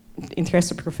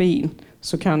intresseprofil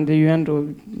så kan det ju ändå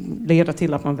leda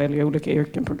till att man väljer olika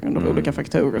yrken på grund av olika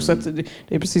faktorer. Så att det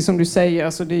är precis som du säger,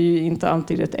 alltså det är ju inte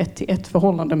alltid ett 1-till-1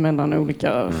 förhållande mellan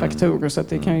olika faktorer, så att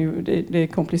det är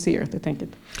komplicerat helt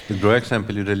enkelt. Ett bra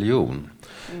exempel är religion.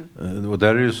 Och där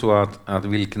är det ju så att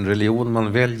vilken religion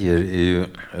man väljer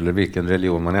eller vilken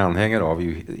religion man är anhängare av är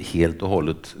ju helt och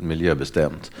hållet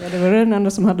miljöbestämt. Ja, det var den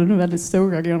enda som hade den väldigt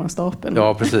stora gröna stapeln.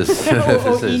 Ja, precis.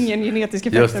 och ingen genetisk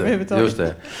effekt överhuvudtaget. Just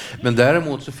det. Men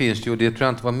däremot så finns det ju, det tror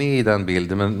jag inte var med i den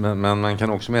bilden, men man kan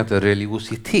också mäta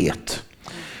religiositet.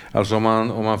 Alltså om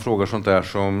man frågar sånt där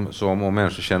som om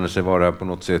människor känner sig vara på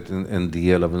något sätt en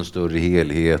del av en större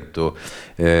helhet och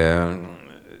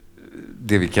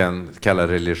det vi kan kalla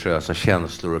religiösa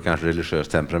känslor och kanske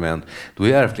religiöst temperament, då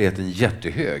är ärftligheten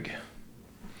jättehög.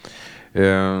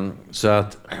 Så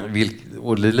att,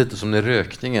 och det är lite som med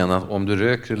rökningen, att om du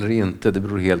röker eller inte, det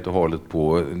beror helt och hållet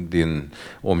på din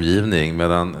omgivning,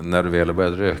 medan när du väl har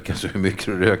börjat röka, så hur mycket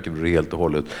du röker beror helt och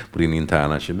hållet på din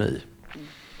interna kemi.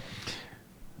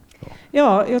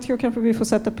 Ja, jag tror kanske vi får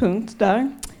sätta punkt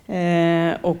där.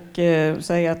 Och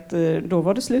säga att då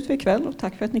var det slut för ikväll och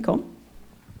tack för att ni kom.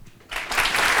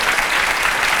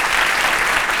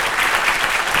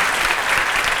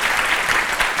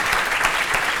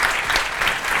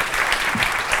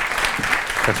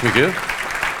 Tack så mycket.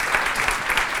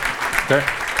 Tack.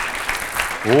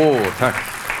 Tack.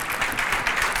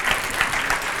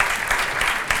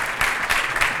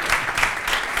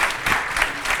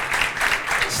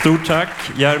 Stort tack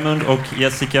Germund och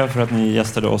Jessica för att ni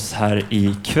gästade oss här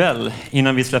ikväll.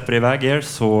 Innan vi släpper iväg er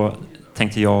så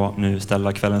tänkte jag nu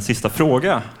ställa kvällens sista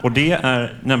fråga. Och det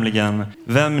är nämligen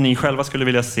vem ni själva skulle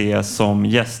vilja se som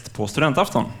gäst på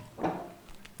Studentafton.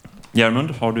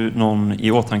 Germund, har du någon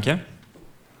i åtanke?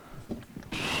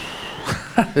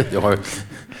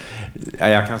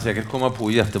 Jag kan säkert komma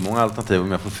på jättemånga alternativ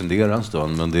om jag får fundera en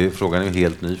stund, men frågan är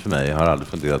helt ny för mig. Jag har aldrig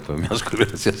funderat på vem jag skulle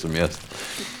vilja se som gäst.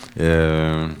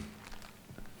 Nej,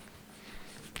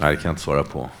 det kan jag inte svara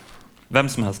på. Vem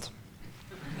som helst.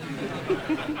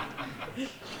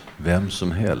 Vem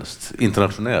som helst.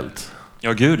 Internationellt.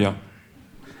 Ja, gud ja.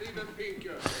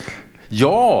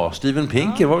 Ja, Steven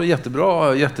Pinker var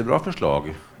jättebra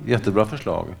förslag. Jättebra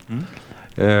förslag.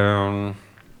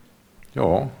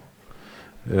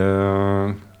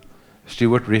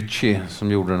 Stuart Ritchie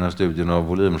som gjorde den här studien av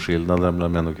volymskillnader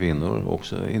mellan män och kvinnor,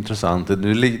 också intressant.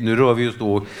 Nu rör vi just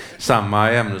då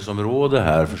samma ämnesområde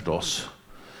här förstås.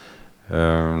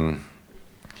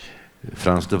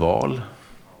 Frans de Waal.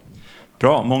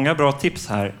 Bra, många bra tips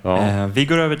här. Ja. Vi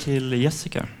går över till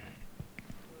Jessica.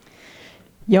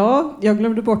 Ja, jag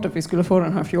glömde bort att vi skulle få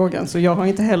den här frågan så jag har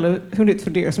inte heller hunnit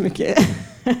fundera så mycket.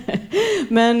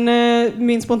 Men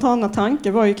min spontana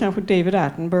tanke var ju kanske David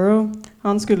Attenborough.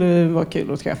 Han skulle vara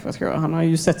kul att träffa, tror jag. Han har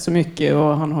ju sett så mycket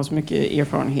och han har så mycket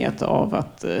erfarenhet av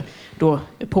att då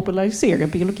popularisera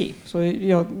biologi. Så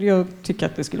jag tycker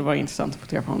att det skulle vara intressant att få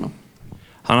träffa honom.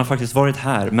 Han har faktiskt varit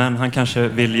här, men han kanske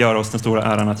vill göra oss den stora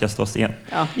äran att gästa oss igen.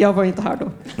 Ja, jag var inte här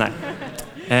då. Nej.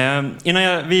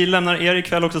 Innan vi lämnar er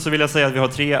ikväll också så vill jag säga att vi har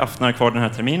 3 aftnar kvar den här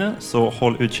terminen, så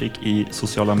håll utkik i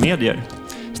sociala medier.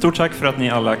 Stort tack för att ni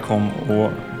alla kom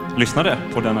och lyssnade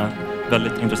på denna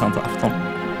väldigt intressanta afton.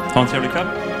 Ha en trevlig kväll.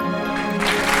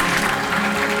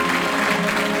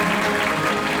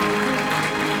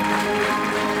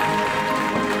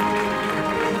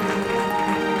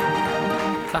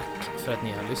 Tack för att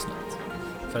ni har lyssnat.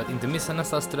 För att inte missa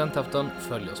nästa studentafton,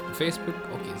 följ oss på Facebook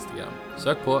och Instagram.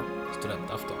 Sök på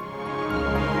Studentafton.